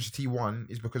 Pusha T won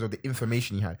is because of the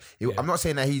information he had. I'm not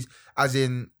saying that he's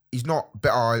not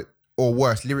better or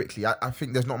worse lyrically. I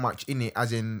think there's not much in it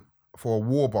as in for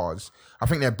war bars. I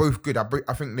think they're both good. I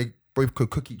think they both could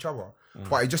cook each other.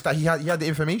 But it's just that he had the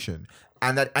information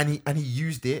and he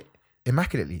used it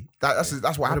immaculately. That's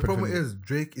what happened. The problem is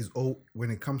Drake is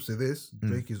when it comes to this,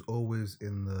 Drake is always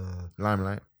in the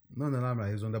limelight. No, in the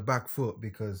limelight. He's on the back foot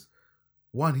because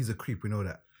one, he's a creep. We know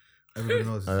that. Everybody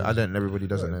knows. Everybody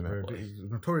doesn't know that. He's a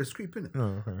notorious creep, innit?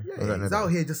 Oh, okay. Yeah, he's out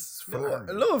here just. A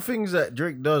lot of things that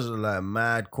Drake does are like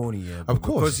mad corny. Yeah, of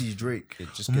course, because he's Drake.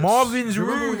 It just gets, Marvin's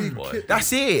Room.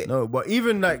 That's it. No, but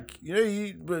even like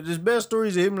but there's bad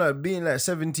stories of him like being like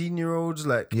 17-year-olds,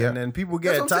 like, and then people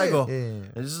get a tiger.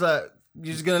 It's just like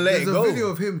you're just gonna let it go. There's a video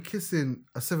of him kissing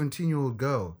a 17-year-old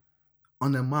girl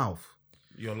on their mouth.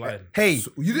 You're lying. Hey,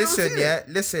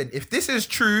 listen. If this is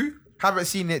true. Haven't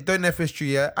seen it, don't know if it's true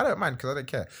yet. I don't mind because I don't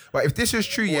care. But if this is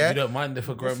true yet... You don't mind if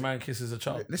a grown man kisses a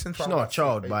child? Listen, she's not a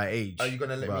child by age. Are you going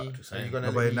to let me... Are you going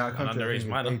to let me... Underage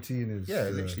minor. 18 is... Yeah,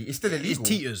 literally. It's still illegal. It's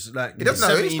teeters. Like, it doesn't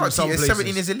know. It's not teeters.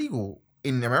 17 is illegal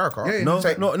in America. Yeah,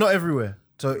 not everywhere.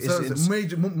 So it's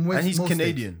major... And he's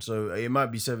Canadian, so it might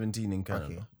be 17 in Canada.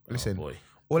 Okay. Listen. Oh, boy.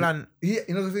 You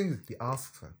know the thing is, he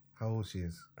asks her how old she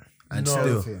is. And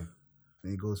still... And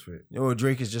he goes for it. You know,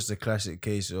 Drake is just a classic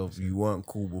case of you weren't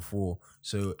cool before,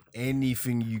 so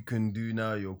anything you can do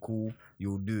now, you're cool,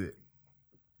 you'll do it.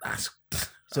 That's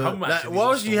so.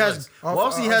 Whilst he has top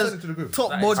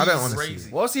bodies, I don't want to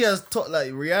see. Whilst he has top, like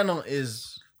Rihanna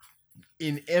is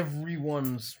in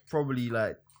everyone's probably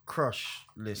like crush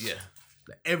list. Yeah,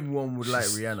 like, everyone would like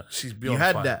Rihanna. She's beyond. You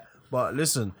had fine. that, but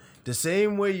listen, the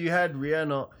same way you had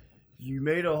Rihanna, you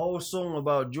made a whole song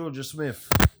about Georgia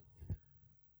Smith.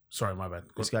 Sorry, my bad.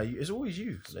 This guy, it's always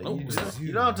you. Like, it's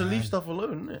you don't have to leave stuff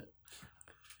alone, innit?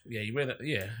 Yeah, you made it.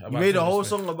 Yeah, you made a whole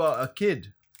song about a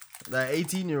kid, like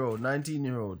 18-year-old,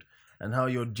 19-year-old, and how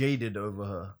you're jaded over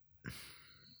her.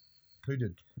 Who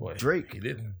did? Boy, Drake. He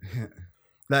did.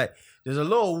 Like, there's a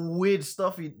lot of weird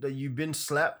stuff that you've been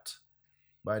slapped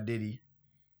by Diddy.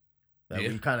 Like,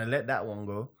 we kind of let that one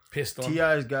go. Pissed on.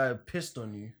 T.I.'s guy pissed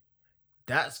on you.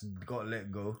 That's got let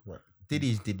go. What?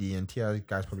 Diddy's Diddy and T.I.'s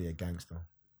guy's probably a gangster.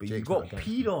 But Jake's you got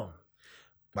peed on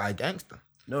by a gangster.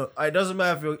 No, it doesn't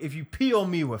matter if you pee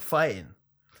on me, we're fighting.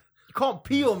 You can't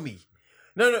pee on me.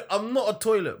 No, I'm not a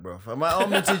toilet, bro. My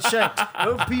armpit shanked.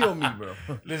 Don't pee on me, bro.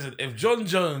 Listen, if John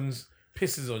Jones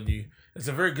pisses on you, there's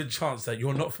a very good chance that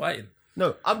you're not fighting.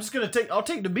 No, I'm just gonna I'll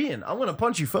take the beating. I'm gonna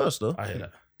punch you first, though. I hear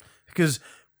that. Because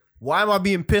why am I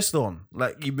being pissed on?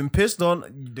 Like, you've been pissed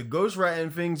on. The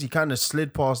ghostwriting things, he kind of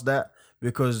slid past that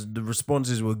because the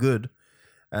responses were good.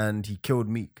 And he killed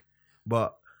Meek.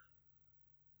 But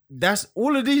that's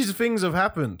all of these things have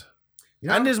happened.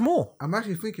 And there's more. I'm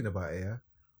actually thinking about it, yeah.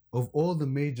 Of all the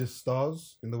major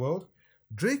stars in the world,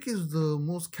 Drake is the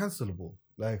most cancelable,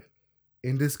 like,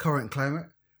 in this current climate.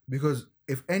 Because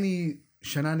if any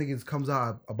shenanigans comes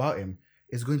out about him,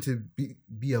 it's going to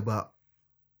be about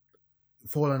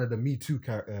fall under the Me Too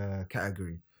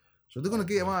category. So they're going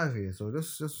to get him out of here. So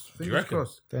just fingers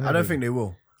crossed. I don't think they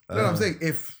will. You know what I'm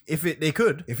saying? They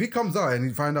could. If he comes out and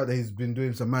he find out that he's been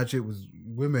doing some magic with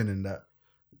women and that,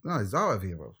 no, he's out of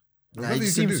here, bro.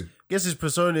 Guess his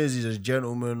persona is he's a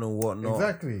gentleman or whatnot.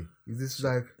 Exactly. He's just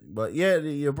like. But yeah,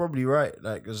 you're probably right.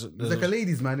 Like he's like a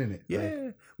ladies' man, innit? Yeah.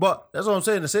 Like, but that's what I'm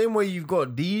saying. The same way you've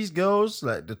got these girls,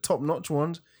 like the top notch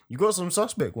ones, you got some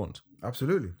suspect ones.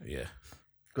 Absolutely. Yeah.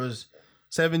 Because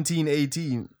 17,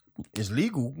 18 is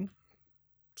legal.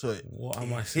 So what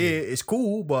am I saying? Here it's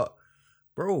cool, but.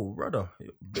 Bro, brother,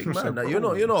 big man. Like, you're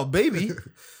not a baby.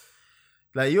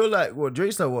 Like you're like what?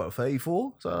 Drake's like what?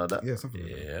 34, something like that. Yeah, something.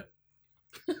 Like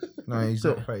Yeah. No, he's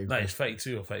So- not 30. No, it's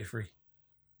 32 or 33.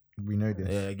 We know this.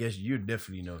 Yeah, I guess you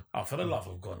definitely know. Oh, for the love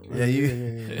of God. Yeah, you.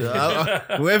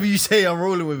 Yeah. Whoever you say, I'm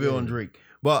rolling with it on Drake.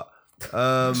 But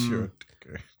Sure.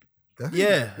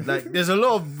 yeah, like there's a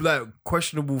lot of like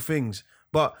questionable things.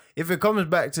 But if it comes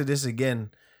back to this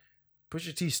again,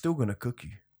 Pusha T's still gonna cook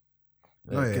you.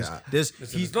 Oh, yeah. 'Cause there's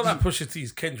Listen, it's not like Pusha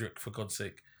T's Kendrick, for God's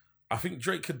sake. I think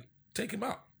Drake could take him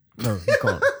out. no, you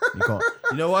can't. You can't.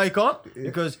 You know why you can't?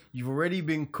 Because you've already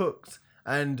been cooked,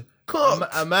 and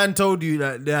a man told you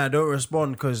that don't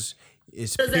respond because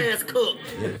it's His ass cooked.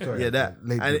 yeah, that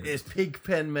Late and bloomer. it's pig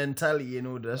pen mentality and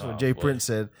all that. That's what Oh, Jay boy. Prince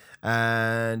said,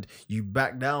 and you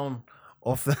back down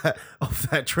off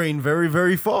that train very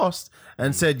very fast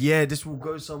and said, yeah, this will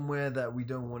go somewhere that we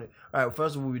don't want it. All right,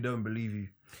 first of all, we don't believe you.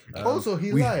 Also,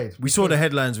 he we, lied. We saw the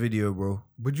headlines video, bro.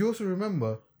 But you also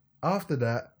remember after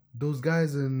that, those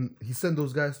guys he sent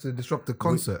those guys to disrupt the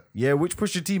concert. Yeah, which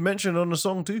Pusha T mentioned on the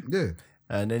song too. Yeah.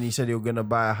 And then he said he was gonna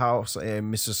buy a house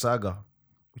in Mississauga,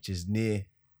 which is near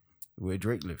where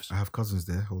Drake lives. I have cousins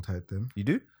there. Hold tight, them. You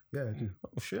do? Yeah, I do.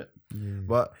 Oh shit. Yeah.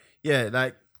 But yeah,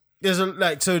 like there's a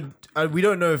like so we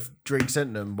don't know if Drake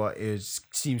sent them, but it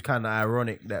seems kind of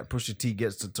ironic that Pusha T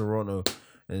gets to Toronto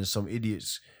and some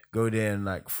idiots go there and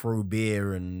like throw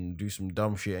beer and do some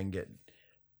dumb shit and get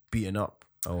beaten up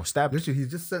or stabbed. Literally, he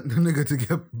just sent the nigga to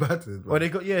get battered. Well, they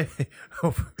got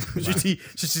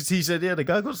Pusha T said, yeah, the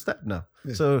guy got stabbed now.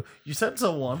 Yeah. So you sent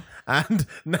someone, and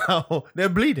now they're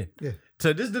bleeding. Yeah.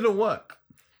 So this didn't work.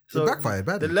 So It backfired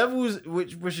badly. the levels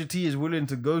which Pusha T is willing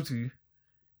to go to,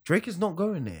 Drake is not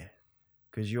going there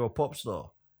because you're a pop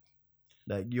star.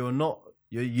 Like you're not.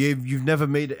 You've never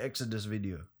made an Exodus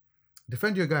video.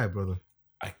 Defend your guy, brother.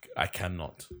 I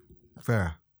cannot.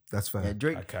 Fair. That's fair. Yeah, I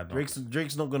Drake. cannot.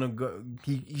 Drake's not gonna go.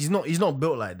 He's not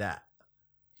built like that.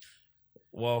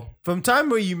 Well, From time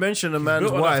where you mention a he's man's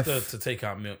built enough wife, to take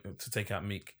out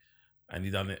Meek, and he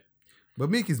done it. But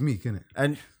Meek is Meek, innit?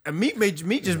 and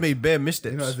Meek just made bare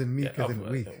missteps. You know, as in Meek, Yeah, as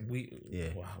in weak.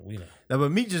 Yeah. Wow, we know. No,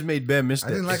 but Meek just made bare I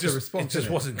missteps. didn't like It the just, response. it just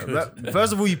innit? wasn't good.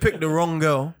 First of all, you picked the wrong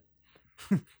girl.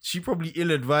 She probably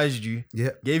ill-advised you, Yeah.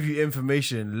 gave you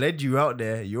information, led you out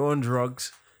there. You're on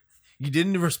drugs. You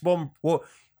didn't respond. Well,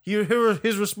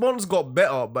 his response got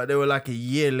better, but they were like a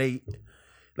year late.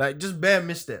 Like just bare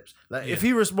missteps. Like if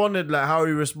he responded like how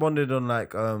he responded on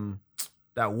like that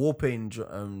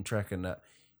Warpaint track and that,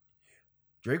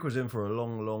 Drake was in for a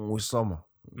long summer.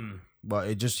 But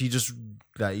he just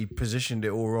like he positioned it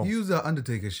all wrong. Use that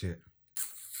Undertaker shit.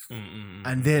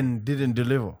 And then didn't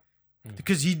deliver.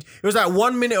 Because it was like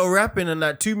 1 minute of rapping and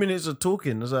like 2 minutes of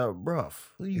talking. It was like, bruv,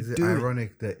 what are you Is it doing?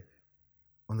 ironic that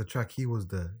on the track he was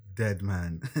the dead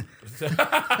man?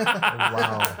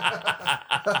 Wow.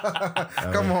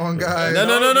 Come on, guys. No.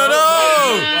 No,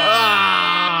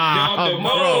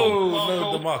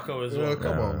 DeMarco as well.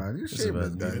 Come on, man. You It's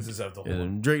shameless, about- He guys. deserved the Yeah, whole.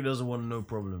 Drake doesn't want no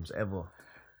problems ever.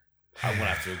 I'm gonna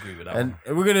have to agree with that. And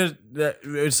one. we're gonna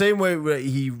the same way that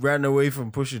he ran away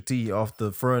from Pusha T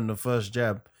after throwing the first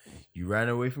jab. You ran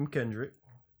away from Kendrick.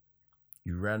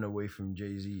 You ran away from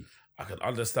Jay-Z. I can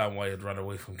understand why he'd run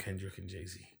away from Kendrick and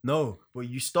Jay-Z. No, but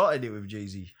you started it with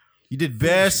Jay-Z. You did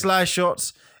bare sly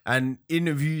shots and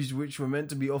interviews which were meant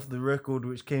to be off the record,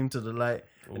 which came to the light.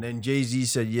 And then Jay-Z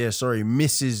said, yeah, sorry,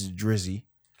 Mrs. Drizzy.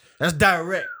 That's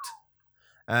direct.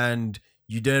 And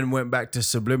you then went back to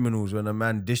subliminals when a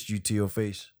man dissed you to your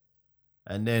face.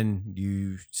 And then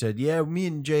you said, yeah, me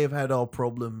and Jay have had our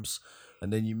problems.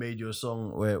 And then you made your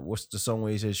song what's the song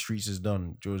where he says Streets is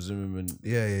done? George Zimmerman.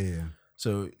 Yeah.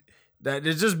 So that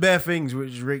there's just bare things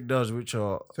which Rick does which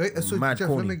are So mad Jeff,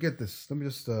 corny. let me get this. Let me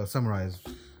just summarize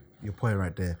your point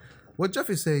right there. What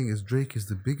Jeff is saying is Drake is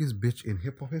the biggest bitch in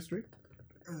hip hop history.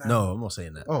 No, I'm not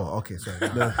saying that. Oh, okay, sorry.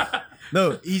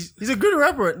 No, he's a good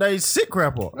rapper. No, he's a sick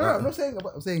rapper. No, I'm not saying.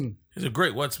 I'm saying He's a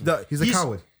great wordsmith. he's a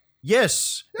coward.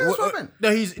 Yes. Yeah, that's what I meant.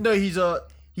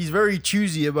 He's very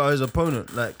choosy about his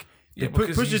opponent. Like Yeah, the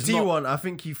because Pusha he's T not- one, I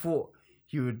think he thought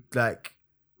he would like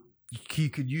he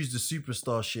could use the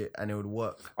superstar shit and it would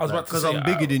work. I was about to because say, I'm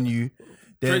bigger than you.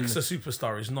 Then Drake's a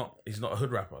superstar. He's not a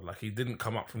hood rapper. Like he didn't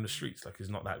come up from the streets. Like he's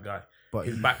not that guy. But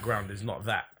His background is not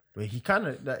that. But he kind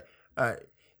of like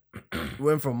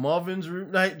went from Marvin's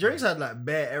room. Like Drake's had like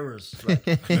bare errors. Like,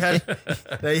 he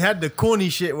had the corny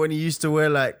shit when he used to wear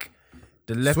like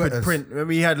the leopard Sweaters. print.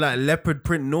 Remember he had like leopard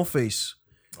print North Face.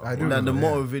 I do And then the remember,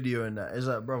 motto video and that. It's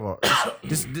like, brother,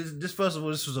 this first of all,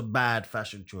 this was a bad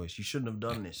fashion choice. You shouldn't have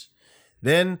done this.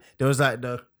 Then there was like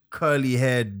the curly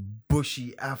haired,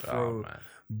 bushy afro, Oh, man.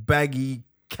 baggy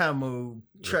camo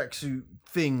tracksuit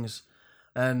things.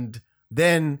 And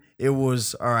Then it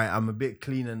was, all right, I'm a bit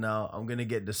cleaner now. I'm going to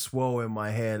get the swirl in my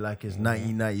hair like it's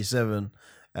 1997.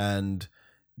 And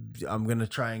I'm going to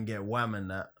try and get Wham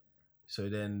and that. So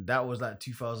then that was like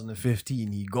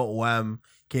 2015. He got Wham,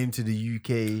 came to the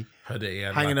UK,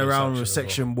 hanging around with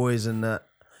Section Boys and that.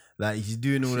 Like he's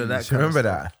doing all of that kind remember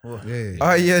of stuff. that? Yeah.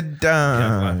 Oh, you're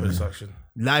done.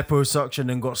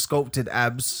 Liposuction and got sculpted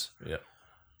abs. Yeah.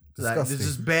 Like, there's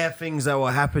just bare things that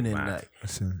were happening. Like,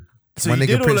 Listen, so my you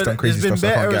did nigga all Prince of done that. crazy There's been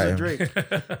stuff, so I better can't as a get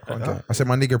Drake. him. I said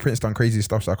my nigga Prince done crazy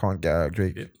stuff, so I can't get out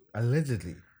Drake.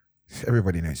 Allegedly.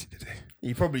 Everybody knows he did it.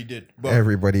 He probably did. But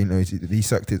Everybody knows he did. He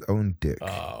sucked his own dick.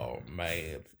 Oh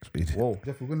man. Whoa.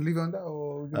 Jeff, we're gonna leave it on that,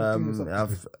 or we're gonna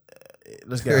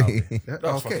let's get out. That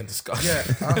was fucking disgusting.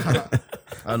 Yeah.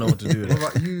 I know what to do. What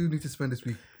about you? Need to spend this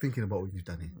week thinking about what you've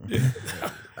done here.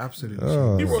 Absolutely.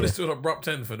 Oh. He brought this to an abrupt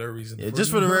end for no reason. Yeah, just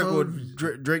for the record,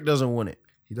 Drake doesn't want it.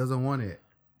 He doesn't want it.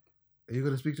 Are you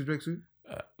gonna speak to Drake soon?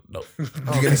 No. You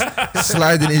gonna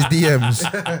slide in his DMs.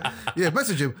 Yeah,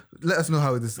 message him. Let us know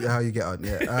how you get on.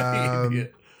 Yeah.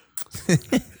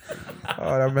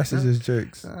 Oh, that message is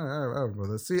jokes. All right,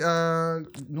 brother. See, no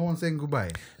one's saying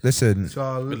goodbye. Listen, To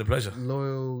our Been a pleasure.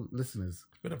 loyal listeners.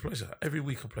 It's been a pleasure. Every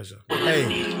week a pleasure. Hey,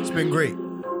 it's been great.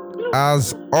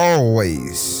 as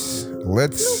always,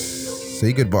 let's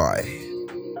say goodbye.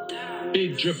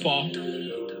 Big drip off.